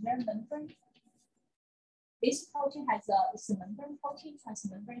is the inner membrane. This protein has it's a membrane protein,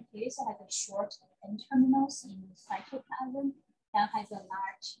 transmembrane helix, has a short N-terminals in the cytoplasm, and has a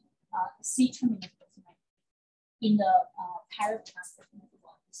large C-terminal protein in the paraplasm.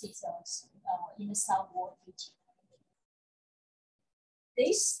 This is in the cell wall.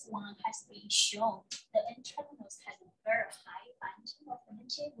 This one has been shown the N-terminals have a very high binding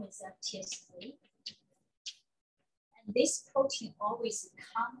affinity with FTS3. And this protein always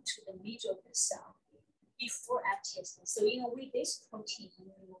comes to the middle of the cell before FTS3. So with this protein in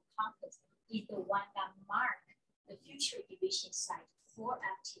the complex is the one that marks the future division site for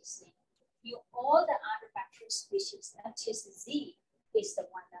FTS3. In all the other bacterial species, FTS-Z is the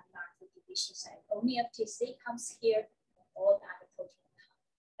one that marks the division site. Only FTS-Z comes here, all the other proteins come.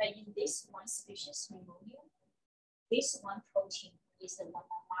 But in this one species, pneumonia, this one protein is the one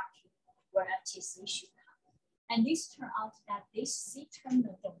that marks where FTS-Z should come. And this turned out that this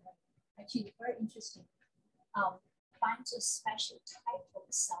C-terminal domain, actually very interesting, finds a special type of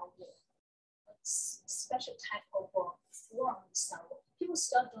cell wall, a special type of form of cell wall. People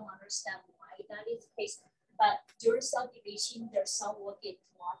still don't understand why that is the case, but during cell division, their cell wall gets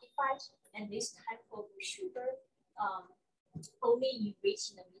modified, and this type of sugar only you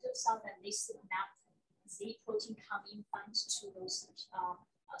reach in the middle cell, and this Z protein come in binds to those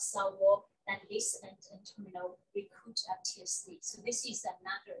cell wall, and this N-terminal recruit FTS-Z. So this is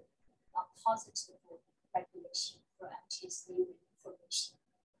another positive regulation for FTS-Z formation.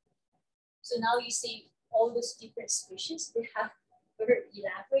 So now you see all those different species, they have very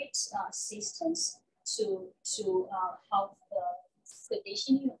elaborate systems to help the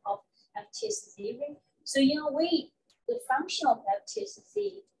conditioning of FTS-Z. So the function of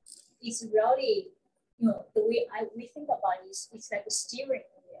FTS-Z is really, the way we think about it is it's like a steering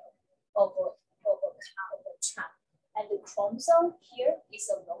wheel of a car, of a truck. And the chromosome here is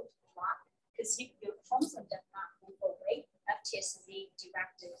a roadblock, because if your chromosome does not move away, FTS-Z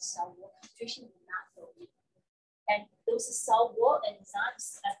directed cell wall constriction will not go in. And those cell wall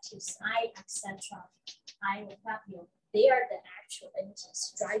enzymes, FTS-I, etc., they are the actual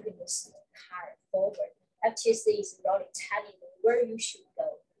engines driving this car forward. FTS-Z is really telling you where you should go.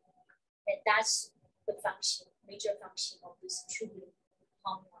 And that's the function, major function of this tubulin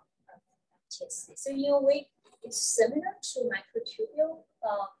hormone of FTS-Z. So it's similar to microtubule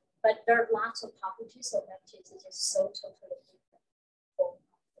But there are lots of properties of lectins is just so totally different from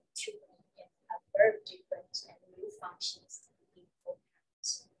the two and have very different and new functions in both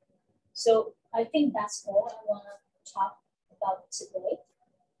parents. So I think that's all I want to talk about today.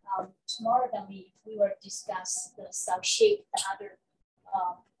 Tomorrow then we will discuss the cell shape, the other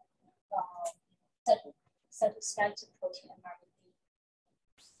cytoskeleton protein mRNA.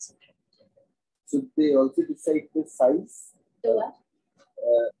 So they also decide the size? The what?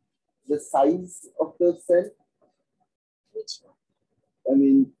 The size of the cell? Which one? I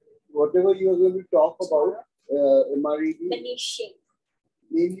mean, whatever you are going to talk about, mRNA. Mainly shape.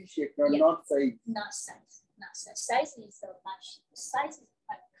 Mainly shape, not size. Not size. Not size. Size is the much. Size is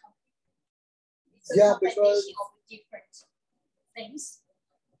quite complicated. It's a combination of different things.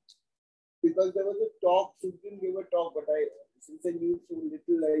 Because there was a talk, Susan gave a talk, but since I knew so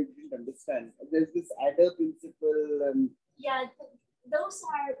little, I didn't understand. There's this adder principle and... Yeah, those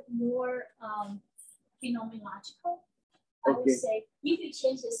are more phenomenological. I would say if you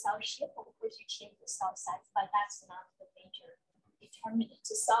change the cell shape, of course you change the cell size, but that's not the major determinant.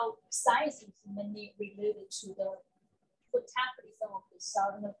 The cell size is mainly related to the metabolism of the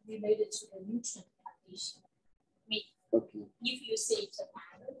cell and related to the nutrient condition. If you say it's an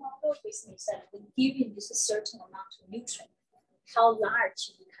adder model, which means that when given this a certain amount of nutrient, how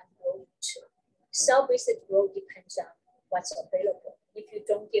large you can grow to. Cell-based growth depends on what's available. If you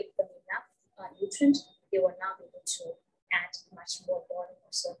don't give them enough nutrient, they will not be able to add much more volume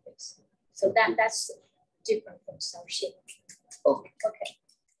or surface. So that's different from cell shape. Okay.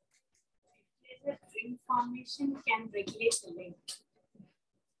 The ring formation can regulate the length.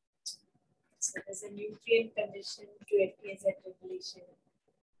 So there's a nutrient condition to FPZ regulation.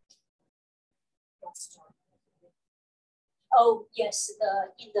 Oh yes,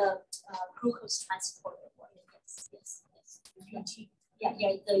 in the glucose transporter. Yes.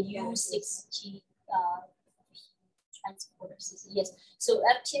 The U6G transporters. Yes. So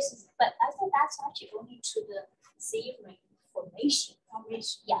FTS is, but I think that's actually only to the Z ring formation.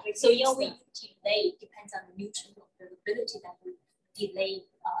 Yeah. So we delay depends on the nutrient availability that we delay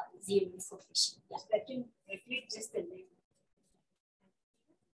Z ring formation. Yeah. So that can regulate just the length.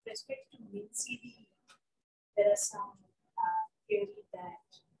 With respect to MinCD, there are some theory that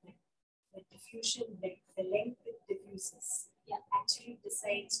the diffusion, the length it diffuses, actually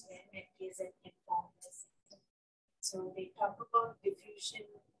decides when FPZ can form this. So they talk about diffusion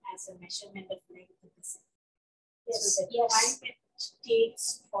as a measurement of length of the cell. Yes. So the time it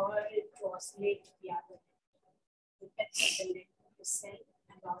takes for it to oscillate to the other depends on the length of the cell,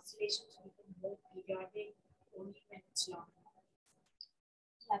 and the oscillations become more periodic only when it's long.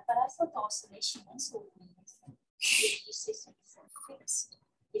 Yeah, but I thought the oscillation also means if the system is fixed,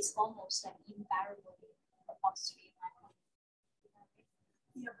 it's almost like invariably oscillating.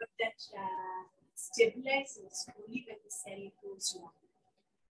 Yeah, but that stabilizes only when the cell goes long.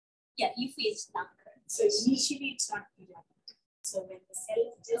 Yeah, if it's not current. So initially it's not periodic. So when the cell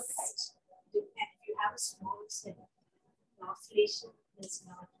is just, and if you have a small cell, the oscillation is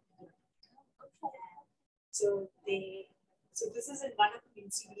not periodic. So this is in one of the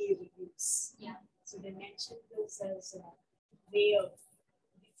MinCD reviews. Yeah. So they mentioned this as a way of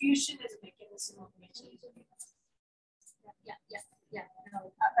diffusion as a mechanism of measuring. Yeah. No,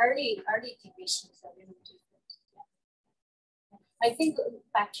 early divisions are really different. Yeah. I think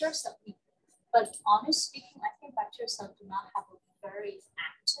bacterial cell, but honestly speaking, I think bacterial cells do not have a very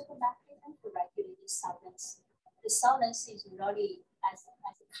active mechanism for regulating cell density. The cell density is really as a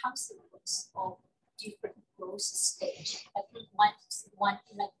consequence of different growth stage. I think one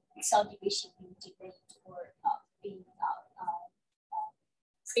like cell division being delayed or being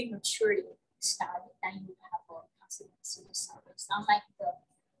prematurely started, then you have a consequence of the cell density. Unlike the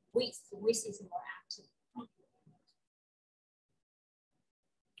width is more active.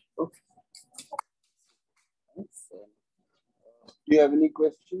 Okay. Do you have any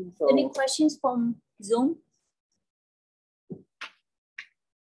questions? Any questions from Zoom? I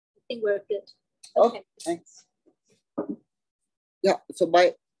think we're good. Okay, thanks. Yeah, so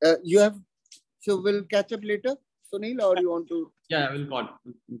so we'll catch up later, Sunil, or you want to? Yeah, we'll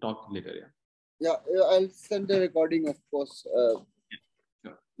talk later. Yeah, I'll send the recording, of course.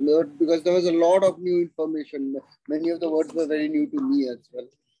 Sure. Because there was a lot of new information. Many of the words were very new to me as well,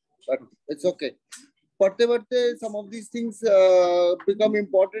 but it's okay. But some of these things become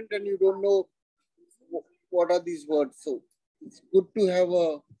important and you don't know what are these words. So it's good to have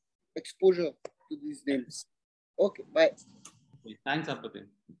a exposure to these names. Okay, bye. Okay. Thanks, Apathy.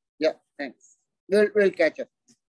 Yeah, thanks. We'll catch up.